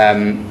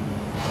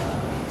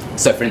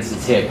 So, for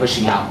instance, here,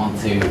 pushing out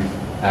onto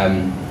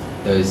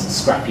those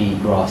scrappy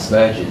grass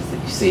verges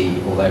that you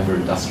see all over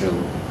industrial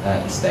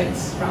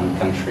estates around the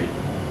country,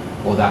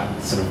 or that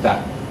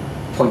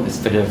pointless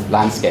bit of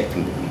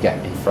landscaping that you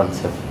get in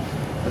front of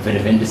a bit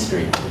of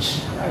industry,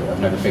 which I've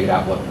never figured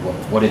out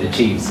what it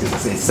achieves,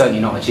 because it's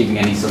certainly not achieving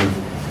any sort of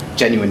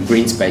genuine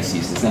green space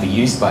use. It's never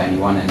used by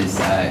anyone, and it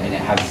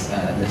has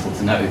little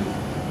to no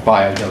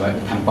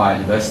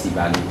biodiversity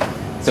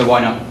value. So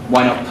why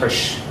not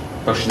push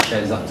the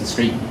sheds up to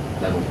street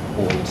level,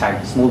 or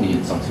tag small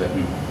units onto it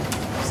and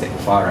stick the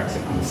fire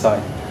exit on the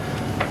side?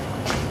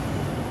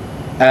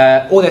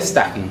 Or there's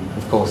stacking,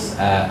 of course,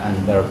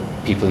 and there are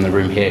people in the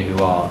room here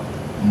who are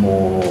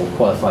more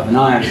qualified than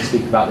I am to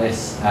speak about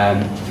this.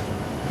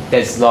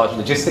 There's large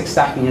logistics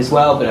stacking as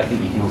well, but I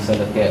think you can also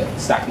look at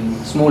stacking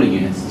smaller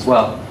units as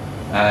well.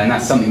 And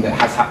that's something that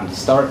has happened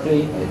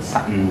historically. It's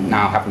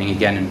now happening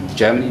again in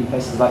Germany and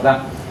places like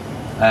that.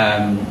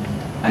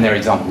 And there are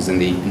examples in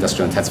the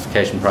industrial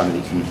intensification primer that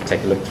you can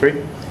take a look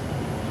through.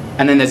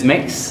 And then there's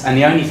mix, and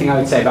the only thing I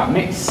would say about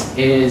mix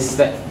is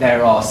that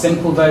there are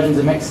simple versions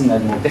of mix and there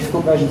are more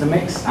difficult versions of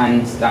mix,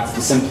 and that's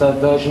the simpler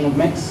version of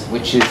mix,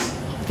 which is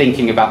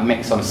thinking about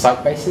mix on a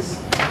site basis.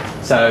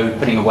 So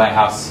putting a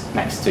warehouse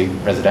next to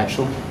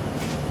residential.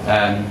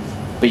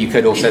 But you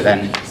could also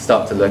then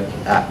start to look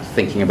at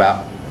thinking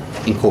about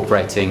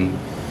incorporating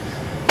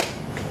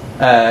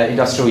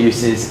industrial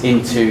uses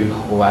into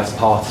or as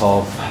part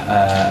of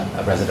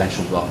a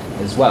residential block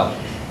as well.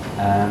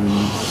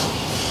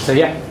 So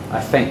yeah,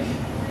 I think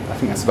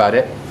that's about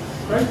it.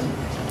 Great.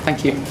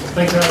 Thank you.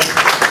 Thank you.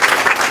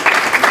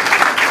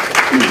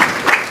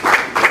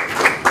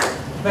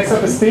 Next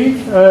up is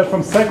Steve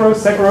from Segro.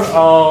 Segro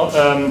are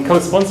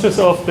co-sponsors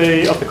of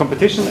the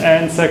competition,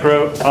 and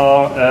Segro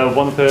are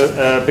one of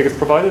the biggest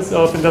providers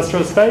of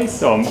industrial space,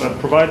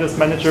 providers,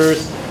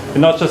 managers,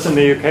 not just in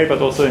the UK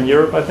but also in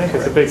Europe. I think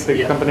it's a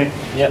big company.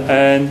 Yeah.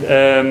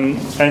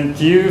 And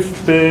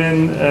you've been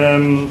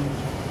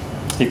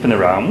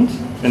around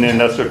in the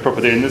industrial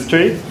property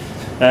industry,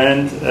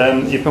 and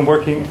you've been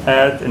working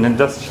at an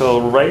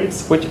industrial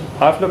REITs, which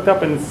I've looked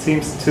up, and it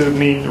seems to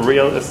mean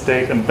Real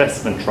Estate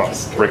Investment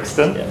Trust,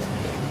 Brixton. Yeah.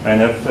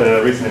 And I've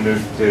recently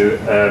moved to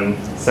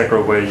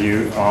Segro, where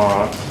you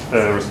are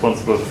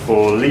responsible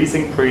for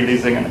leasing,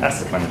 pre-leasing, and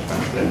asset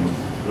management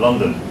in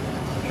London.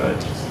 Try to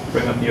just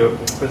bring up your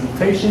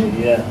presentation.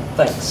 Yeah,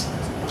 thanks.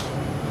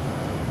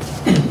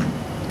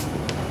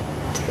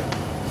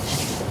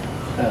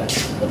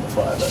 Number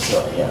 5, that's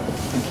right, yeah.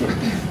 Thank you.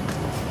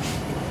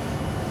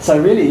 So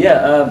really,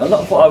 yeah, a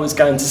lot of what I was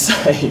going to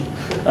say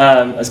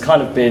has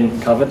kind of been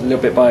covered a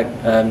little bit by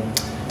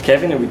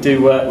Kevin, who we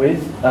do work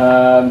with.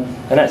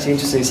 And actually,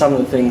 interestingly, some of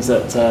the things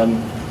that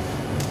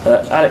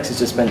Alex has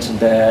just mentioned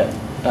there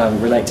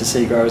relate to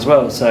Segro as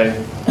well. So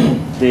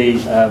the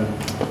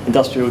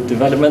industrial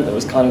development that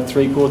was kind of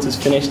 3/4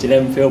 finished in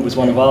Enfield was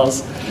one of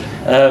ours.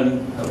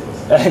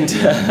 And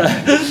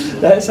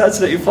that's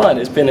absolutely fine.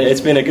 It's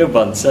been a good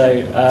one. So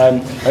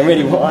and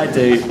really, what I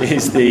do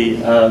is the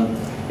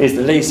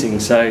leasing.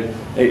 So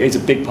it's a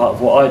big part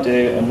of what I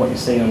do, and what you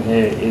see on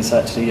here is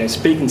actually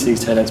speaking to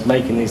these tenants,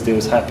 making these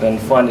deals happen,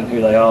 finding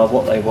who they are,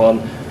 what they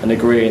want, and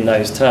agreeing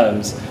those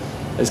terms.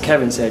 As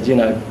Kevin said,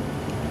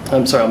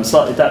 I'm sorry, I'm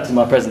slightly adapting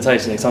my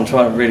presentation because I'm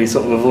trying to really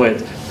sort of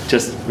avoid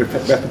just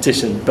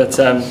repetition. But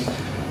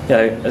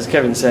as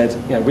Kevin said,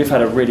 we've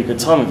had a really good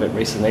time of it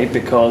recently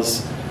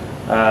because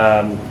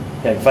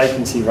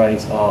vacancy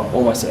rates are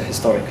almost at a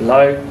historic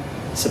low.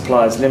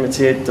 Supply is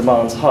limited,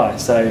 demand's high.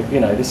 So,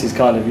 this is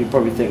kind of, you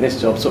probably think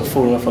this job's sort of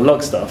falling off a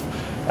log stuff.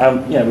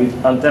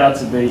 We've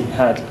undoubtedly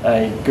had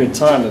a good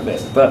time of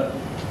it. But,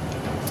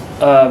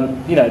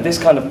 this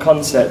kind of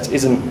concept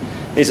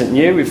isn't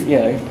new.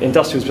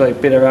 Industrial's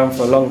been around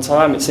for a long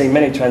time. It's seen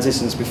many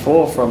transitions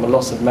before, from a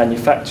loss of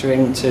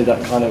manufacturing to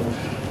that kind of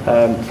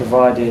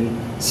providing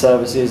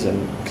services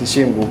and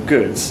consumable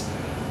goods.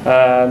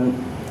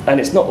 And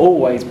it's not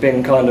always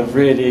been kind of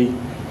really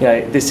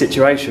this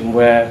situation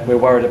where we're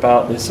worried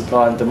about the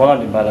supply and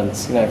demand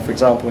imbalance. For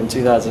example, in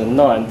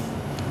 2009,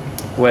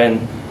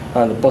 when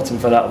the bottom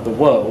fell out of the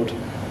world,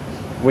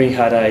 we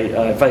had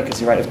a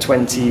vacancy rate of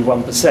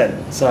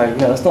 21%. So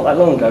that's not that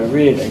long ago,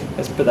 really.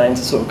 Let's put that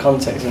into sort of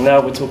context. And now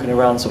we're talking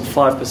around sort of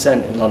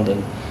 5% in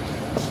London.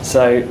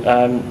 So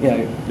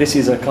this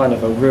is a kind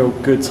of a real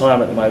good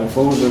time at the moment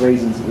for all the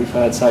reasons that we've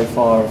heard so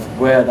far of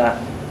where that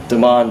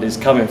demand is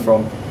coming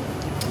from.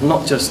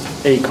 Not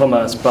just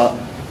e-commerce, but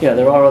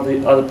there are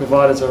other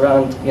providers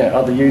around,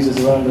 other users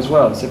around as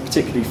well. So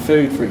particularly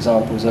food, for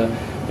example,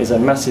 is a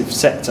massive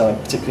sector,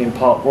 particularly in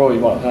Park Royal. You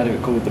might have heard of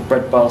it called the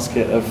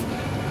breadbasket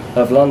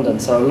of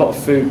London. So a lot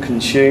of food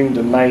consumed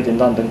and made in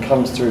London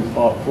comes through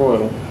Park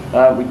Royal.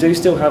 We do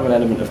still have an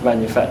element of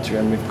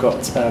manufacturing. We've got,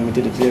 we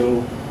did a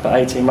deal about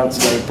 18 months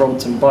ago with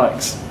Brompton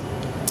Bikes,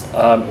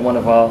 one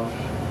of our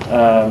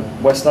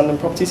West London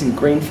properties in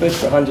Greenford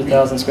for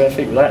 100,000 square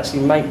feet. They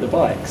actually make the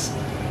bikes.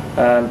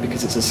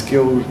 Because it's a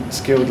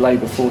skilled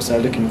labour force they're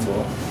looking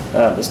for.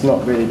 That's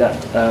not really that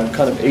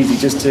kind of easy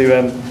just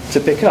to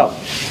pick up.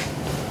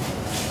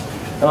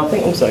 And I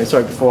think also,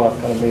 sorry, before I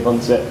kind of move on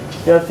to it,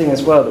 the other thing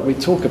as well that we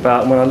talk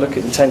about, and when I look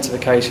at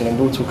intensification, and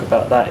we'll talk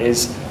about that,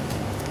 is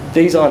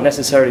these aren't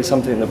necessarily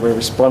something that we're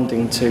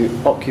responding to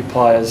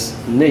occupiers'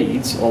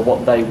 needs or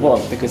what they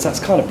want, because that's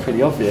kind of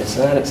pretty obvious,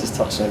 and Alex has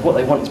touched on it. What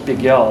they want is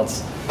big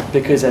yards,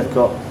 because they've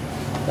got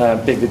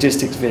big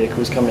logistics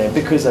vehicles coming in,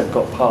 because they've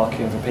got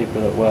parking for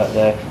people that work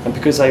there, and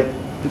because they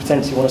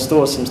potentially want to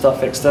store some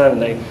stuff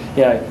externally.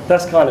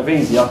 That's kind of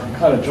easy. I can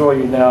kind of draw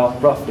you now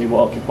roughly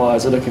what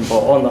occupiers are looking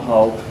for on the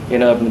whole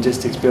in urban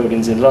logistics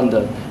buildings in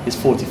London is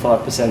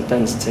 45%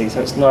 density.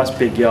 So it's nice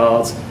big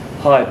yards,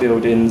 high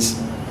buildings,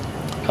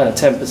 kind of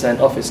 10%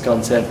 office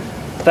content.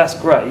 That's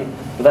great,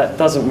 but that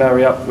doesn't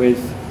marry up with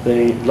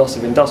the loss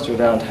of industrial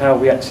land, how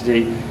we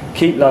actually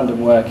keep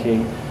London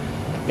working,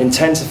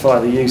 intensify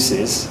the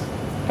uses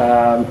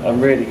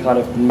and really kind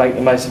of make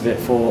the most of it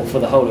for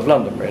the whole of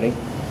London, really.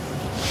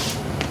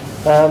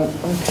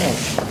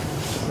 Okay.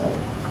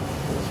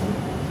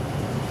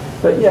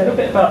 But yeah, a little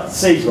bit about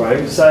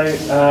SeaGrow. So,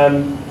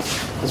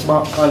 as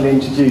Mark kindly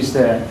introduced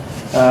there,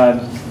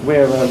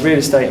 we're a real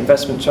estate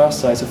investment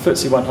trust, so it's a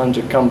FTSE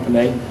 100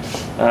 company.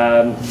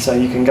 So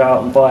you can go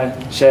out and buy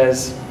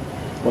shares,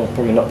 well,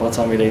 probably not by the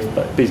time we leave,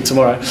 but it'll be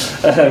tomorrow,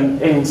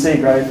 in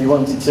SeaGrow if you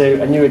wanted to,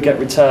 and you would get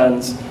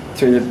returns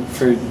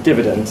through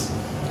dividends.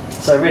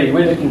 So really,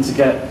 we're looking to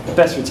get the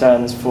best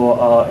returns for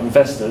our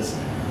investors.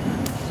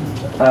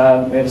 We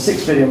have a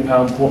 £6 billion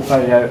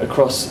portfolio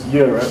across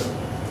Europe.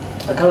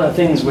 The kind of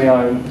things we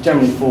own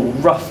generally fall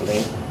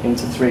roughly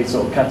into three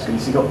sort of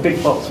categories. You've got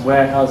big box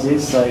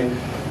warehouses, so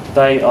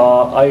they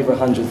are over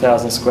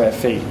 100,000 square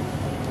feet.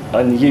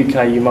 In the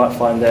UK, you might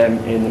find them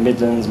in the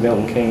Midlands,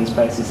 Milton Keynes,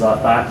 places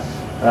like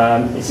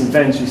that. It's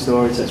inventory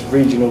storage, so it's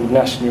regional,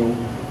 national,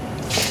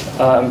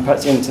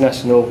 perhaps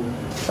international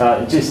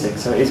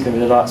logistics. So it is going to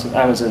be the likes of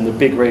Amazon, the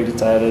big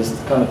retailers,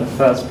 kind of the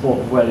first port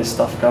of where this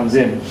stuff comes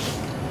in.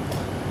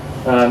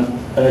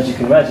 And as you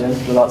can imagine,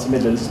 the likes of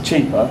Midlands is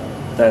cheaper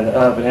than the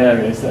urban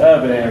areas. The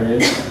urban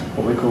areas,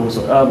 what we call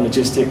sort of urban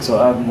logistics or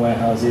urban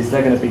warehouses,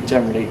 they're going to be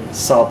generally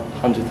sub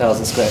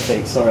 100,000 square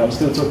feet. Sorry, I'm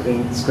still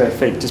talking square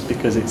feet just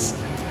because it's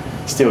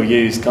still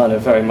used kind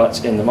of very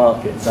much in the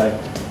market. So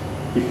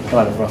you can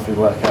kind of roughly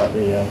work out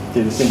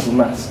do the simple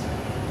maths.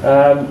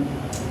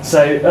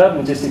 So urban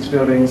logistics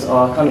buildings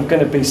are kind of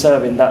going to be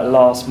serving that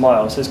last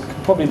mile. So it's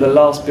probably the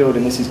last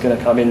building this is going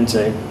to come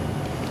into.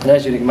 And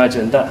as you'd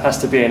imagine, that has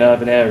to be in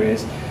urban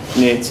areas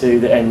near to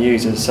the end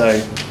users. So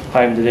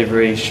home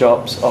delivery,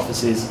 shops,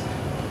 offices,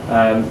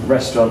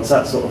 restaurants,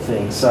 that sort of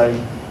thing. So,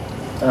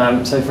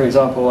 so for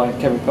example, I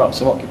can put up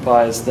some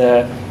occupiers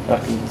there. I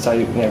can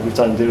say, we've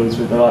done deals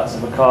with the likes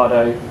of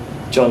Ocado,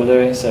 John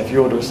Lewis. So if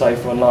you order a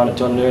sofa online at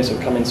John Lewis,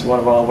 it'll come into one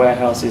of our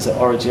warehouses at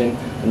Origin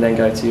and then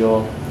go to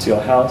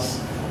your house.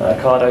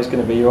 Ocado is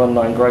going to be your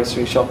online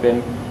grocery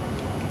shopping.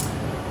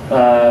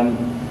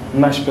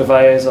 Mash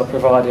purveyors are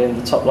providing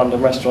the top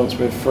London restaurants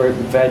with fruit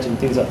and veg and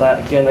things like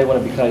that. Again, they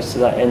want to be close to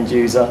that end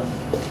user.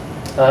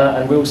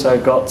 And we also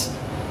got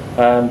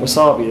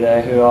Wasabi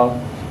there, who are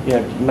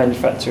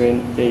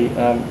manufacturing the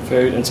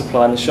food and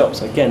supplying the shops.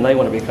 So again, they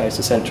want to be close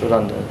to central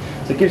London.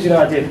 So it gives you an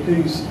idea of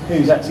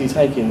who's actually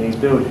taking these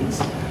buildings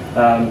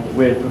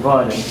we're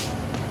providing.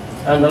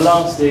 And the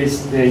last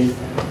is the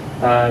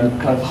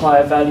kind of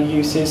higher value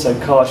uses, so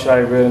car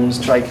showrooms,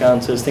 trade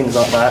counters, things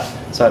like that.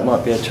 So it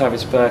might be a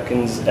Travis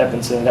Perkins,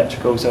 Edmonton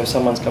Electrical, so if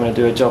someone's coming to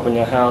do a job on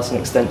your house, an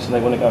extension, they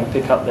want to go and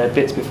pick up their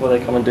bits before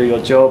they come and do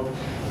your job.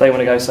 They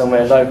want to go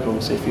somewhere local,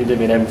 so if you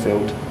live in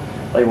Enfield,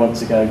 they want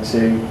to go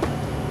to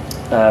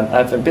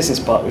Advent Business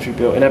Park, which we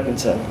built in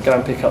Edmonton, go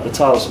and pick up the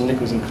tiles from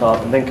Nichols and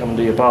Clark and then come and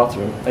do your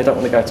bathroom. They don't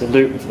want to go to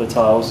Luton for the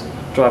tiles,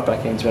 drive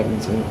back into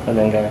Edmonton and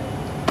then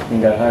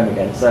go home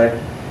again. So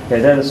yeah,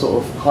 they're the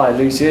sort of higher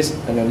uses,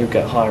 and then you'll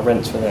get higher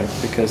rents for them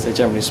because they're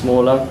generally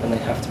smaller and they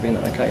have to be in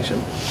that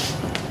location.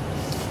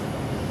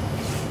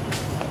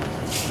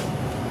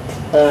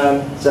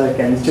 So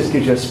again, it just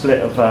gives you a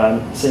split of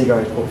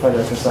SeaGrow's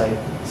portfolio, can say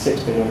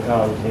 £6 billion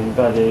in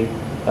value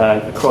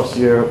across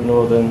Europe,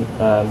 northern,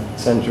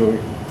 central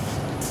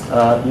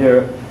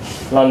Europe.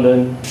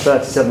 London,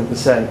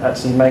 37%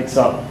 actually makes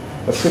up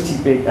a pretty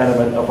big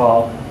element of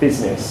our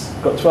business.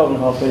 We've got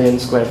 12.5 million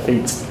square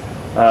feet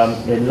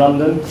in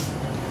London,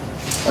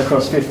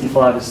 across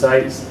 55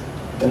 estates,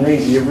 and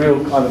these are your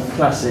real kind of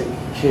classic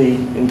key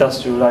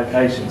industrial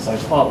locations. So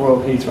Park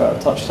Royal, Heathrow,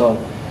 I've touched on,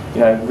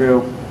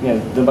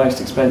 the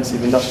most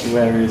expensive industrial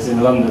areas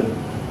in London.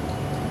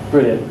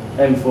 Brilliant.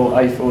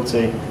 M4,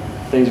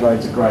 A40, these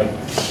roads are great.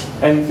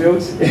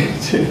 Enfield,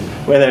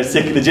 where they're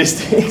sick of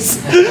logistics,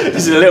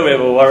 this is a little bit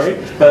of a worry,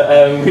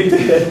 but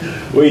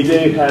we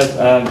do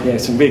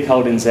have some big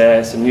holdings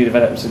there, some new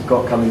developments we've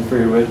got coming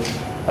through with.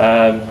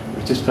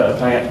 We've just put a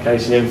planning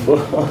application in for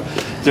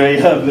 3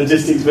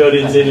 logistics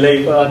buildings in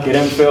Lee Park in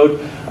Enfield.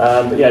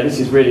 But yeah, this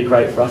is really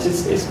great for us.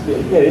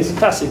 It's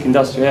classic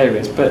industrial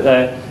areas, but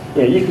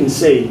you can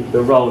see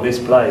the role this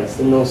plays.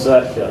 The North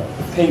Circular,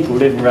 people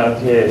living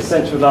around here,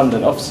 central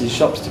London, offices,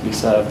 shops to be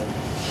served.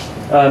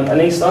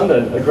 And East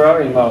London, a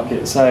growing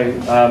market, so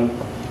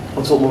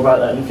I'll talk more about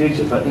that in the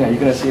future, but you're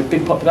going to see a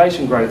big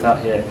population growth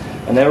out here,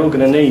 and they're all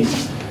going to need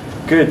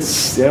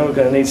goods, they're all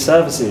going to need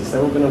services,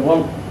 they're all going to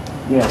want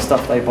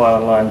stuff they buy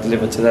online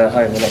delivered to their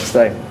home the next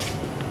day.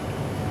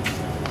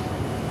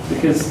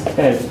 Because,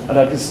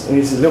 and this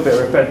is a little bit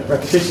of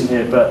repetition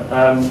here, but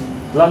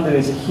London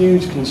is a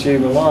huge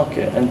consumer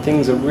market, and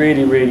things are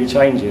really, really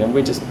changing, and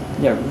we're just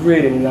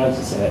really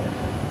noticing it.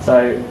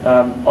 So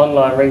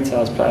online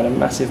retail is playing a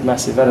massive,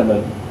 massive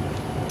element.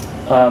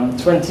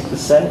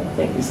 20%, I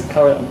think, is the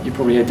current, you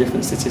probably hear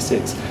different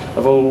statistics,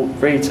 of all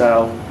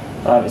retail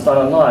is done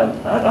online.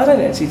 I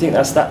don't actually think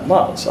that's that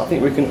much. I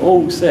think we can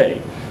all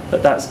see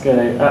that that's going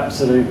to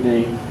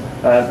absolutely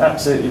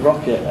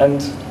rocket.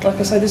 And like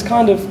I say, this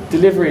kind of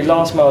delivery,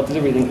 last mile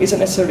delivery thing isn't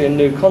necessarily a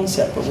new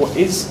concept, but what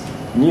is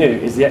new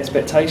is the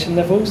expectation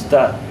levels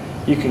that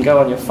you can go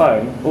on your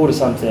phone, order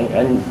something,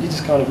 and you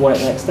just kind of want it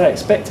the next day,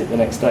 expect it the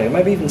next day, or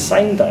maybe even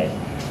same day.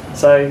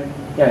 So,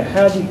 you know,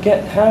 how are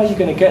you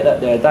going to get that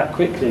there that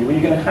quickly? Well,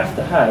 you're going to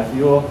have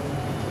your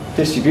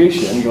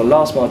distribution, your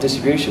last mile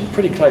distribution,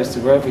 pretty close to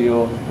wherever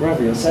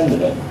you're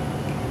sending it.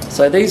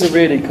 So these are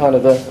really kind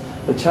of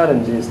the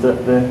challenges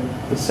that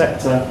the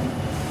sector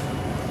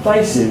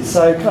faces.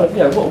 So kind of, you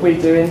know, what are we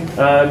doing?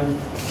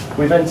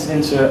 We've entered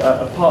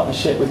into a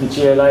partnership with the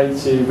GLA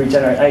to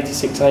regenerate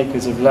 86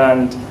 acres of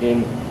land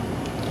in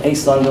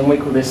East London. We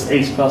call this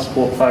East Plus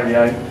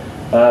portfolio,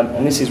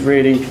 and this is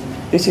really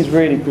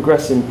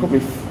progressing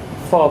probably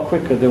far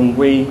quicker than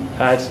we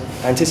had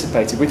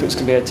anticipated. We thought it was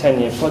going to be a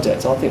 10-year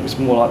project. I think it's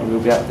more likely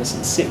we'll be out of this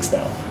in 6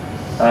 now.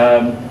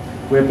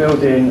 We're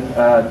building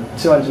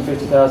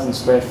 250,000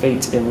 square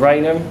feet in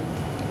Rainham,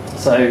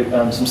 so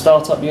some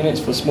start-up units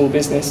for small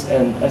business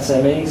and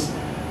SMEs,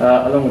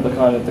 along with the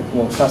kind of the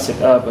more classic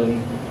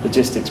urban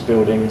logistics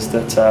buildings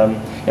that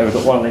you know, we've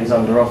got one of these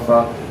under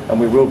offer, and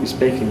we will be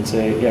speaking to,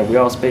 you know, we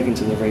are speaking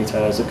to the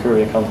retailers, the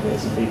courier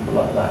companies and people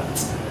like that.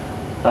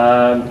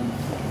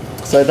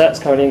 So that's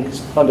currently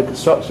under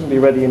construction, be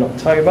ready in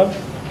October.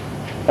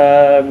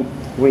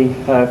 We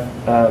have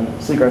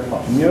Seagrove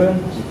Park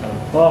Newen, which is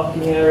a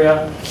parking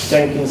area.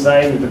 Jenkins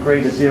Lane, we've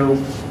agreed a deal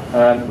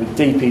with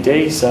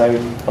DPD, so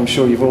I'm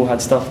sure you've all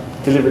had stuff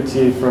delivered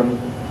to you from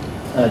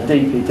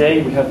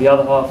DPD. We have the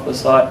other half of the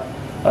site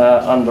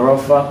under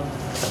offer.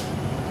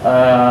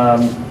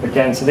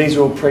 Again, so these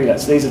are all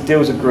pre-lets. So these are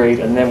deals agreed,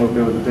 and then we'll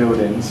build the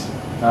buildings.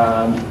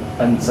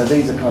 And so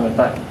these are kind of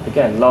that,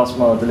 again, last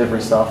mile delivery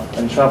stuff,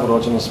 and travel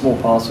lodge on a small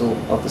parcel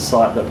of the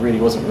site that really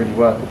wasn't really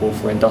workable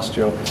for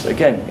industrial. But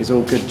again, it's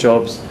all good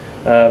jobs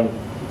and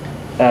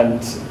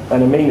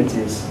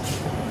amenities.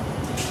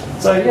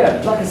 So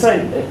yeah, like I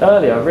said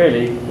earlier,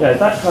 really, you know,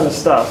 that kind of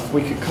stuff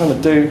we could kind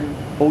of do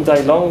all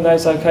day long in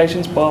those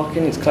locations.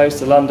 Barking, it's close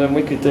to London.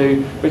 We could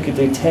do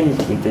 10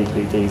 probably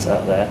DPDs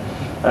out there.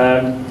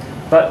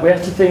 But we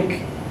have to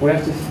think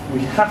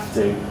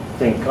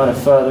kind of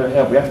further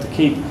ahead. We have to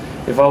keep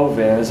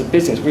evolving as a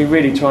business. We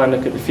really try and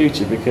look at the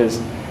future, because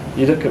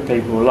you look at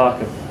people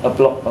like a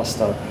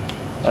Blockbuster,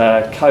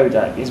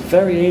 Kodak. It's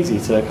very easy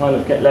to kind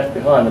of get left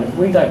behind, and if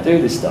we don't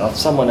do this stuff,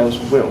 someone else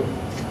will.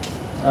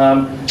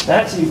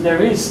 Actually,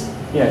 there is,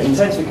 you know,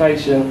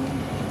 intensification,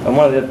 and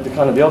one of the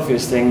kind of the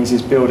obvious things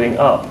is building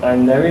up,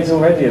 and there is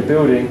already a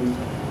building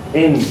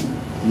in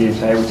the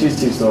UK which is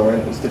 2-storey.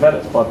 It's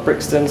developed by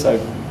Brixton,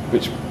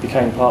 which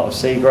became part of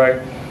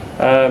Seagrove,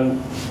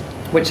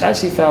 which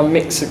actually found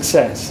mixed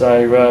success.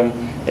 So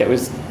it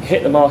was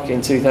hit the market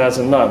in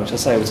 2009, which I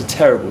say was a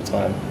terrible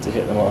time to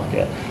hit the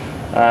market.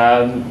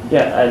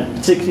 Yeah, and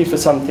particularly for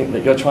something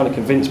that you're trying to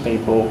convince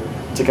people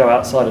to go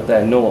outside of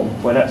their norm,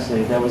 when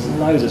actually there was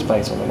loads of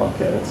space on the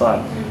market at the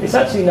time. It's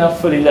actually now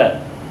fully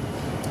let.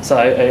 So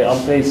I'm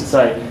pleased to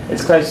say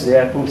it's close to the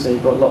airport, so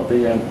you've got a lot of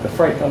the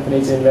freight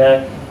companies in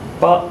there,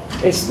 but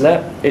it's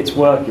let, it's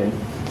working.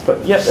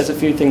 But yet there's a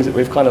few things that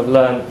we've kind of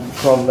learned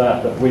from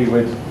that we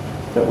would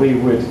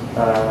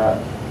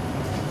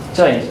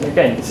change. And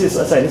again, this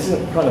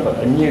isn't kind of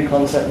a new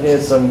concept.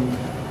 Here's some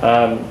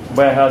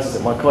warehouses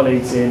that my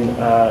colleagues in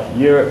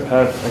Europe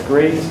have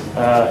agreed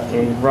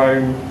in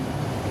Rome,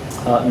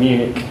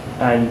 Munich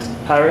and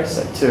Paris.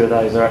 So 2 of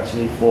those are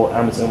actually for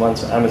Amazon,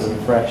 one's for Amazon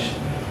Fresh.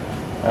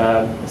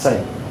 So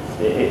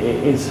it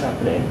is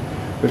happening.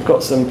 We've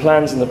got some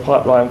plans in the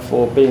pipeline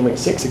for Beamwick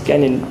 6,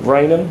 again in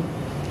Rainham.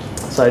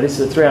 So this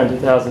is a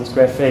 300,000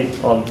 square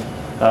feet on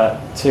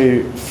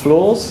 2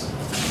 floors.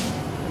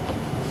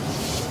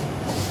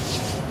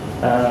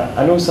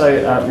 And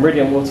also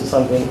Meridian Water,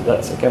 something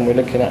that's, again, we're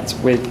looking at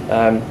with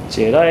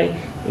GLA.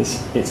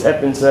 It's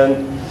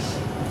Edmonton.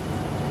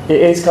 It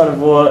is kind of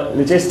more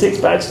logistics,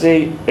 but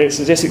actually it's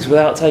logistics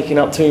without taking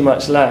up too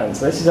much land.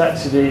 So this is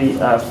actually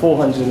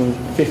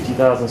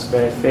 450,000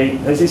 square feet.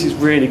 This is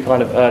really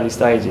kind of early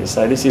stages.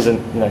 So this isn't,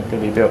 you know,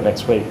 going to be built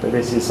next week, but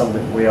this is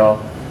something we are,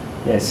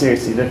 you know,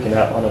 seriously looking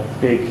at on a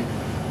big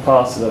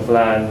parcel of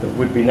land that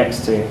would be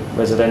next to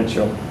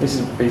residential.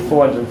 This would be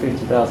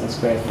 450,000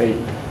 square feet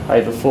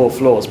over 4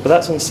 floors, but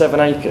that's on 7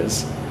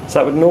 acres. So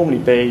that would normally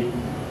be,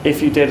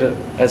 if you did it,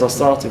 as I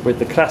started with,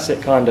 the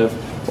classic kind of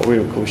what we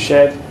would call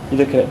shed, you're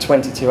looking at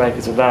 22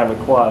 acres of land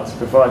required to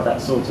provide that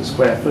sort of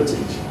square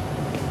footage.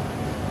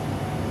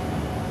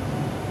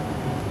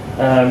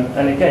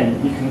 And again,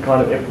 you can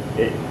kind of,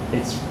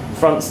 it's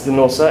fronts to the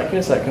North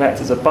Circular, so it can act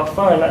as a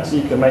buffer, and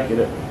actually you can make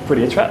it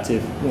pretty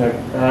attractive. You know,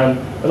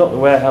 a lot of the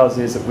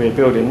warehouses that we're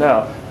building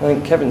now, I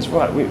think Kevin's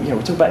right, we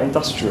talk about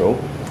industrial.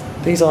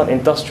 These aren't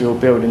industrial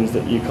buildings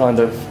that you kind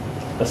of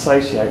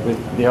associate with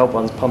the old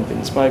ones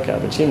pumping smoke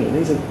out of a chimney.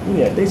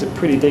 These are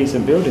pretty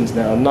decent buildings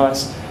now,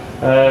 nice,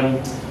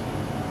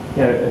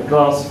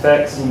 glass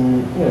effects,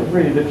 and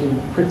really looking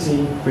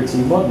pretty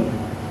modern.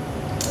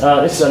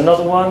 This is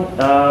another one,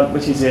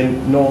 which is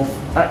in North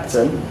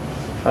Acton,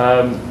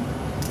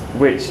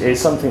 which is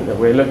something that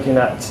we're looking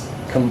at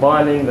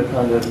combining the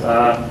kind of,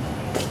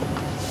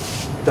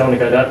 don't want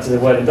to go down to the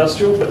word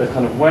industrial, but the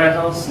kind of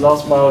warehouse,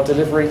 last mile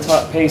delivery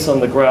type piece on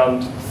the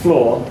ground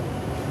floor,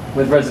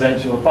 with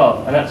residential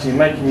above, and actually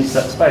making use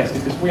of that space,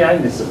 because we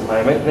own this at the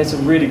moment, and it's a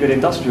really good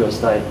industrial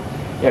estate.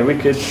 Yeah, we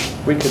could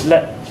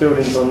let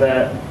buildings on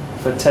there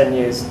for 10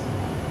 years,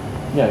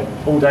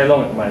 all day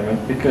long at the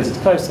moment, because it's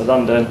close to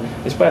London,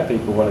 it's where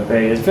people want to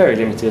be, there's very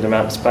limited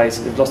amount of space,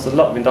 they've lost a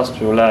lot of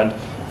industrial land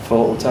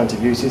for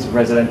alternative uses,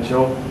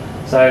 residential,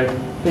 so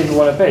people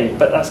want to be,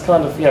 but that's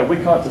kind of, we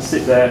can't just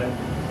sit there,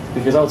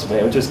 because ultimately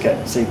it'll just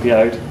get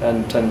CPO'd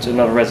and turned into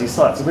another resi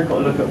site, so we've got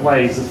to look at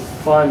ways of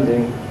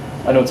finding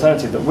an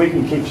alternative that we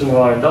can keep some of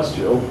our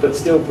industrial, but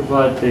still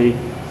provide the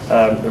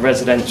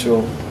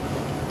residential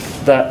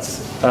that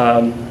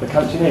the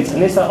country needs.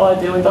 And is that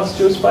ideal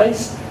industrial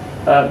space?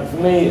 For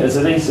me, as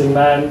a leasing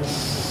man,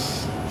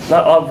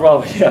 I would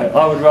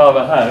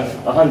rather have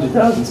a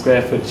 100,000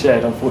 square foot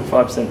shed on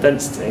 45%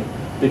 density,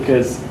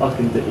 because I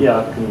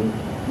can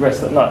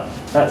rest at night.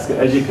 That's,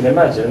 as you can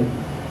imagine,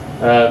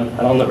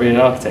 and I'm not really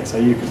an architect, so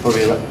you could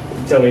probably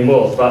tell me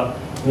more, but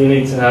you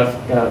need to have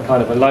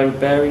kind of a load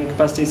bearing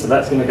capacity, so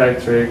that's going to go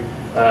through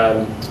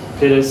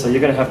pillars, so you're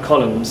going to have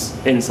columns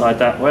inside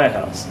that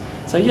warehouse.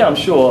 So yeah, I'm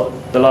sure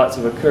the likes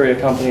of a courier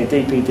company, a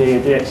DPD,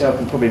 a DHL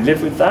can probably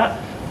live with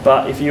that,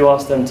 but if you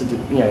ask them to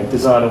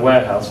design a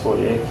warehouse for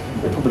you,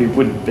 it probably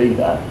wouldn't be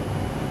that.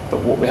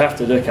 But what we have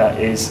to look at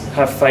is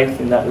have faith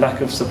in that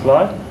lack of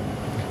supply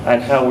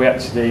and how we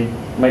actually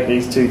make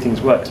these two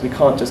things work, because we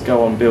can't just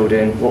go on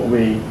building what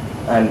we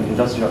and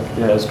industrial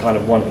occupiers kind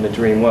of want in a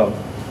dream world.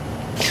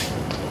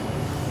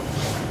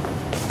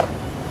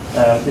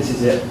 This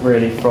is it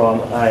really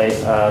from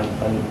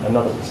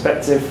another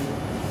perspective,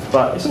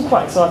 but it's some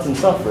quite exciting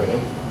stuff really.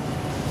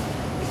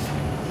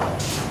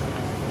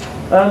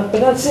 But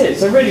that's it.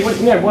 So really,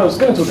 what I was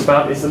going to talk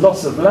about is the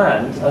loss of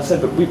land. I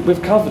said, but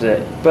we've covered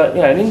it. But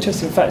an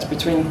interesting fact is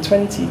between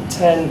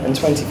 2010 and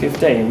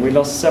 2015, we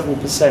lost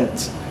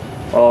 7%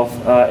 of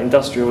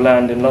industrial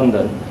land in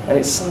London, and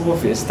it's so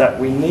obvious that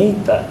we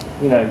need that.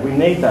 We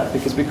need that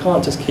because we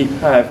can't just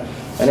have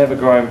an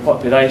ever-growing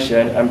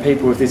population and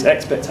people with this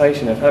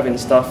expectation of having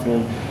stuff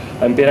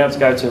and being able to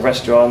go to a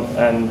restaurant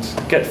and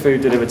get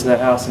food delivered to their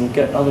house and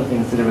get other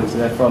things delivered to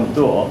their front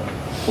door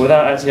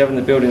without actually having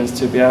the buildings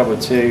to be able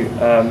to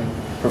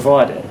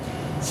provide it.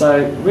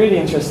 So really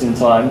interesting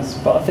times,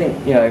 but I think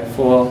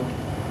for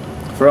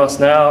us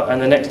now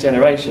and the next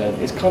generation,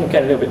 it's kind of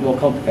getting a little bit more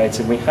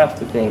complicated. We have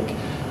to think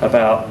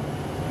about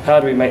how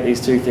do we make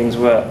these two things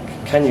work.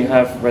 Can you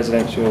have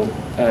residential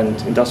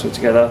and industrial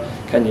together?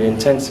 Can you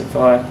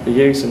intensify the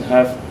use and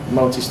have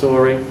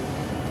multi-storey?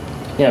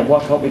 Why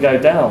can't we go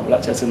down? Well,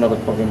 actually, that's another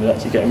problem with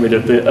actually getting rid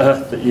of the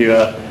earth that you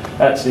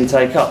actually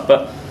take up.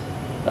 But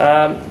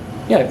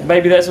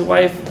maybe there's a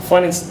way of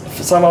finding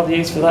some other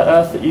use for that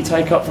earth that you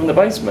take up from the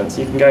basement,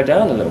 so you can go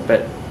down a little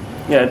bit.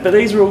 But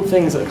these are all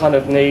things that kind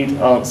of need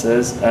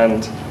answers,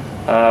 and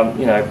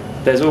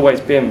there's always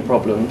been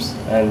problems,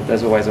 and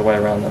there's always a way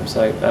around them.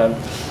 So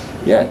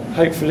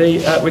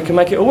hopefully we can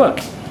make it all work.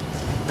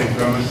 Thank you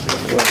very much.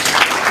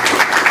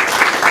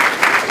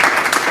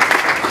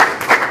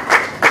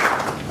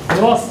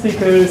 The last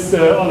speaker is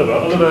Oliver.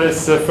 Oliver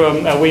is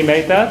from We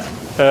Made That,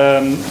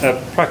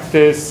 a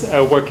practice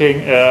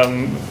working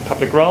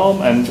public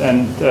realm and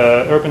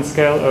urban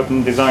scale,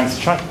 urban design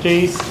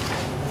strategies.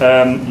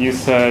 You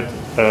said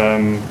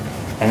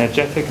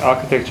energetic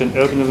architecture and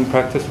urbanism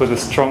practice with a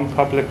strong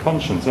public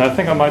conscience, and I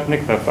think I might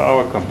nick that for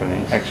our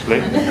company actually.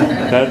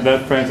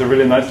 that frames it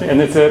really nicely,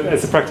 and it's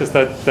a practice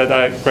that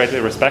I greatly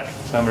respect.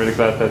 So I'm really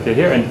glad that you're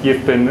here, and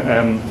you've been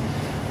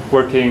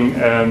working,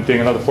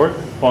 doing a lot of work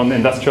on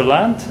industrial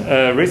land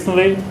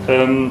recently.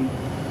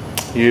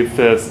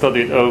 You've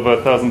studied over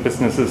 1,000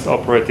 businesses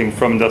operating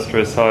from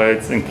industrial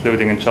sites,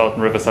 including in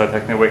Charlton, Riverside,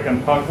 Hackney Wick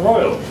and Park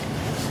Royal.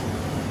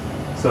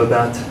 So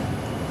that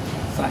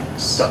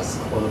does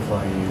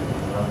qualify you.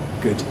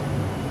 Good.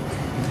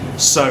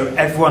 So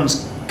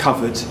everyone's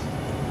covered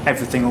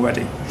everything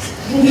already.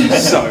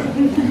 So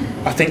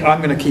I think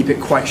I'm going to keep it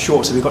quite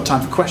short so we've got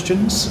time for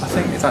questions. I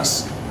think if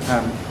that's,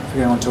 if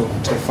we're going on till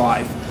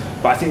 5.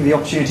 But I think the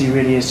opportunity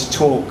really is to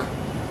talk.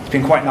 It's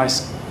been quite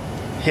nice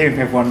hearing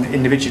from everyone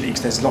individually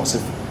because there's lots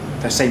of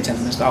the same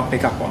sentiments that I'll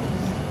pick up on.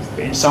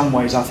 But in some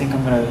ways I think I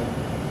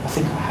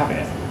have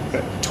it,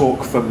 but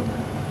talk from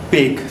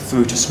big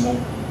through to small.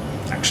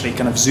 Actually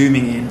kind of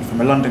zooming in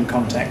from a London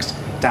context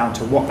down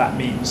to what that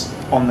means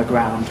on the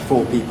ground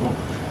for people.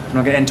 And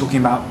I'm again talking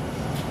about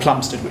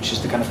Plumstead, which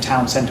is the kind of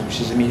town centre which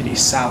is immediately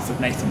south of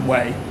Nathan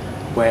Way,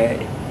 where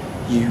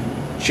you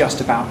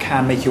just about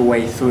can make your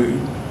way through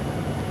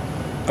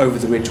over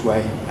the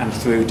Ridgeway and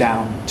through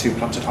down to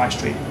Plumstead High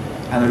Street,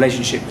 and the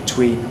relationship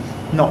between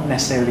not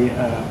necessarily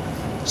a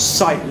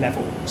site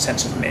level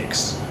sense of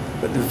mix,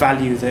 but the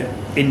value that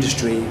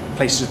industry,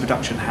 places of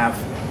production have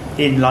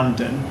in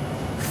London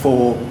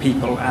for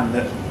people, and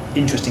that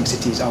interesting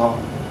cities are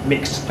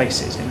mixed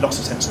places in lots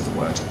of sense of the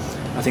word.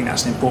 I think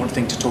that's an important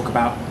thing to talk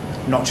about,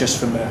 not just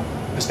from a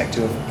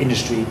perspective of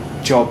industry,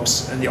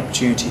 jobs and the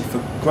opportunity for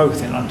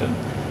growth in London,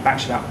 but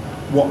actually about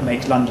what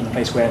makes London a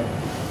place where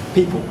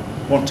people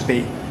want to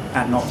be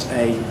and not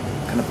a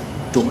kind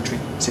of dormitory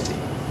city.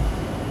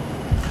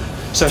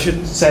 So I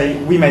should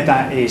say we made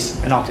that is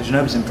an architecture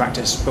and urbanism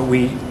practice, but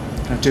we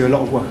kind of do a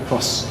lot of work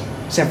across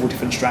several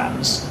different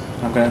strands.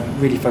 And I'm going to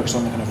really focus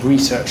on the kind of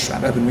research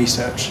strand, urban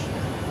research.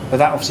 But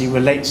that obviously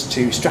relates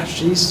to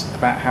strategies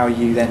about how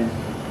you then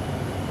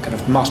kind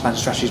of master plan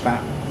strategies about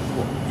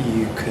what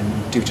you can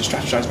do to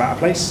strategize about a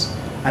place,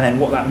 and then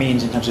what that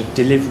means in terms of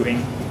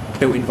delivering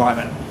built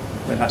environment,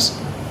 whether that's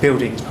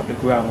buildings,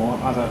 public realm, or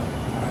other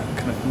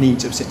kind of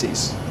needs of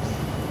cities.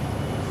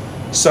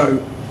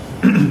 So,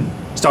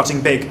 starting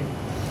big.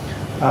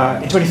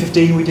 In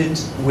 2015 we did,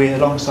 with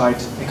alongside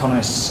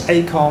economists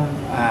AECOM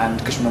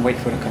and Cushman &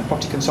 Wakefield and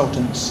property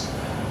consultants,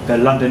 the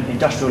London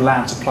Industrial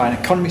Land Supply and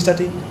Economy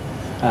Study.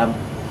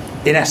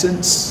 In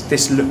essence,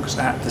 this looks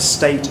at the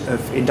state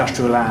of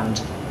industrial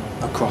land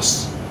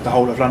across the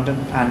whole of London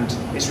and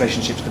its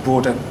relationship to the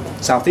broader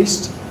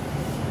southeast.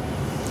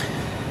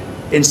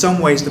 In some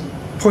ways, the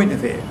point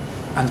of it,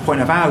 and the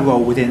point of our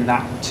role within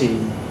that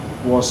team,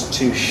 was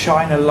to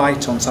shine a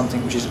light on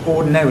something which is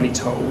ordinarily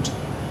told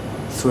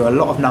through a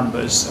lot of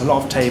numbers, a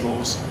lot of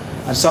tables,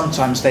 and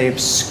sometimes they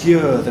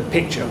obscure the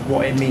picture of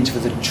what it means for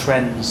the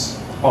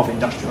trends of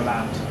industrial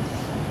land.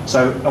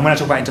 So, and when I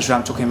talk about industrial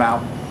land, I'm talking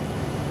about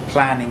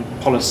planning,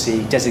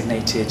 policy,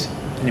 designated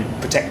and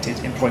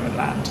protected employment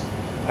land.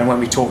 And when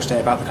we talk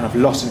today about the kind of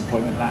loss of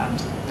employment land,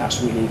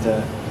 that's really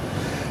the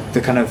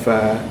kind of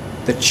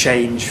the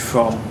change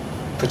from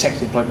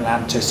protected employment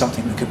land to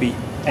something that could be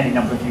any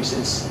number of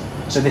uses.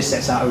 So this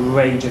sets out a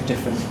range of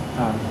different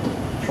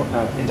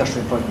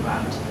industrial employment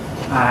land.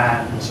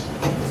 And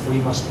we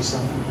must be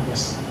some, I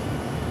guess,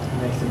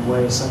 Nathan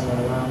Way is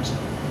somewhere around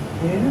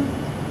here.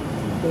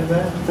 They're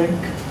there, I think.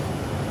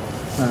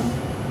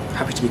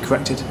 Happy to be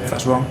corrected if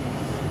that's wrong.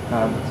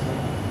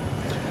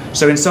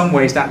 So in some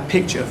ways that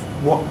picture of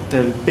what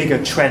the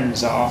bigger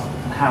trends are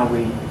and how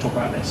we talk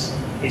about this,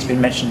 it's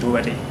been mentioned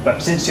already.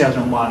 But since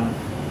 2001,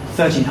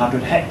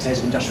 1,300 hectares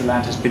of industrial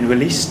land has been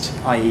released,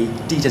 i.e.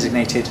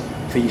 de-designated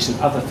for use of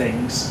other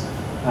things,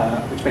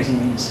 which basically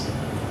means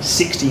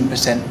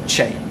 16%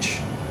 change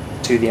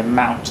to the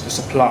amount, the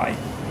supply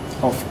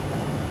of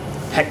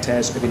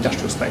hectares of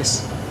industrial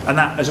space. And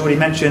that, as already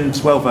mentioned,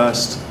 well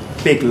versed,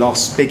 big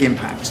loss, big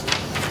impact.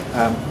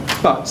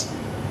 But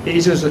it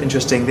is also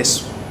interesting,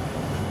 this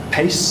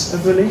pace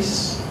of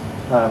release,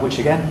 which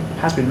again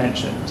has been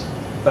mentioned,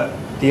 but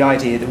the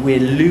idea that we're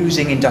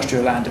losing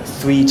industrial land at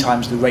 3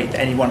 times the rate that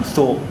anyone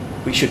thought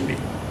we should be.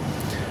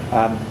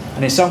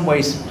 And in some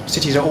ways,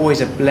 cities are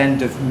always a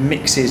blend of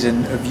mixes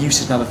and of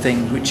uses and other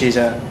things, which is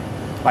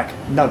like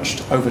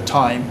nudged over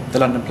time. The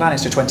London plan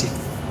is to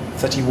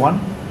 2031.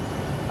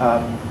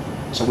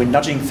 So we're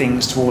nudging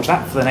things towards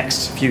that for the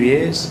next few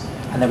years,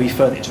 and there'll be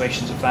further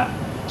iterations of that.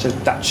 So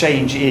that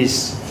change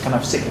is kind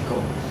of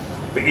cyclical.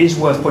 But it is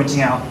worth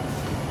pointing out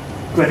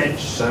Greenwich,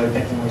 so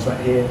Nathan was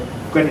right here.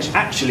 Greenwich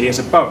actually, as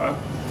a borough,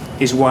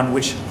 is one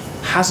which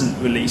hasn't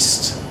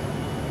released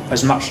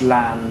as much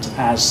land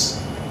as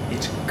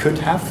it could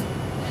have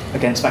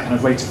against that kind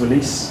of rate of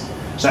release.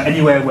 So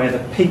anywhere where the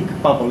pink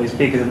bubble is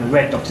bigger than the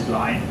red dotted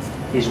line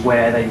is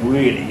where they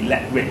really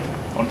let rip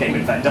on getting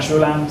rid of that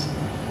industrial land.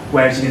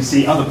 Whereas you can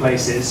see other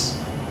places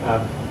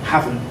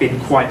haven't been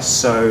quite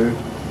so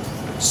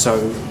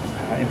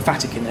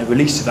emphatic in their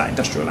release of that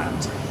industrial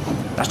land.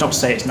 That's not to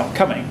say it's not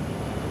coming,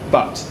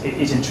 but it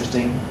is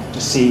interesting to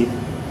see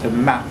the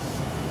map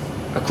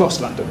across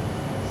London.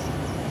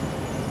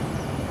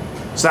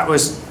 So that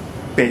was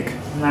big.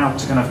 Now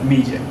to kind of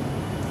medium.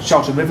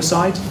 Charlton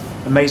Riverside,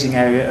 amazing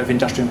area of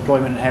industrial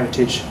employment and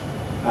heritage,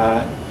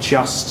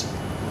 just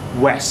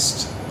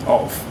west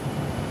of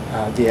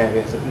the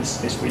area that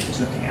this brief is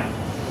looking at.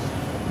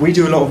 We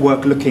do a lot of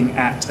work looking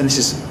at, and this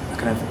is a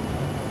kind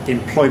of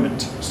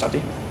employment study,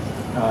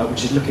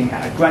 which is looking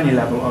at a granular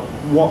level of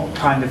what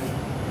kind of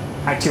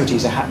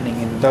activities are happening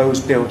in those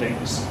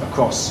buildings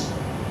across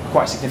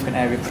quite a significant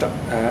area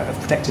of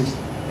protected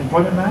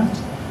employment land,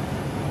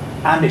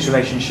 and its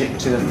relationship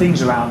to the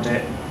things around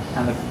it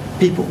and the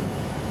people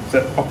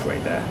that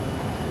operate there.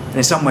 And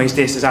in some ways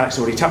this, as Alex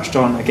already touched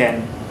on,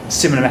 again,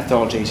 similar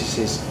methodologies. This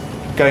is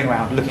going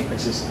around looking at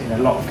places in a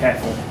lot of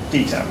careful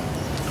detail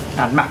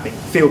and mapping,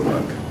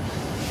 fieldwork.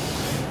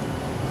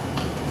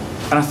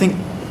 And I think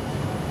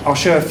I'll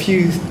show a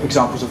few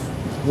examples of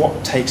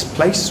what takes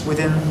place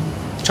within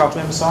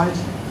Charlton Riverside.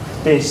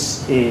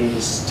 This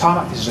is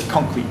tarmac, this is a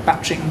concrete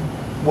batching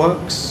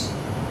works,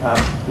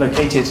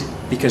 located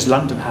because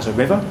London has a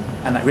river,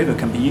 and that river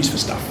can be used for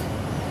stuff.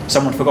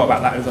 Someone forgot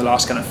about that over the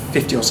last kind of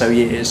 50 or so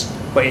years,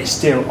 but it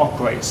still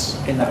operates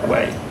in that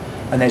way.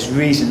 And there's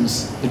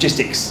reasons,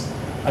 logistics,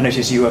 I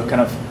noticed you were kind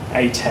of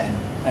A10,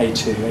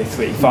 A2,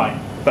 A3, fine.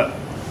 But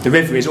the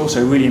river is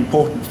also a really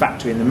important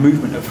factor in the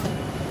movement of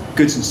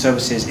goods and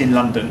services in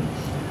London,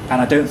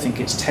 and I don't think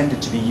it's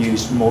tended to be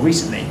used more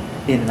recently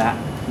in that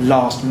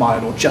last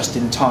mile or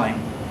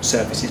just-in-time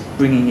services,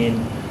 bringing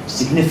in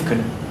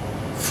significant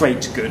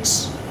freight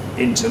goods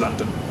into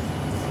London.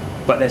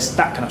 But there's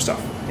that kind of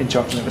stuff in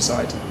Charlton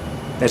Riverside.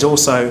 There's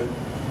also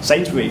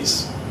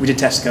Sainsbury's. We did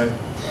Tesco.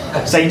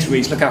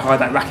 Sainsbury's, look how high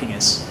that racking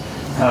is.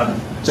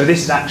 So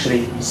this is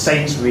actually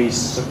Sainsbury's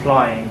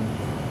supplying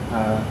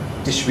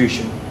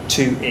distribution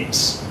to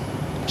its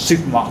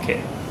supermarket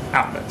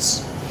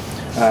outlets.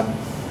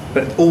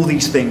 But all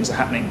these things are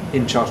happening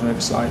in Charlton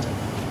Riverside.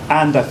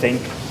 And I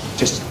think,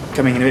 just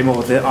coming in a bit more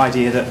of the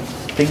idea that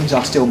things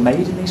are still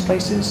made in these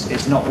places.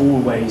 It's not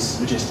always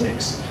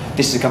logistics.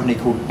 This is a company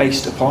called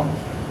Based Upon.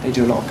 They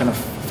do a lot of kind of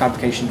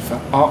fabrication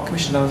for art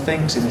commission and other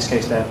things. In this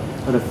case, they're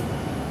sort of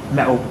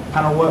metal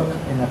panel work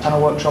in their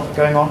panel workshop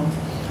going on.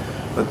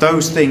 But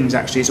those things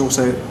actually is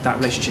also that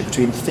relationship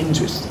between the things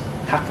which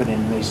happen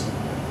in these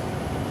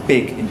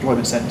big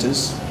employment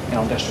centres in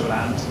our industrial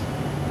land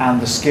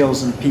and the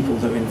skills and people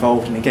that are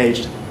involved and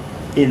engaged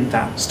in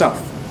that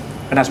stuff.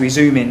 And as we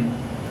zoom in,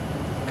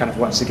 kind of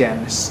once again,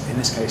 in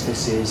this case,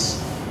 this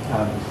is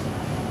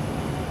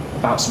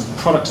about some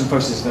products and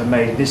processes that are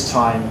made this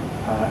time,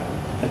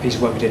 a piece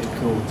of work we did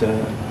called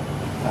the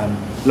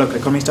Local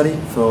Economy Study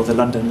for the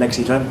London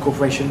Legacy Development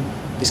Corporation.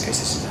 In this case,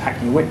 this is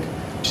Hackney Wick,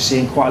 which is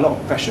seeing quite a lot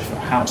of pressure for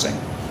housing.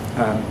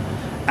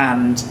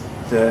 And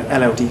the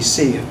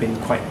LLDC have been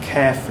quite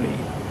carefully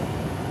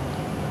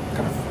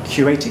kind of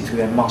curating through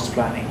their master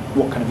planning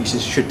what kind of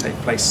uses should take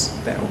place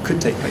there or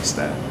could take place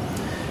there.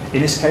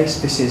 In this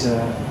case, this is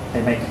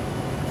they make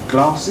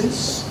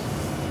glasses.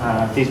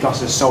 These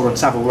glasses are sold on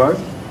Savile Row,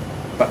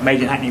 but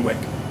made in Hackney Wick.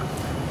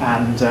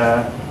 And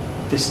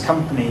this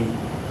company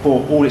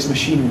bought all its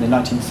machinery in the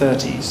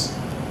 1930s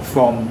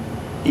from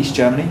East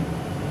Germany.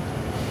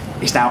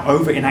 It's now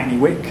over in Hackney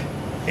Wick.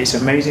 It's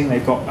amazing.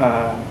 They've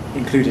got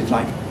included,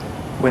 like,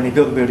 when they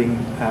built the building,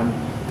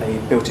 they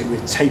built it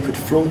with tapered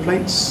floor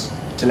plates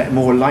to let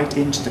more light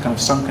into the kind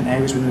of sunken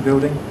areas within the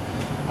building.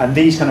 And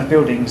these kind of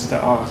buildings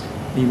that are,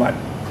 you might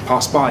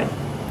pass by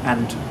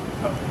and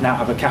now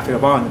have a cafe or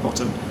bar in the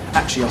bottom,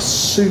 actually are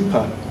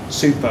super,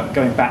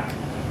 going back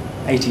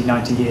 80,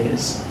 90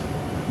 years,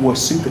 were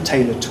super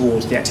tailored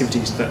towards the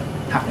activities that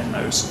happen in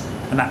those.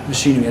 And that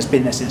machinery has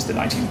been there since the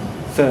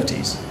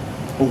 1930s,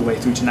 all the way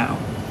through to now.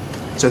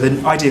 So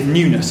the idea of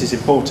newness is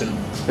important,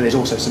 but there's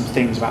also some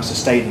things about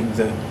sustaining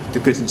the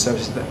goods and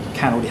services that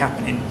can already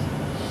happen in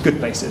good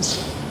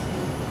places.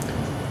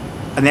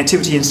 And the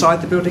activity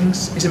inside the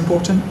buildings is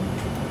important,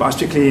 but I was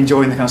particularly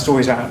enjoying the kind of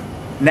stories about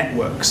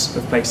networks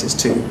of places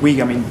too.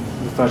 We,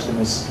 refer to them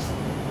as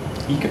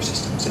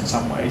ecosystems in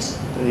some ways.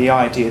 The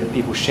idea that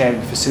people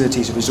sharing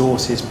facilities,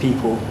 resources,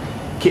 people,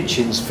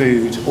 kitchens,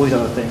 food, all these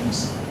other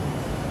things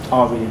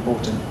are really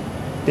important.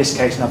 In this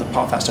case, another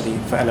part of that study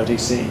for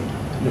LLDC,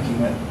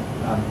 looking at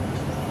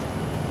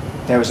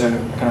there was a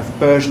kind of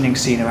burgeoning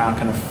scene around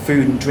kind of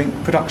food and drink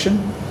production.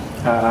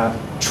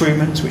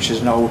 Truman's, which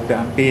is an old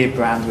beer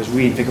brand, was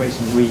reinvigorated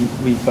and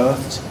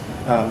rebirthed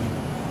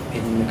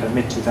in the kind of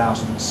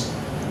mid-2000s.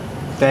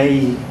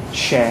 They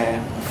share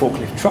a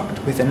forklift truck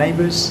with their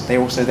neighbours. They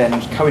also then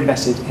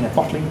co-invested in a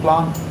bottling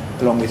plant,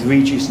 along with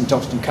Rejuice and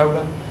Dalston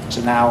Cola.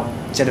 So now,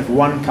 instead of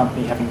one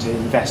company having to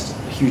invest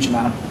a huge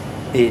amount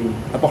in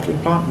a bottling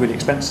plant, really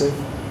expensive,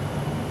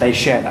 they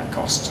share that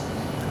cost.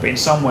 But in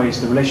some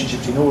ways, the relationship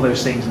between all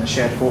those things and the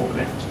shared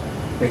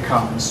forklift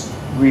becomes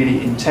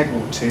really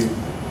integral to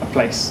a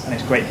place. And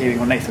it's great hearing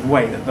on Nathan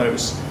Way that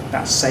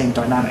that same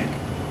dynamic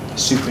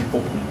is super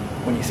important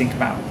when you think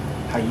about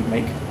how you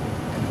make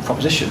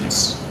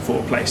propositions for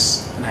a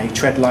place and how you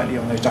tread lightly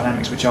on those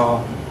dynamics which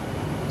are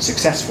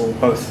successful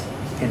both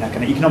in a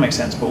kind of economic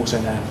sense but also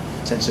in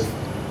a sense of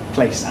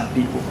place and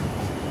people.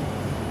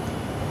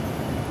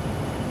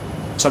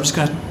 So I'm just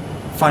going to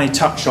finally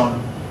touch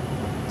on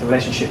the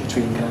relationship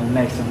between kind of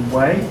Nathan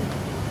Way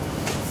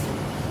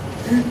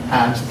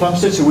and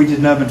Plumstead. So we did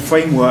an urban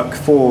framework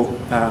for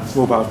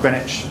Royal Borough of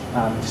Greenwich.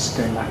 This is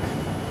going back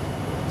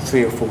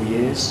 3 or 4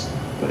 years,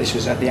 but this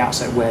was at the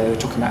outset where they were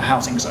talking about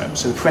housing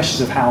zones. So the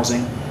pressures of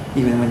housing,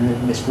 even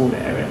within this broader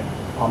area,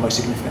 are most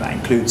significant. That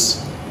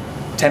includes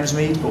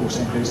Thamesmead, but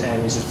also includes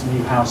areas of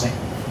new housing.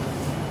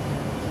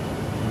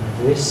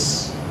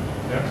 This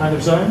kind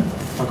of zone,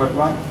 if I got it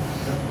right.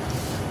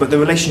 But the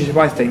relationship,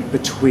 I think,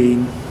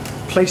 between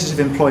places of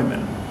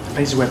employment,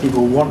 places where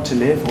people want to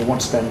live or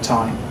want to spend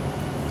time,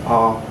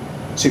 are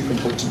super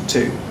important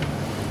too.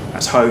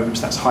 That's homes,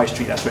 that's high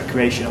street, that's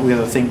recreation, all the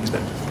other things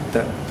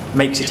that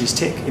make cities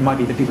tick. It might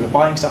be that people are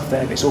buying stuff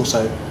there, but it's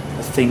also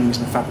the things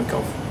and the fabric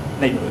of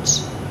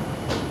neighbourhoods.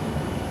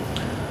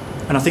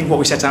 And I think what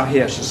we set out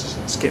here,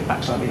 just skip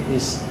back slightly,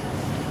 is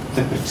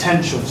the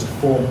potential to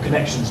form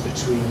connections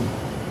between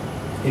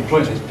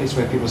employment, places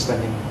where people are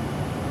spending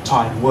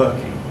time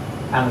working,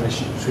 and the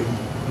relationship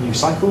between new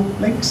cycle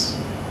links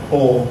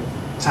or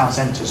town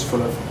centres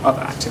full of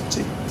other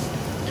activity.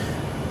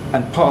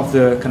 And part of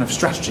the kind of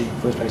strategy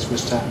for this place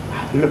was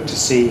to look to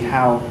see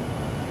how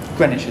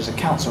Greenwich as a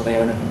council, they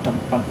own a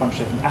bunch of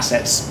different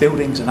assets,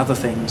 buildings and other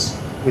things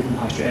within the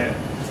high street area,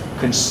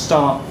 can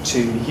start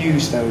to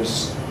use the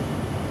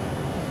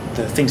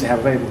things they have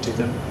available to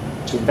them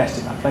to invest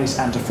in that place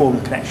and to form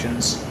the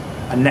connections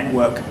and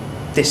network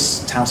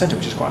this town centre,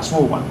 which is quite a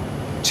small one,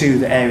 to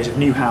the areas of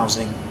new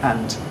housing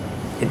and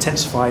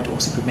intensified or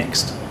super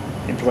mixed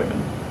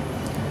employment.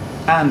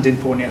 And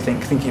importantly, I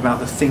think, thinking about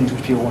the things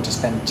which people want to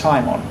spend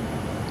time on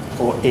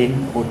or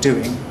in or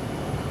doing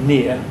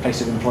near a place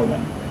of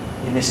employment.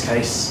 in this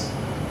case,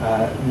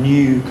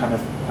 new kind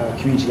of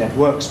community-led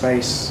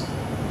workspace,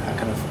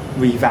 kind of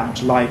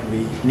revamped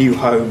library, new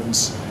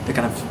homes, the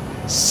kind of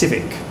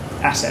civic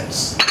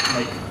assets to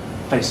make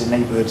places and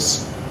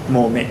neighbourhoods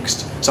more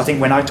mixed. So I think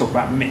when I talk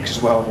about mix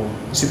as well, or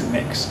super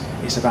mix,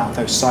 it's about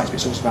those sites, but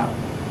it's also about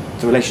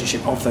the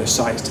relationship of those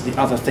sites to the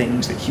other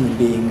things that human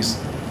beings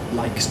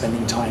like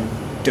spending time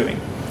doing.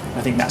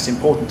 I think that's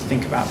important to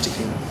think about,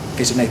 particularly in the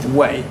case of Nathan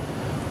Way,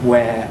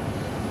 where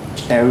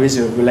there is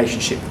a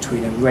relationship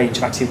between a range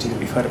of activity that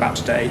we've heard about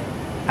today,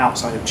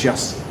 outside of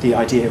just the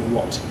idea of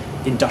what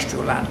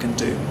industrial land can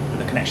do, but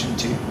the connection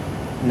to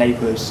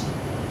neighbours,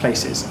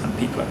 places and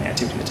people and the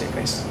activity that take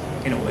place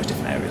in all those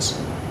different areas.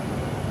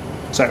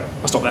 So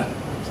I'll stop there.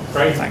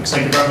 Great, Thanks.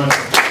 Thank you very much.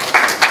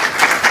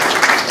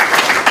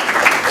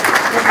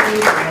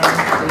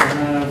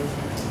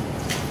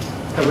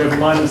 We have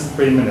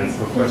 -3 minutes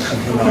for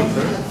questions and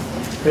answers.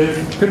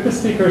 Could the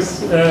speakers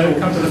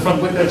come to the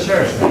front with their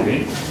chairs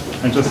maybe,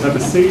 and just have a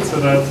seat so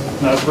that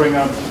now bring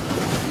up.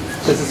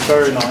 This is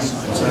very nice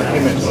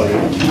image of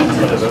it.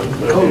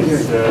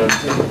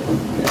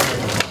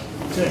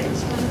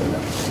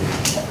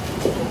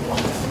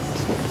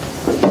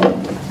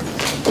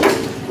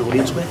 The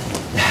audience with?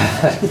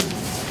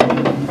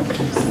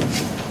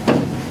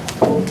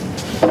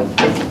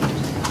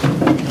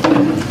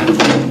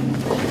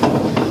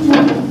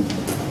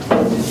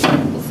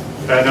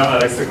 No,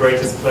 Alex, the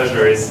greatest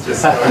pleasure is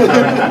just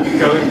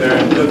going there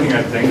and looking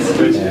at things,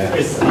 which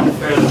is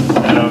unfair.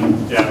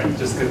 Yeah, I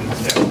just couldn't.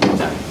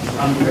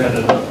 Yeah, unfair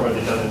that I've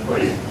already done it for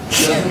you. It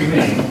doesn't mean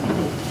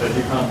that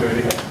you can't do it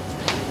again.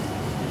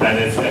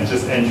 And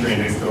just entering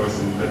these doors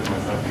and putting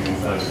myself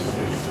inside is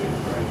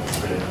great. It's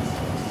really nice.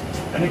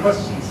 Any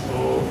questions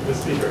for the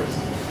speakers?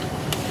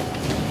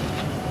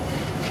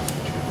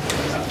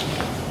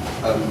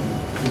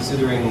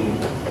 Considering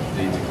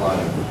the decline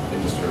of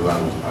industrial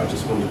land, I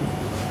just wondered,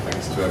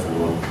 thanks to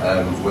everyone,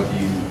 whether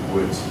you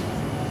would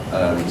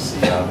see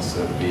the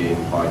answer being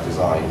by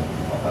design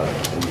and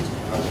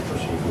kind of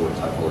pushing forward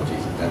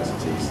typologies and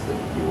densities that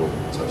you all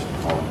touched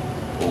upon,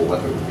 or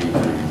whether it would be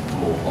through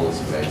more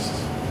policy-based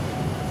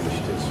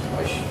initiatives,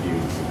 I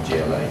assume through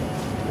GLA,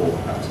 or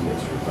perhaps a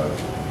mixture of both.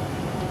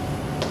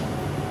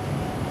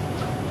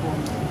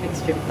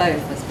 Mixture of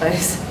both, I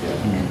suppose.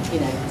 Yeah. You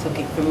know,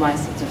 talking from my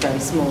sort of very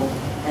small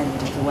end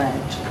of the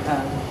wedge,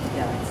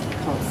 yeah, I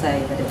can't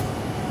say that it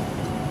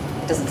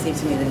doesn't seem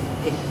to me that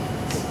it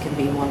can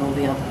be one or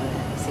the other.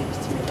 It seems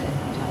to me that it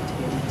would have to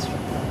be a mixture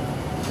of both.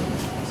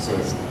 So,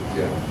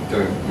 yeah,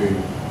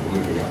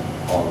 moving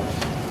on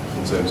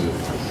in terms of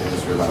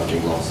industrial land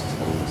being lost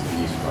and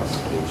the use price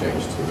being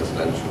changed to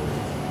residential,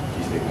 do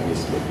you think there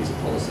needs to be a piece of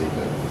policy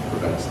that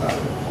prevents that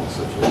on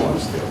such a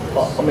large scale?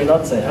 I mean,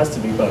 I'd say it has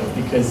to be both,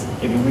 because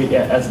if you really,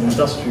 as an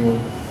industrial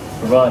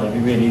provider, it'd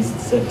be really easy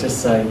to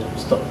just say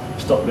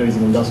stop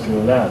losing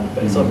industrial land,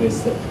 but it's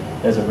obvious that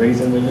there's a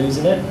reason we're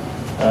losing it,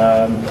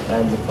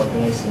 and the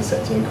population is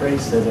set to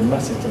increase. There's a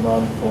massive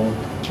demand for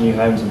new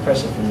homes and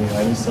pressure for new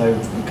homes, so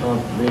we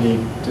can't really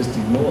just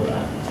ignore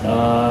that.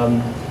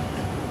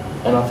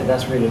 And I think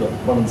that's really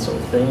one of the sort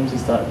of themes,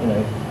 is that, you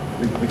know,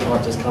 we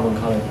can't just come and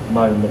kind of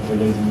moan that we're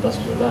losing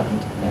industrial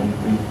land, and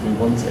we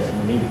want it and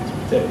we need it because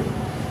we do.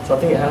 So I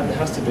think it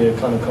has to be a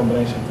kind of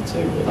combination of the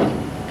two, really.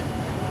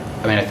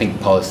 I mean, I think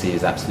policy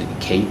is absolutely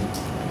key,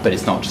 but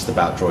it's not just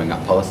about drawing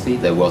up policy.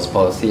 There was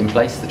policy in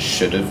place that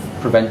should have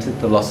prevented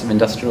the loss of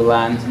industrial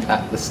land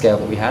at the scale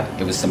that we had.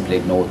 It was simply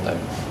ignored, though.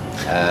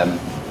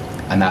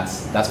 And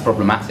that's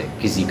problematic,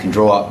 because you can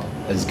draw up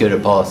as good a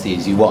policy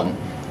as you want.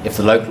 If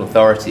the local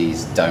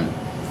authorities don't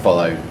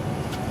follow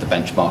the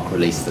benchmark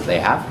release that they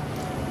have,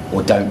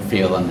 or don't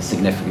feel under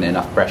significant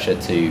enough pressure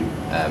to,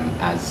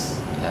 as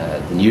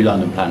the new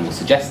London plan will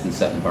suggest in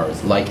certain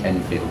boroughs, like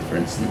Enfield, for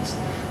instance,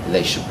 that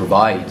they should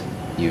provide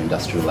new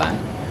industrial land.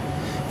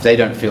 If they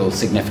don't feel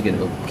significant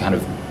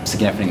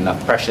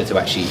enough pressure to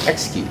actually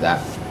execute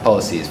that,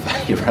 policy is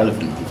very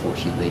irrelevant,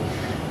 unfortunately.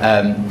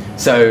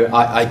 So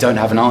I don't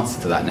have an answer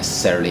to that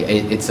necessarily.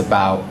 It's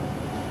about,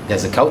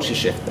 there's a culture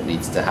shift that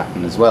needs to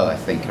happen as well, I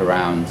think,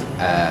 around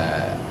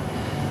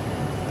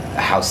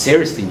how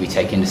seriously we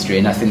take industry,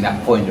 and I think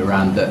that point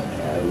around that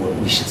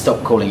we should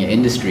stop calling it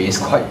industry is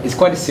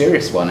quite a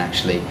serious one,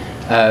 actually.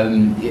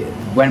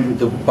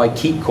 By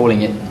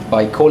calling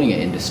it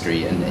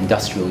industry and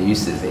industrial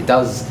uses, it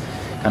does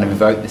kind of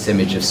evoke this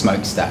image of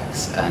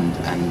smokestacks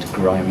and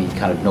grimy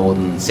kind of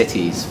northern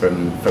cities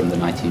from the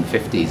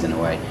 1950s in a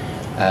way,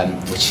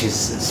 which is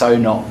so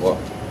not what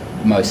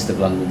most of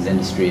London's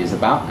industry is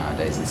about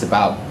nowadays. It's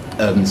about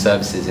urban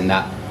services in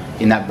that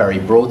very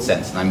broad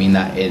sense, and I mean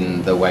that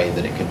in the way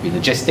that it could be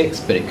logistics,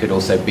 but it could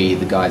also be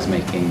the guys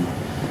making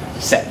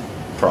set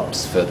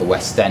props for the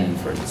West End,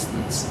 for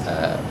instance,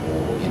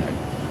 or, you know,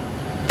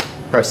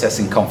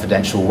 processing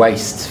confidential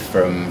waste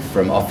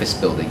from office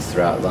buildings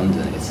throughout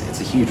London.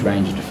 It's a huge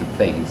range of different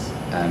things.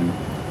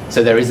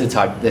 So there's a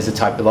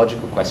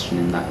typological question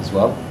in that as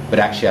well. But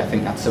actually, I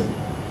think that's in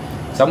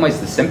some ways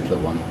the simpler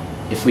one.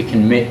 If we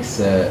can mix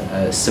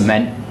a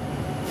cement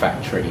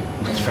factory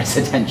with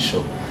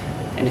residential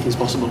Anything's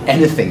possible.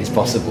 Anything is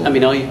possible. I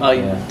mean,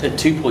 at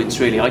 2 points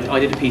really. I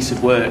did a piece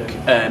of work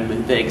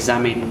that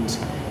examined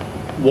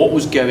what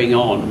was going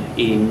on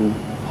in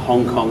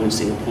Hong Kong and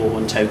Singapore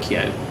and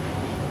Tokyo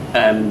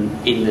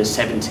in the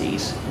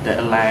 70s that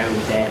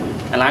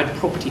allowed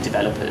property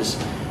developers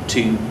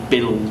to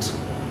build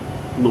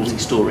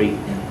multi-storey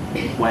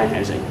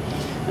warehousing.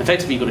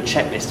 Effectively, you've got a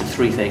checklist of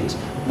 3 things.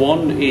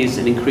 One is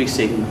a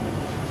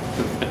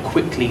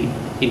quickly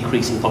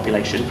increasing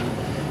population.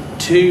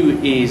 2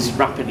 is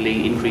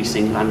rapidly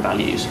increasing land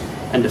values,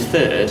 and the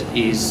 3rd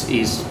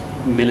is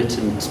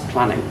militant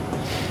planning.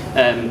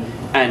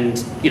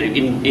 And you know,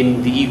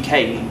 in the UK,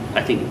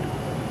 I think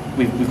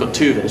we've got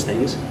 2 of those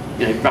things.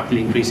 You know,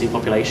 rapidly increasing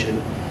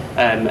population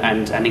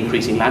and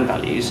increasing land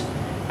values.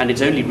 And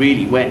it's only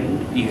really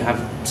when you have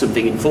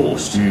something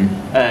enforced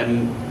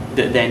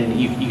that then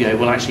you go,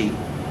 well, actually,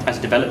 as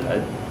a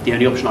developer, the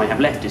only option I have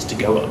left is to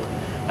go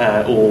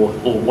up, or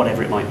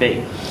whatever it might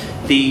be.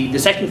 The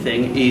second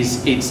thing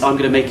is I'm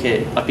going to make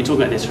it. I've been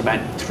talking about this for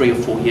about 3 or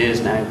 4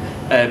 years now.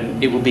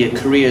 It will be a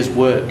career's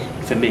work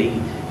for me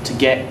to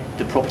get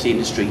the property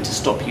industry to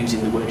stop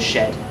using the word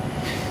shed,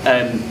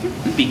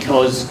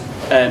 because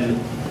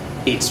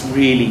it's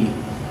really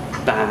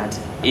bad.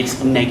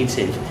 It's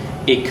negative.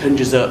 It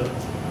conjures up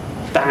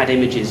bad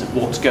images of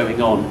what's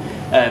going on.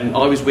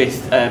 I was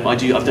with. I've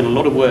done a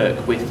lot of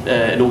work with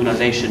an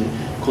organisation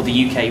called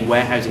the UK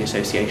Warehousing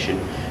Association,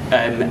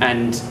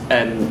 and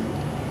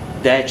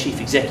their chief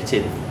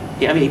executive.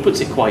 I mean, he puts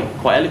it quite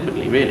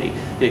eloquently, really.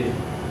 You know,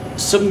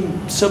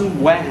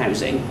 some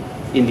warehousing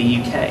in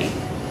the UK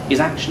is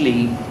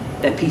actually,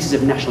 they're pieces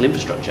of national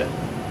infrastructure.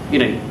 You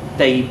know,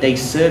 they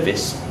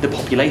service the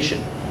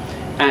population,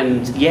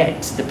 and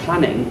yet the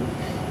planning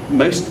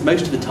most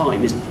of the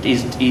time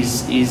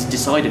is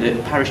decided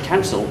at parish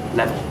council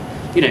level.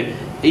 You know,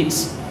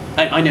 it's.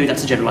 I know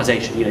that's a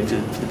generalisation, you know, for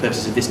the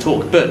purposes of this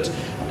talk, but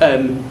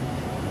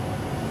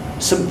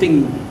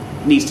something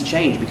needs to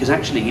change, because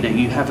actually, you know,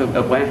 you have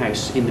a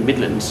warehouse in the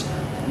Midlands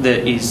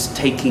that is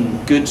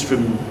taking goods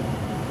from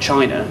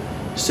China,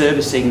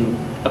 servicing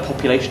a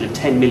population of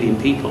 10 million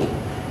people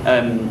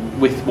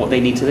with what they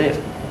need to live.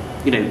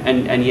 You know,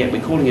 and yet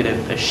we're calling it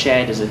a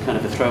shed as a kind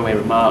of a throwaway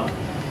remark,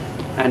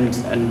 and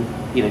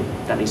you know,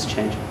 that needs to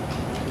change.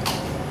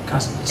 Can I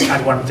just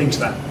add one thing to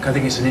that? I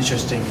think it's an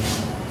interesting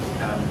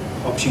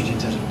opportunity in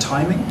terms of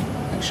timing,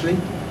 actually,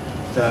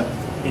 that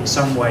in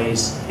some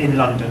ways in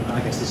London, I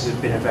guess this has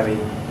been a very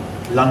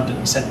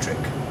London-centric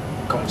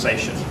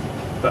conversation,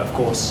 but of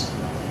course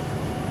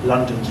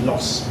London's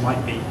loss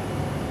might be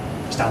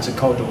Stanford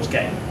Corridor's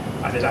gain.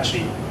 Like, there's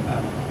actually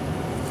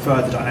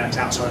further dynamics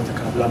outside of the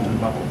kind of London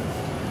bubble.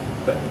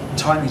 But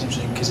timing is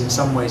interesting because in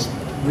some ways,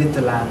 with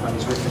the land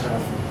values, with the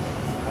kind of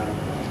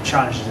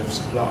challenges of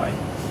supply,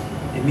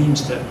 it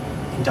means that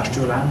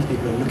industrial land,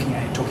 people are looking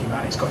at it, talking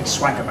about it, it's got its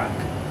swagger back.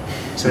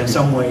 So in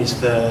some ways,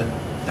 that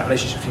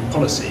relationship between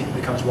policy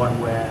becomes one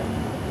where,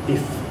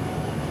 if,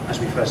 as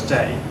we've heard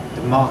today,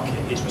 the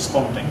market is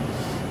responding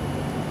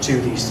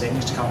to these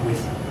things to come with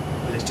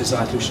its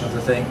desired solution of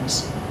the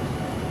things,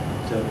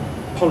 the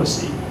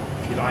policy,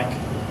 if you like,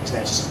 is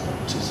there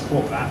to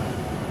support that.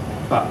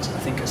 But I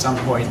think at some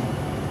point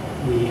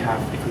we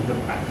have, if we look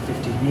back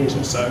 15 years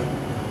or so,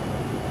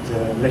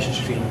 the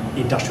relationship between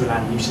industrial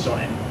land uses on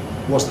it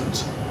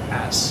wasn't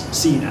as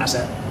seen as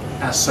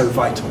so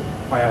vital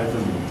by either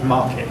the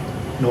market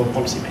nor the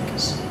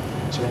policymakers.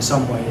 So in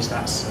some ways,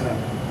 that's the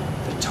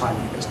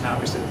timing of this now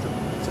is that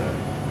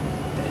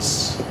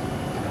there's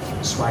kind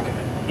of swagger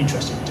and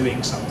interest in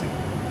doing something.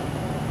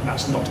 And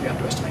that's not to be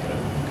underestimated, I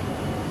don't think.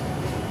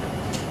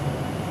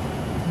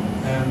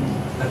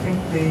 I think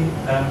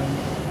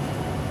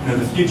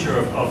the future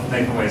of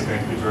Nathan Way is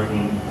going to be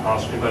driven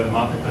partially by the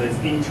market, but it's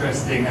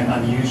interesting and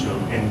unusual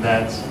in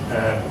that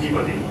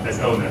Peabody, as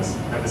owners,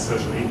 have a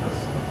social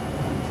ethos.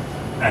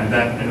 And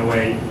that, in a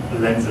way,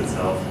 lends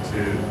itself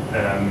to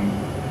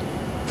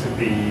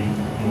be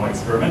more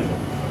experimental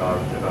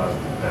about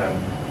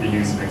the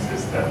use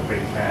mixes that we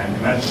can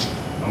imagine.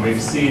 And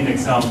we've seen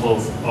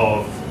examples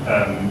of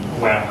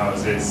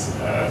warehouses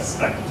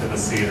stacked to the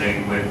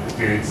ceiling with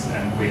goods,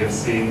 and we have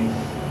seen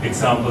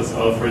examples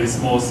of really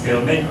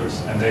small-scale makers,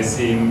 and they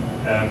seem,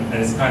 and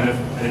it's kind of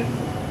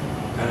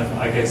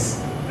I guess,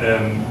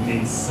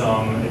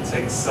 it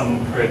takes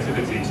some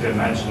creativity to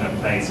imagine a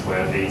place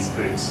where these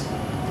goods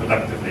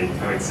productively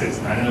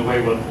coexist. And in a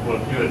way, what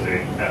you're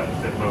doing, that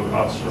both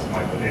Archers,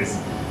 Michael,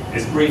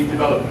 is brief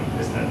development,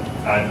 isn't it?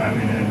 I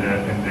mean,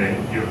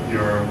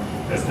 your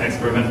there's an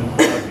experimental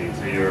quality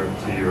to your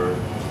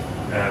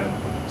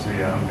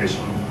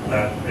ambition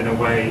that, in a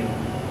way,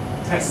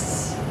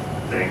 tests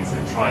things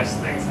and tries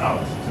things out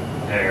to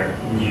prepare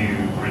new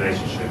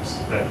relationships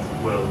that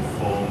will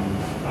form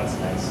that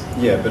space.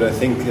 Yeah, but I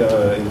think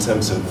in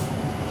terms of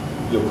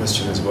your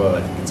question as well,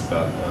 I think it's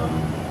about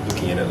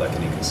looking at it like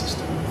an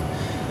ecosystem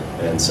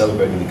and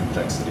celebrating the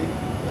complexity.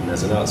 And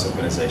as an arts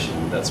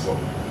organisation, that's what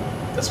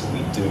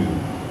we do.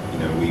 You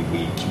know,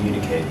 we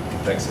communicate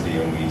complexity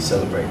and we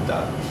celebrate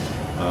that.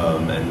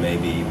 And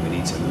maybe we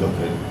need to look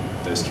at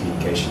those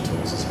communication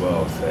tools as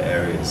well for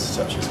areas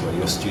such as where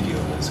your studio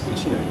is,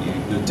 which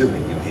you're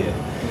doing, you're here.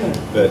 Yeah.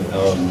 But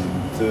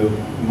the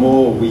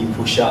more we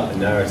push out the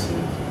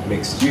narrative,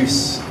 mixed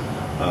use,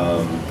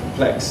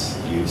 complex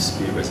use,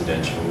 be it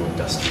residential,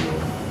 industrial,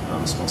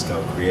 small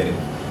scale creative,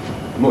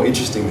 the more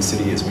interesting the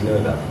city is. We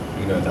know that.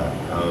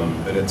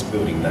 But it's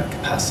building that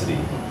capacity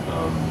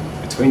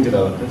between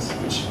developers,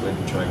 which we're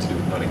trying to do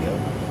with Notting Hill,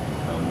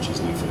 which is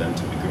new for them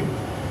to a degree.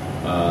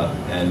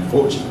 And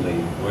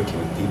fortunately, working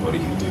with Peabody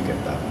who do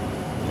get that,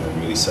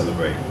 and really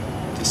celebrate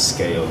the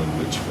scale in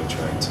which we're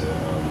trying to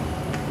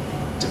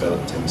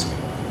develop Thamesmead,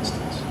 for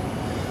instance.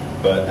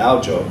 But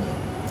our job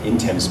in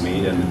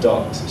Thamesmead and the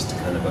docks is to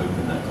kind of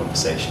open that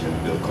conversation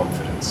and build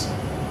confidence.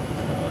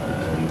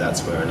 And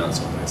that's where an arts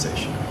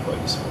organisation is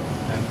quite useful,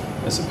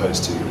 as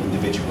opposed to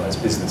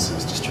individualised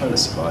businesses just trying to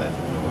survive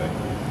in a way.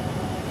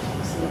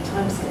 So the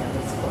timescale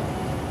is quite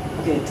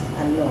good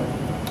and long.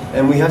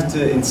 And we have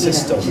to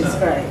insist on that.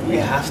 Great, we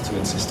have to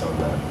insist on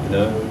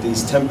that.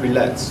 These temporary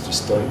lets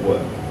just don't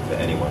work for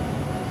anyone.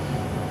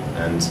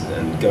 And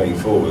going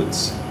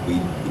forwards, we,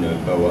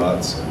 Beau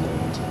Arts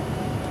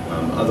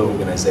and other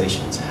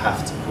organisations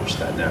have to push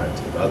that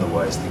narrative.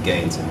 Otherwise, the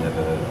gains are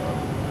never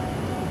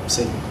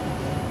seen.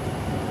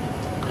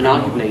 And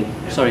arguably,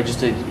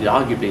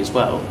 arguably as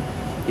well,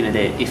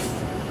 if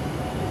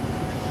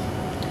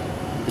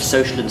the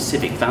social and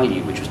civic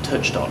value, which was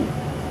touched on,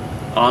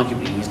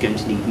 arguably he's going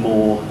to need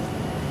more,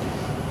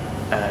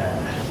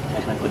 how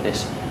can I put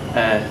this,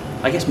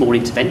 I guess more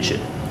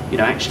intervention,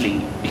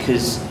 actually,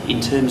 because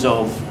in terms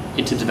of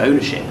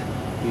ownership,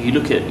 you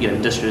look at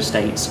industrial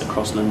estates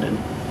across London,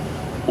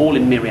 all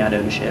in myriad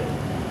ownership,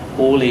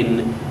 all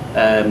in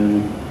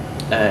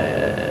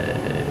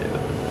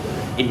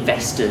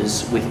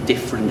investors with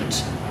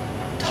different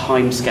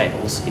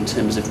timescales in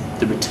terms of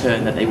the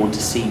return that they want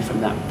to see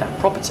from that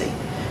property.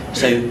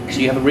 So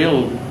you have a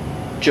real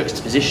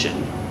juxtaposition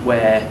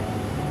where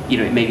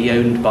it may be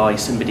owned by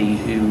somebody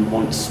who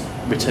wants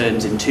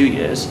returns in 2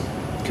 years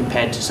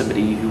compared to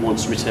somebody who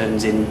wants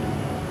returns in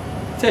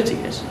 30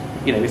 years.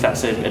 If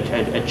that's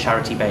a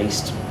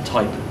charity-based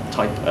type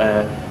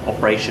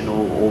operation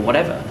or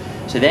whatever.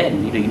 So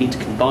then you need to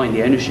combine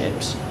the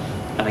ownerships,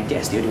 and I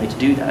guess the only way to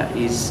do that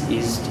is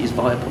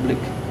via public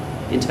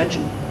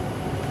intervention.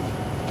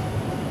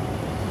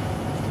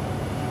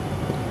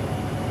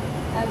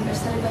 I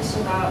just had a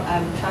question about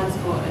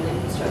transport and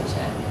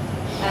infrastructure.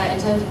 In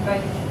terms of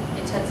both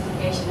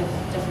intensification of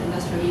different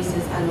industrial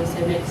uses and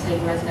also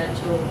mixing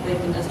residential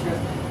with industrial,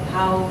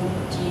 how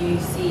do you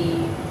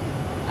see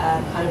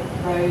kind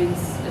of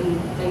roads and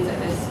things like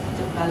this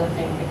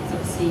developing? Because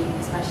obviously,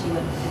 especially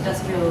with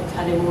industrial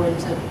turning more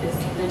into this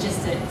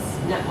logistics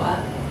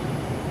network,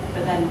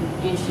 but then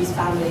you introduce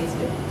families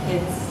with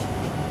kids,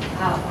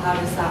 how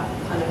does that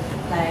kind of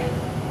play?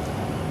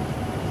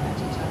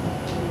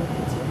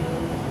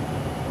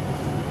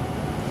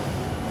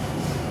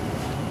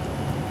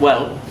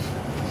 Well,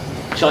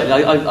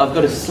 I've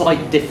got a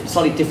slightly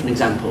different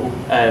example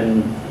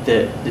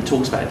that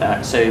talks about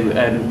that. So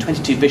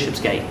 22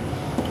 Bishopsgate,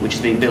 which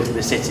is being built in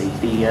the city,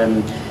 the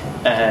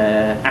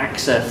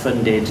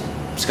AXA-funded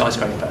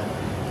skyscraper,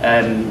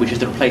 which is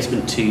the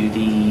replacement to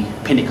the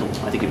Pinnacle,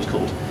 I think it was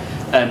called.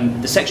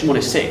 The Section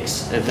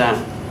 106 of that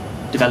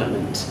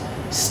development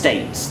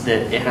states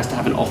that it has to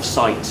have an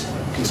off-site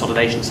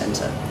consolidation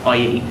centre,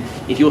 i.e.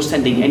 if you're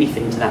sending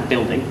anything to that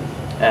building,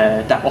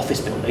 that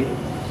office building,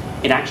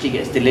 it actually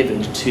gets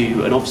delivered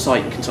to an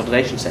off-site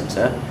consolidation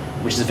centre,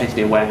 which is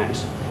effectively a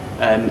warehouse.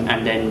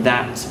 And then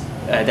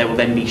there will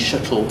then be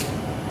shuttle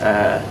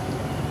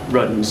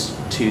runs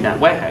to that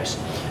warehouse.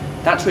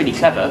 That's really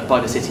clever by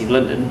the City of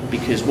London,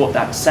 because what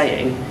that's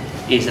saying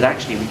is that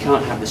actually we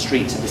can't have the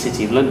streets of the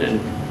City of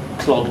London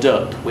clogged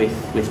up with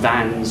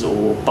vans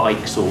or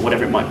bikes or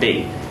whatever it might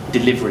be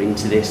delivering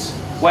to this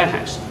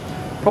warehouse.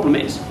 Problem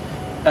is,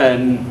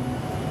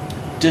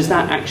 does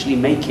that actually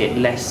make it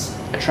less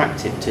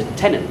attractive to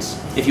tenants?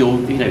 If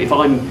if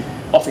I'm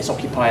office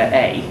occupier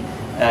A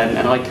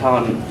and I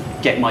can't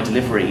get my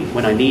delivery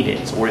when I need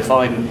it, or if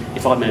I'm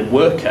a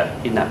worker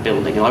in that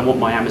building and I want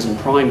my Amazon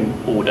Prime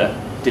order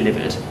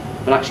delivered,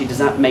 well, actually, does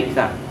that make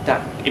that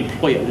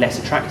employer less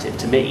attractive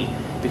to me?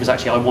 Because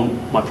actually, I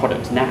want my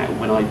product now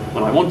when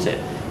I want it.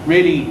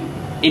 Really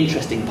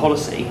interesting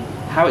policy.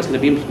 How it's going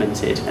to be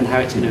implemented and how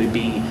it's going to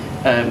be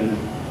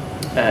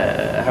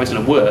how it's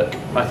going to work,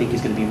 I think,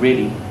 is going to be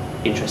really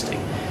interesting.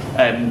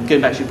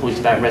 Going back to your point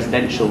about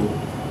residential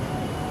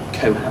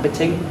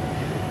cohabiting,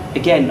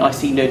 again, I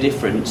see no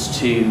difference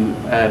to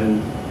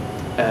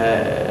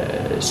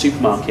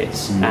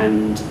supermarkets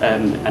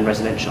and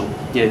residential.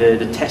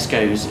 The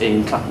Tesco's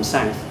in Clapham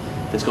South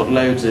that's got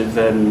loads of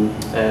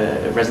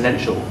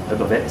residential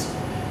above it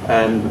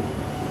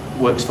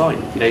works fine.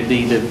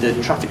 The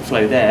traffic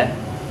flow there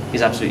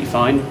is absolutely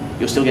fine.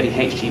 You're still getting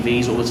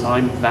HGVs all the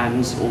time,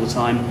 vans all the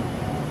time,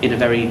 in a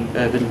very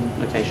urban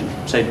location.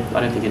 So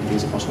I don't think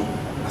anything's impossible.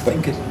 I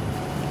think it.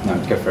 No,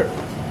 go for it.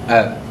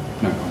 No.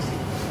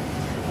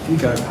 I You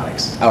go,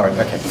 Alex. All right,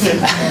 okay.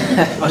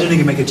 I don't think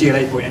you make a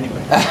GLA point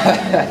anyway.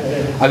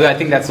 I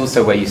think that's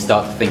also where you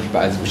start to think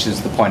about, which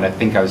is the point I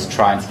think I was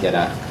trying to get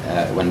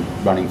at when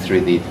running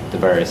through the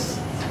various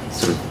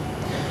sort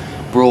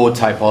of broad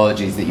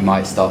typologies that you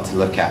might start to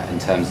look at in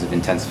terms of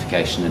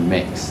intensification and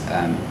mix.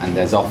 And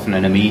there's often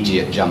an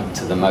immediate jump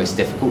to the most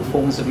difficult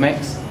forms of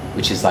mix,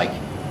 which is like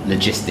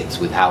logistics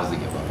with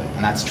housing above it.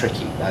 And that's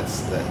tricky.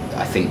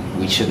 I think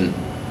we shouldn't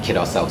kid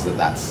ourselves that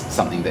that's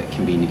something that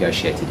can be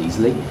negotiated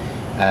easily.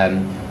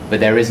 But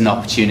there is an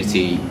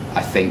opportunity,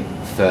 I think,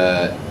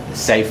 for,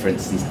 say, for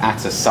instance,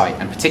 at a site,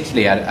 and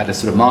particularly at a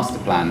sort of master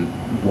plan,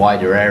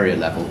 wider area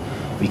level,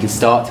 we can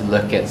start to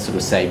look at sort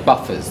of, say,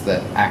 buffers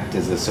that act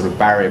as a sort of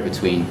barrier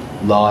between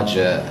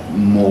larger,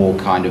 more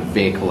kind of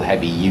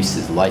vehicle-heavy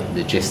uses like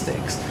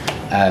logistics,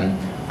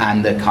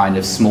 and the kind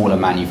of smaller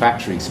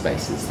manufacturing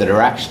spaces that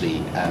are actually,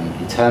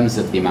 in terms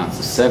of the amounts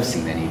of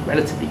servicing they need,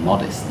 relatively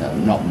modest.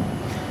 Not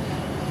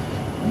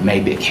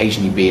maybe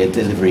occasionally be a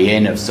delivery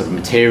in of sort of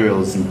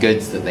materials and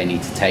goods that they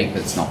need to take,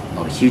 but it's not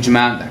a huge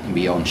amount. That can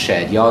be on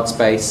shared yard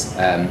space,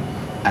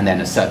 and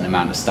then a certain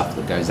amount of stuff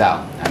that goes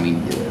out. I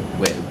mean,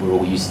 we're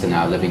all used to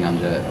now living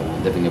under or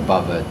living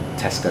above a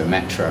Tesco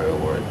Metro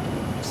or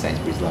a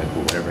Sainsbury's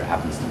local, whatever it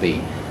happens to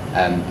be,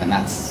 and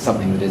that's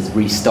something that is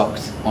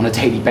restocked on a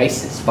daily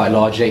basis by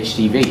large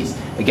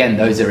HGVs. Again,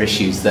 those are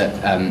issues that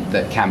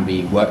that can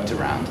be worked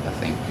around, I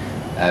think.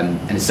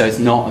 And so it's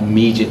not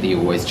immediately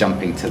always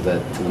jumping to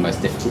the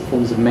most difficult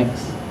forms of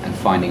mix and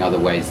finding other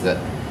ways that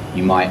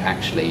you might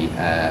actually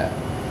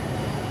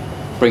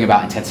bring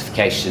about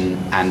intensification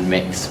and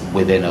mix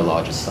within a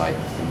larger site.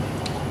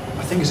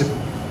 I think it's a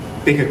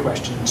bigger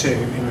question too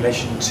in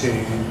relation to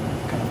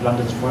kind of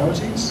London's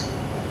priorities.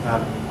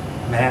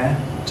 Mayor,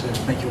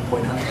 to make your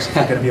point, Alex, if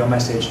you're going to be on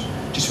message,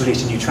 just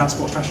released a new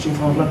transport strategy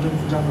for London,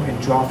 for example, in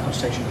draft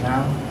consultation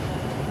now.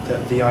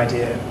 The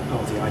idea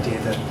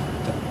that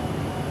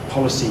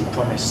policy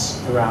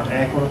promise around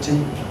air quality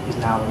is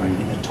now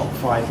in the top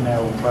 5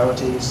 mayoral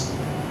priorities.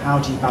 How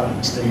do you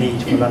balance the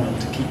need for London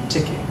to keep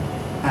ticking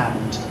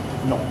and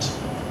not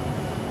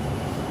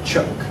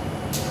choke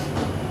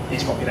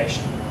its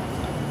population?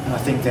 And I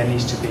think there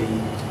needs to be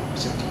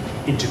some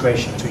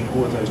integration between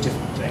all of those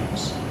different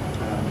things.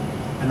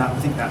 And I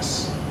think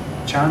that's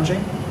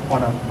challenging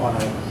on a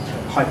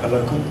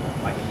hyper-local,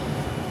 like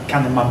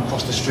can the mum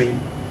cross the street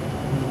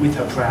with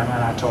her pram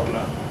and her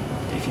toddler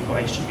if you've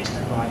got HGVs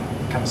nearby?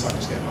 Can the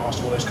cyclists get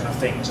past? All those kind of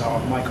things are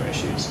micro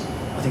issues.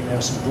 I think there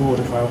are some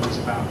broader priorities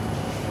about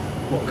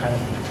what kind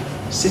of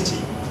city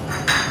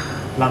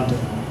London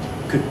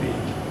could be.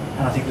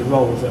 And I think the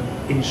role that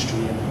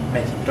industry and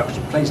making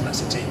production plays in that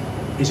city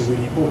is a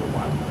really important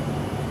one.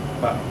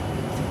 But I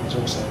think there's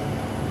also a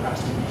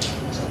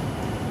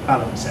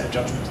balanced set of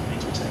judgments that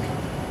need to be taken.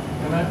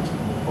 Can I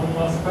one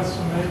last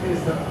question maybe?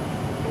 Is that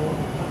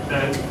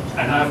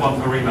and I have one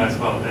for Rima as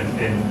well.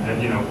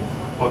 And you know,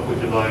 what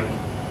would you like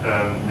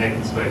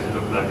Nathan's space to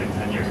look like in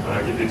 10 years? But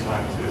I'll give you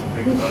time to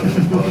think about it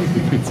as well.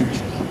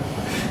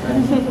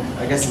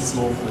 I guess it's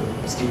more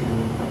for Stephen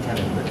and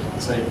Kevin, but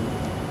so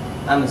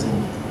Amazon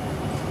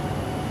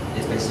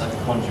is basically like a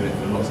conduit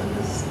for lots of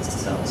businesses to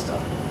sell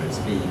stuff, for it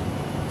to be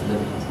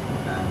delivered.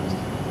 And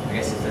I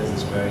guess if there's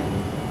this growing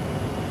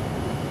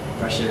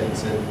pressure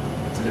to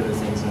deliver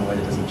things in a way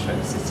that doesn't choke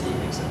the city,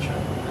 etc.,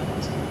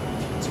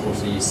 and to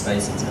also use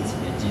space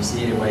intensively, do you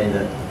see a way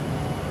that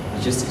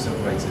logistics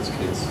operators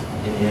could,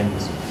 in the end,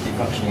 be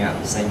functioning out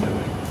of the same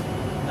building,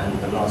 and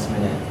the last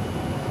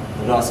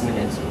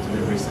minute sort of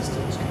delivery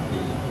systems could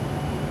be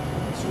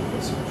sort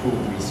of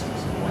pooled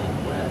resource in a way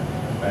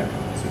where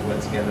companies would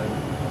work together?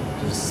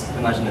 Just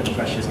imagine that the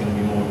pressure is going to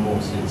be more and more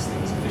to do these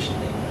things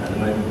efficiently. And at the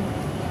moment,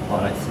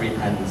 buy like 3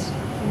 pens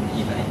from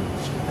eBay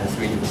and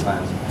 3 different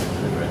plans to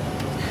deliver it.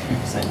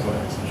 Same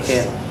product.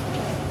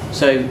 Yeah.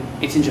 So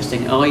it's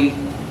interesting.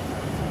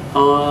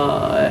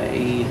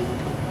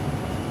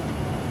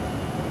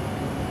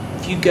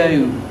 If you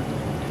go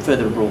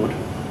further abroad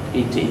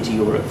into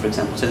Europe, for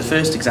example, so the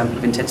first example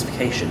of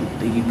intensification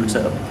that you put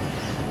up,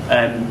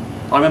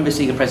 I remember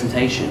seeing a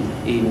presentation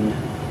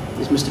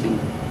this must have been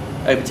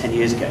over 10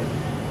 years ago,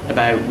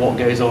 about what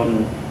goes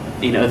on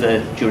in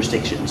other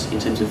jurisdictions in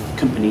terms of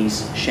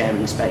companies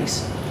sharing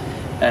space.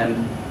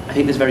 I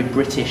think there's a very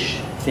British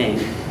thing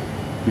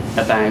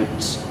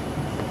about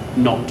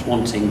not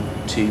wanting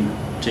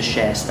to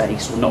share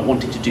space or not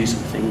wanting to do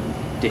something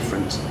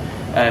different.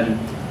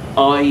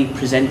 I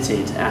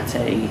presented at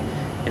an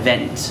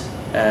event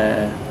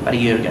about a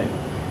year ago,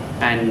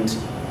 and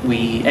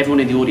everyone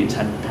in the audience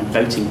had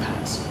voting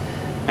pads,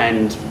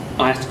 and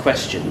I asked a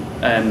question: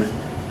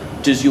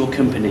 does your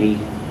company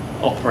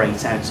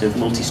operate out of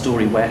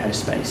multi-storey warehouse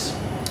space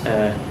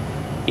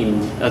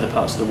in other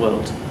parts of the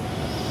world?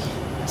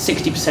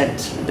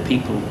 60% of the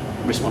people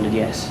responded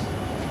yes,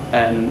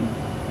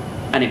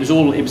 and it was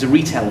a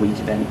retail week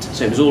event,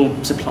 so it was all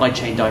supply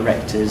chain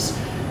directors,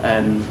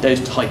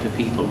 those type of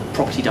people,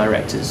 property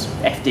directors,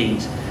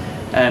 FDs.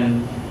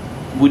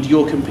 Would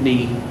your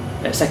company,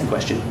 second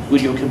question,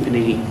 would your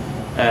company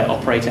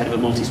operate out of a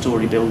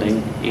multi-storey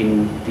building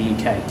in the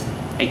UK?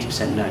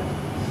 80% no.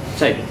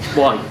 So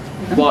why?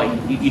 Why?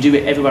 You do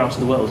it everywhere else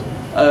in the world.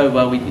 Oh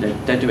well, we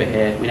don't do it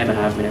here. We never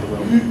have. We never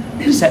will.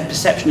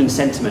 Perception and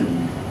sentiment,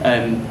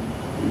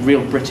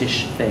 real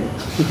British thing.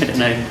 I don't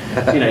know.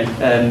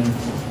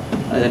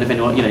 I don't know if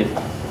anyone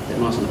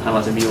else on the panel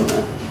has a view on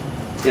that.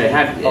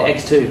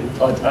 X2.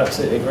 I'd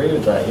absolutely agree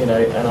with that. And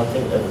I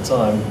think at the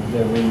time,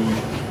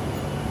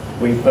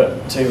 we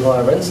put too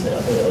high rents in it.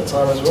 I think at the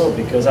time as well,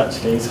 because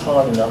actually it's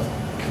hard enough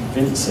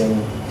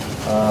convincing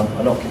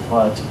an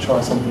occupier to try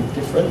something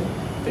different,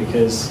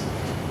 because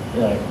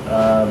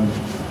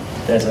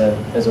there's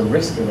a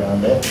risk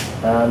around it,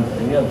 and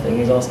the other thing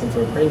is asking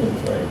for a premium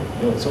for it.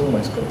 It's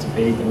almost got to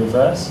be the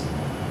reverse.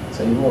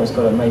 So you've always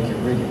got to make it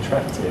really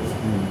attractive,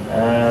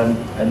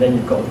 and then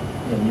you've got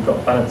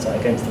to balance that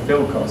against the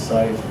build cost.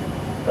 So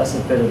that's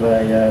a bit of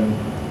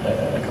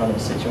a kind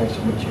of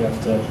situation which you have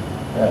to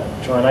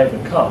try and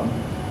overcome.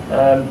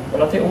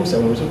 And I think also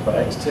when we talk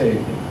about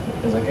X2,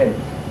 is again,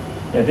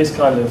 this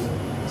kind of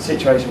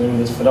situation, when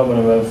this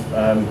phenomenon of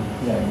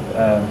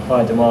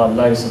high demand,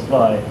 low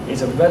supply,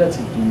 is a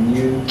relatively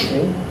new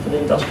thing for the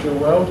industrial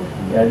world.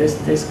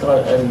 This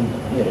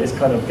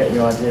kind of getting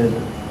your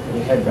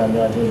head around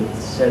the idea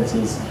that sheds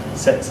is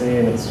sexy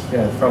and it's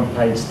front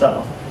page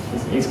stuff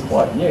is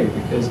quite new,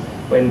 because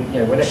when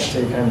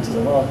X2 came to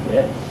the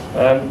market,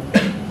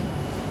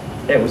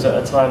 it was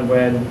at a time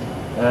when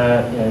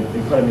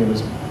the economy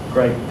was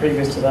great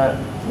previous to that.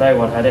 No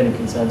one had any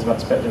concerns about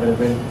spec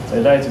development,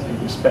 so loads of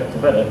people spec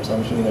developed, so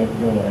I'm sure you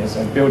know,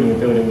 so building a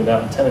building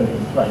without a tenant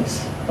in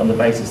place on the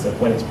basis that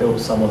when it's built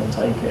someone will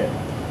take it.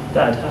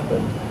 That had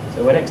happened.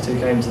 So when X2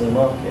 came to the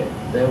market,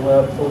 there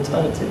were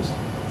alternatives.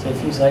 So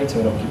if you say to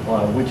an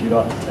occupier, would you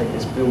like to take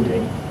this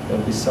building,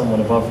 there'll be someone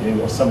above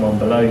you or someone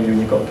below you, and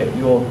you've got to get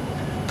your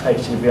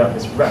HGV up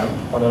this ramp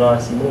on an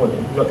icy morning.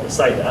 I'm not going to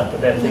say that, but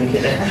they're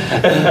thinking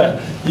it.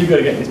 You've got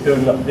to get this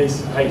building up,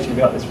 this HGV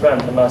up this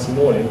ramp on an icy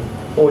morning,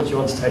 or do you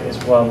want to take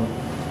this one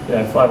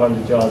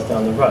 500 yards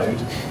down the road?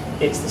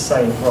 It's the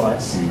same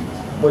price.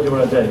 What do you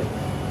want to do?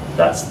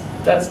 That's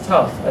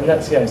tough, and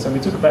that's so we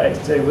talk about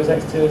X2. Was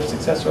X2 a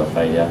success or a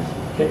failure?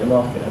 Hit the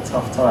market at a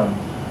tough time.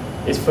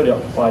 It's fully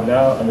occupied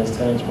now, and there's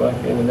tenants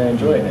working, and they're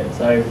enjoying it.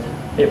 So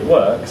it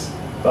works,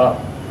 but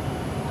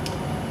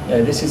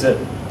this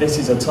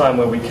is a time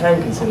where we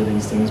can consider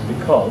these things,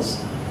 because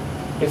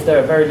if there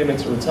are very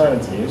limited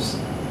alternatives,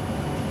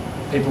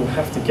 people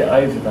have to get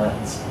over that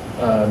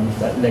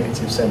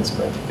negative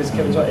sentiment. Because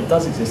Kevin's right, it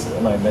does exist at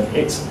the moment.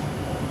 It's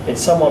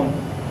someone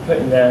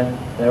putting their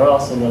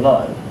arse on the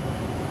line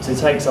to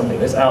take something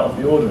that's out of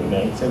the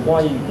ordinary. So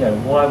why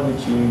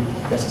would you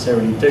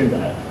necessarily do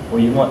that? Well,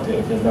 you might do it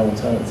if there's no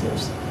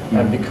alternatives.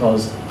 And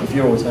because if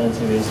your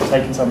alternative is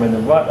taking somewhere in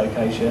the right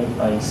location,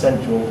 i.e.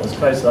 central, as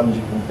close to London as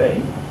you can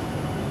be,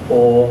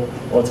 or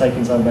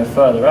taking somewhere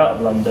further out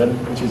of London,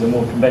 which is a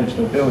more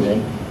conventional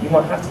building, you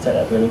might have to take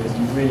that building because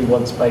you really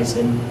want space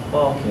in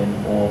Barking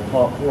or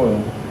Park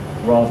Royal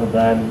rather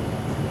than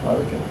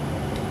Hurricane.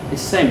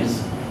 It's the same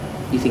as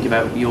you think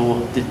about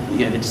the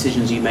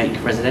decisions you make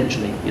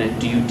residentially.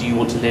 Do you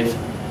want to live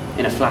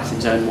in a flat in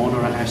Zone 1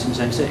 or a house in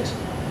Zone 6?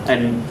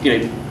 And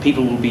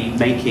people will be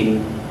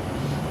making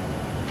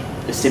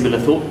a similar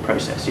thought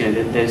process.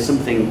 There's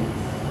something.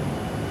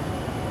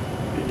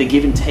 The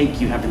give and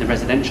take you have in the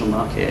residential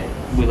market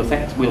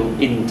will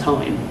in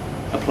time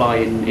apply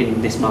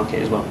in this market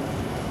as well.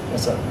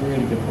 That's a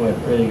really good point.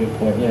 Really good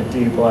point. Do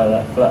you buy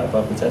that flat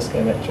above the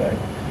Tesco Metro,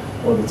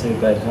 or the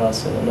 2-bed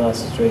house in a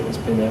nice street that's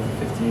been there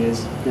for 50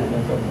 years?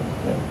 No problem.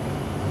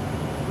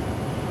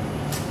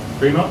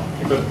 Rima,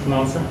 you got an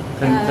answer?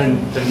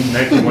 10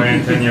 maybe weigh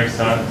in 10 years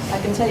time. I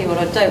can tell you what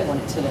I don't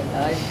want it to look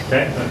like,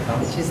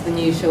 which is the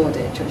new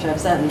Shoreditch, which I've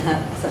certainly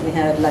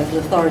heard local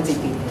authority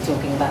people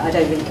talking about. I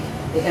don't think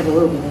it ever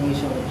will be the new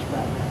Shoreditch,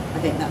 but I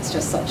think that's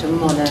just such a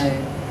mono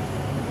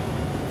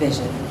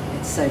vision.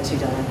 It's so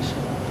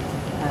two-dimensional.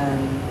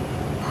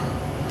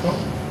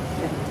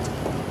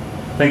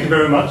 Thank you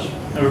very much,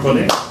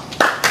 everybody.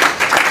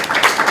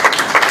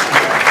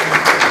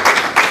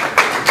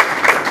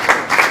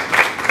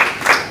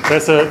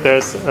 There's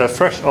a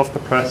fresh off the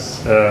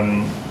press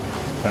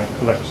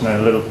collection and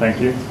a little thank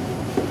you.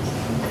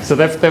 So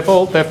they've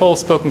all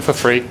spoken for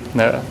free,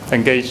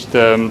 engaged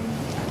on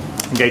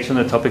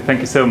the topic. Thank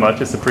you so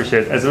much. It's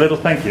appreciated. As a little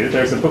thank you,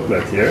 there's a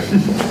booklet here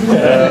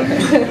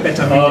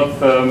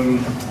of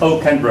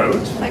Old Kent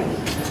Road,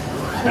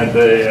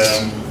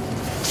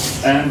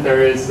 and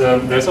there's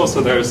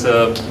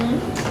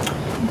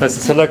a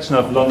selection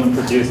of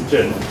London-produced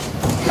gin.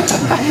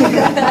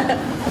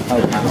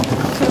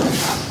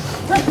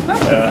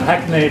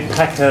 Hackney,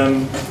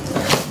 Peckham,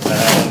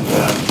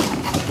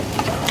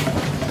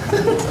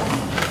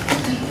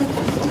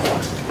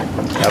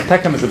 and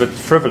Peckham is a bit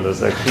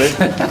frivolous actually,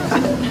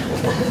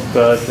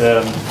 but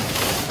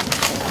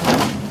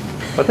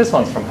this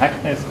one's from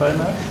Hackney. It's quite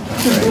nice.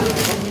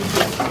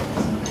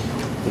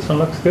 This one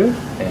looks good.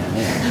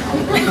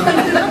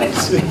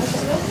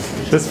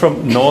 This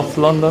from North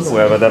London,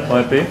 wherever that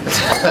might be.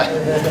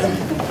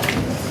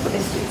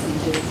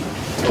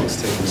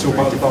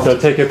 So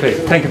take your pick.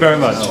 Thank you very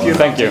much.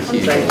 Thank you.